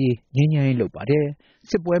က်စဲရေးငြင်းငြင်းရေးလုပ်ပါ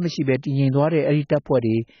တယ်စစ်ပွဲမရှိပဲတည်ငြိမ်သွားတဲ့အဲ့ဒီတပ်ဖွဲ့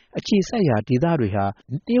တွေအခြေစိုက်ရာဒေသတွေဟာ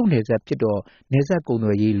တရုတ်နယ်စပ်ဖြစ်တော့နယ်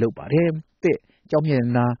စပ်ကုန်သွယ်ရေးလုပ်ပါတယ်တစ်ကြော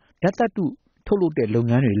င်းမြင်နာဓာတ်သတ္တုထုတ်လုပ်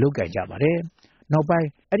တဲ့လုပ်ငန်းတွေလုပ်ကိုင်ကြပါတယ်နောက်ပို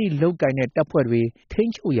င်းအဲ့ဒီလုပ်ကိုင်တဲ့တပ်ဖွဲ့တွေထိ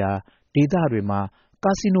န်းချုပ်ရာဒေသတွေ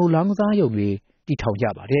မှာကာစီနိုလောင်းကစားရုံတွေတည်ထောင်ကြ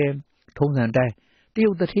ပါတယ်ထုံးစံတိုင်းတရု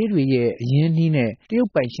တ်တထေးတွေရဲ့အရင်းနှီးနဲ့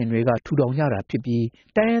တရုတ်ပိုင်ရှင်တွေကထူ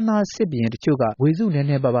ထောင်ကြတာဖြစ်ပြီးတိုင်းရင်းသားစစ်ဘရင်တချို့ကဝေစုနည်း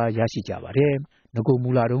နည်းပါးပါးရရှိကြပါတယ်။ငကို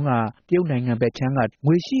မူလာတုန်းကတရုတ်နိုင်ငံဘက်ချမ်း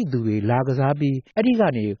ကငွေရှိသူတွေလာကစားပြီးအဲ့ဒီက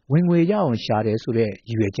နေဝင်ငွေရအောင်ရှာတယ်ဆိုတဲ့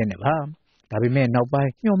ရည်ရွယ်ချက်နဲ့ပါ။ဒါပေမဲ့နောက်ပိုင်း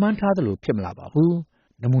ညှော်မှန်းထားသလိုဖြစ်မလာပါဘူး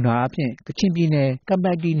။နမူနာအဖြစ်ကချင်ပြည်နယ်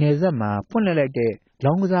ကမ်ပိုင်တီနယ်စပ်မှာဖွင့်လှစ်လိုက်တဲ့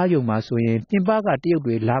လောင်းကစားရုံမှာဆိုရင်ပြင်ပက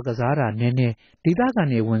တရုတ်တွေလာကစားတာနည်းနည်းဒေ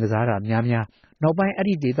သခံတွေဝင်ကစားတာများများနောက်ပိုင်း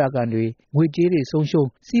အဲ့ဒီဒေသခံတွေငွေကြေးတွေဆုံးရှုံး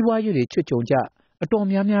စီးပွားရေးတွေချွတ်ချုံကြ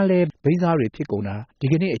အတော်များများလဲဘိန်းစားတွေဖြစ်ကုန်တာဒီ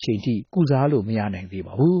ကနေ့အချိန်ထိကုစားလို့မရနိုင်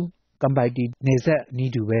သေးပါဘူးကမ်ပိုင်တီနယ်စပ်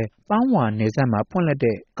နီးတူပဲပန်းဝါနယ်စပ်မှာဖွ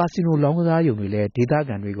င့်လှစ်တဲ့ကာစီနိုလောင်းကစားရုံတွေလည်းဒေသ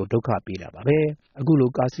ခံတွေကိုဒုက္ခပေးတာပါပဲအခုလို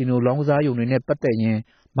ကာစီနိုလောင်းကစားရုံတွေနဲ့ပတ်သက်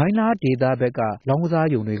ရင်မိုင်းလားဒေသဘက်ကလောင်းက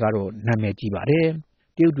စားရုံတွေကတော့နာမည်ကြီးပါတယ်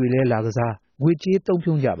တရုတ်တွေလည်းလာကစား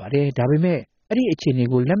ငွေကြေးသုံးဖြုံးကြပါတယ်ဒါပေမဲ့အဲ့ဒီအခြေအနေ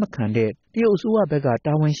ကိုလက်မခံတဲ့တရုတ်အစိုးရဘက်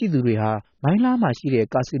ကတာဝန်ရှိသူတွေဟာမိုင်းလားမှာရှိတဲ့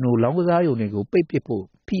ကာစီနိုလောင်းကစားရုံတွေကိုပိတ်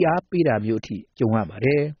ပစ်ဖို့ဖိအားပေးတာမျိုးအထိကြုံရပါ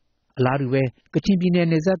တယ်။အလားတူပဲကချင်ပြည်နယ်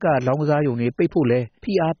နယ်စပ်ကလောင်းကစားရုံ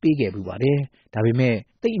တွေပိတ်ဖို့လဲဖိအားပေးခဲ့ပူပါတယ်။ဒါပေ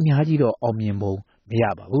မဲ့တိတ်အများကြီးတော့အောင်မြင်ပုံမရ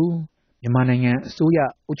ပါဘူး။မြန်မာနိုင်ငံအစိုး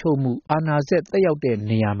ရအုပ်ချုပ်မှုအာဏာစက်တက်ရောက်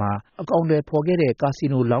တဲ့နေရာမှာအကောင့်တွေဖော်ခဲ့တဲ့ကာစီ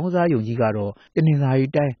နိုလောင်းကစားရုံကြီးကတော့တနင်္သာရီ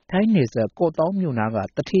တိုင်းထိုင်းနယ်စပ်ကော့တောင်းမြို့နာက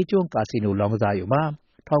တထေးကျွန်းကာစီနိုလောင်းကစားရုံပါ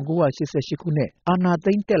1988ခုနှစ်အာဏာ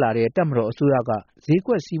သိမ်းတက်လာတဲ့တပ်မတော်အစိုးရက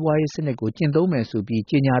ဈေးကွက်စီးပွားရေးစနစ်ကိုကျင့်သုံးမယ်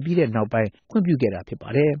ဆိုပြီးကြေညာပြီးတဲ့နောက်ပိုင်းခွင့်ပြု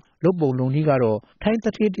ခဲ့တာဖြစ်ပါတယ်။လုပ်ပုံလုံးကြီးကတော့ထိုင်း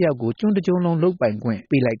တထေးတယောက်ကိုကျွန်းတစ်ကျွန်းလုံးလုပ်ပိုင်ခွင့်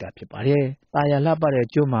ပေးလိုက်တာဖြစ်ပါတယ်။တာယာလှပတဲ့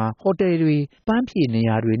ကျွန်းမှာဟိုတယ်တွေပန်း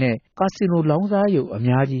ဖြေနေရာတွေနဲ့ကာစီနိုလောင်းစားရုံ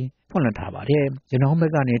အများကြီးဖွင့်လှစ်ထားပါတယ်။ရနောင်းဘ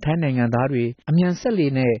က်ကနေထိုင်းနိုင်ငံသားတွေအမြန်ဆက်လေ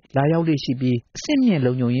နဲ့လာရောက်လေရှိပြီးအဆင့်မြ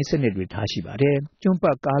င့်လုံခြုံရေးစနစ်တွေထားရှိပါတယ်။ကျွန်း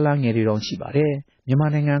ပတ်ကားလမ်းငယ်တွေတောင်ရှိပါတယ်။မြန်မာ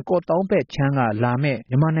နိုင်ငံကော့တောင်းဘက်ချမ်းကလာ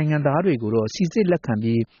မဲ့မြန်မာနိုင်ငံသားတွေကိုတော့စီစစ်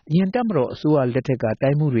လက်ခံပြီးအရင်တပ်မတော်အစိုးရလက်ထက်က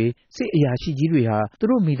တိုင်းမှုတွေစစ်အရာရှိကြီးတွေဟာသူ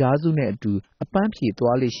တို့မိသားစုနဲ့အတူအပန်း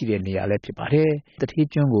ဖြေသွားလေရှိတဲ့နေရာလည်းဖြစ်ပါတယ်။တထေး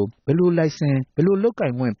ကျွန်းကိုဘယ်လိုလိုင်စင်ဘယ်လိုလုတ်က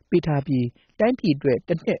င်ခွင့်ပေးထားပြီးတိုင်းပြည်အတွက်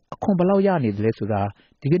တစ်နှစ်အခွန်ဘယ်လောက်ရနေတယ်လဲ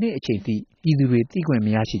ဆိုတာဒီကနေ့အချိန်ထိပြည်သူတွေသိခွင့်မ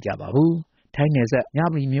ရရှိကြပါဘူး။ထိုင်းနယ်စပ်မြ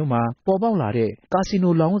ပရီမြို့မှာပေါ်ပေါက်လာ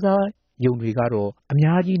တဲ့ကာစီနိုလောင်းစားရုံတွေကတော့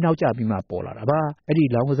အများကြီးနောက်ကျပြီးမှပေါ်လာတာပါ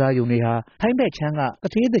အဲ့ဒီလောင်းကစားရုံတွေဟာထိုင်းဘက်ချမ်းက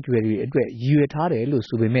တထေးတကြွယ်တွေအတွက်ရည်ရွယ်ထား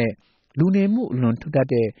တယ်လို့ဆိုပေမဲ့လူနေမှုအလွန်ထူထပ်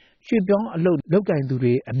တဲ့ရွှေ့ပြောင်းအလုပ်လုပ်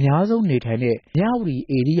ကင်သူတွေအများဆုံးနေထိုင်တဲ့မြဝတီ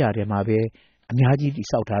ဧရိယာထဲမှာပဲ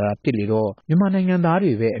အများကြီးတိစောက်ထားတာဖြစ်လေတော့မြန်မာနိုင်ငံ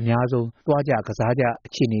သားတွေပဲအများဆုံးသွားကြကစားကြအ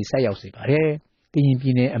ခြေအနေဆက်ရောက်စေပါတယ်က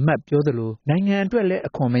ရင်ပြည်နယ်အမတ်ပြောသလိုနိုင်ငံအတွက်လည်း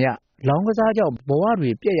အခွန်မရ လောင်းကစားကြောင့်ဘဝတွေ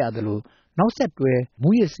ပြည့်ရတယ်လို့နောက်ဆက်တွဲမူ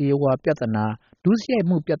ရစီဝါပြဿနာဒုစရိုက်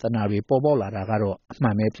မှုပြဿနာတွေပေါ်ပေါက်လာတာကတော့အမှ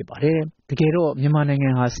န်ပဲဖြစ်ပါတယ်တကယ်တော့မြန်မာနိုင်ငံ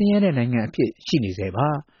ဟာဆင်းရဲတဲ့နိုင်ငံအဖြစ်ရှိနေစေပါ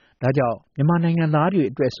ဒါကြောင့်မြန်မာနိုင်ငံသားတွေ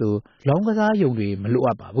အတွက်ဆိုလောင်းကစားရုံတွေမလိုအ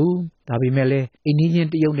ပ်ပါဘူးဒါပေမဲ့လည်းအိန္ဒိယ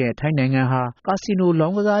တရုတ်နဲ့ထိုင်းနိုင်ငံဟာကာစီနိုလော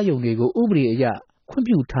င်းကစားရုံတွေကိုဥပဒေအရခွင့်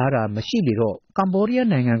ပြုထားတာမရှိလေတော့ကမ္ဘောဒီးယား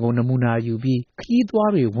နိုင်ငံကိုနမူနာယူပြီးခရီး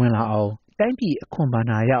သွားတွေဝင်လာအောင်တိုင်းပြည်အခွန်ဘာ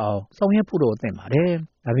နာရအောင်ဆောင်ရွက်ဖို့တော့သင့်ပါတယ်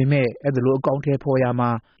ဒါပေမဲ့အဲ့ဒါလိုအကောင့်ထဲပေါ်ရမှာ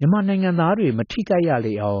မြန်မာနိုင်ငံသားတွေမထိခိုက်ရ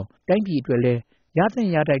လေအောင်တိုင်းပြည်အတွက်လည်းရသင့်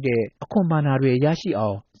ရထိုက်တဲ့အခွန်ဘာနာတွေရရှိအော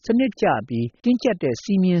င်စနစ်ကျပြီးတင်းကျပ်တဲ့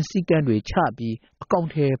စီမင်းစည်းကမ်းတွေချပြီးအကောင့်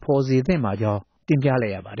ထဲပေါ်စေသင့်ပါကြောင်းတင်ပြလို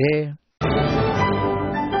က်ရပါတယ်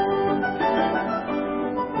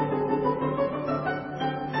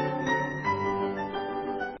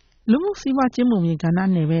လူမှုစီးပွားကျင်းပမှုကဏ္ဍ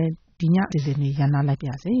နဲ့ပဲဒီညအစီအစဉ်လေးရန်နာလိုက်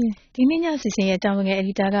ပါစေဒီနေ့ညအစီအစဉ်ရဲ့တာဝန်ခံအက်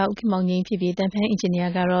ဒီတာကဦးခင်မောင်ငိမ့်ဖြစ်ပြီးတန်ဖန်အင်ဂျင်နီယာ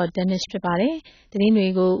ကတော့ Dennis ဖြစ်ပါတယ်သတင်းတွေ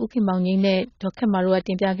ကိုဦးခင်မောင်ငိမ့်နဲ့ဒေါက်ခက်မာတို့ကတ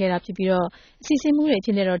င်ပြခဲ့တာဖြစ်ပြီးတော့အစီအစဉ်မှုတွေအဖြ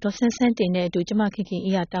စ်နဲ့တော့ဒေါ်ဆန်းဆန်းတင်နဲ့အတူကျမခင်ခင်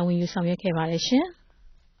အေးကတာဝန်ယူဆောင်ရွက်ခဲ့ပါတယ်ရှင်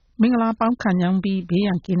မင်္ဂလာပေါင်းခံကြောင်းပြီးဘေးရ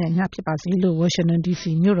န်ကင်းတဲ့ညဖြစ်ပါစေလို့ Washington DC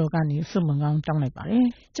မြို့တော်ကနေဆုမွန်ကောင်းတောင်းလိုက်ပါတယ်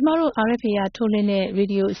ကျမတို့ RFA ရထုတ်လွှင့်တဲ့ရေ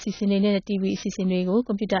ဒီယိုအစီအစဉ်တွေနဲ့ TV အစီအစဉ်တွေကို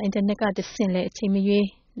ကွန်ပျူတာအင်တာနက်ကတဆင့်လဲအချိန်မရွေး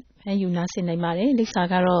ဖန်ယူနားဆင်နိုင်ပါတယ်လိပ်စာ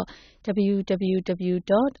ကတော့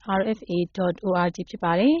www.rfa.org ဖြစ်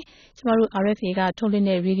ပါတယ်ကျမတို့ RFA ကထုတ်လွှင့်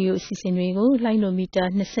တဲ့ရေဒီယိုအစီအစဉ်တွေကိုလိုင်းနိုမီတာ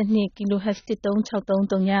22 kHz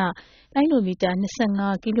 13633ညလိုင်းနိုမီတာ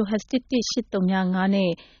25 kHz 11835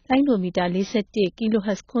နဲ့လိုင်းနိုမီတာ41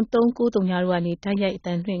 kHz 9390တို့ကနေတိုက်ရိုက်အ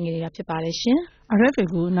သံလွှင့်နေတာဖြစ်ပါတယ်ရှင် RFA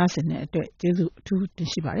ကိုနားဆင်တဲ့အတွက်ကျေးဇူးအထူးတင်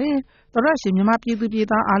ရှိပါတယ်တော်ရရှိမြန်မာပြည်သူပြည်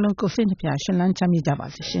သားအားလုံးကိုစိတ်နှပြရှင်လန်းချမ်းမြေ့ကြပါ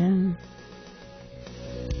စေရှင်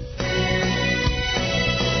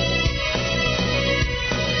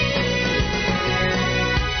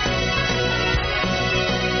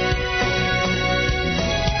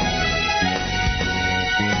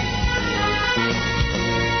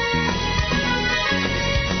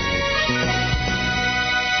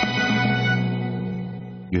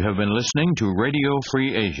You have been listening to Radio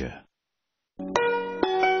Free Asia.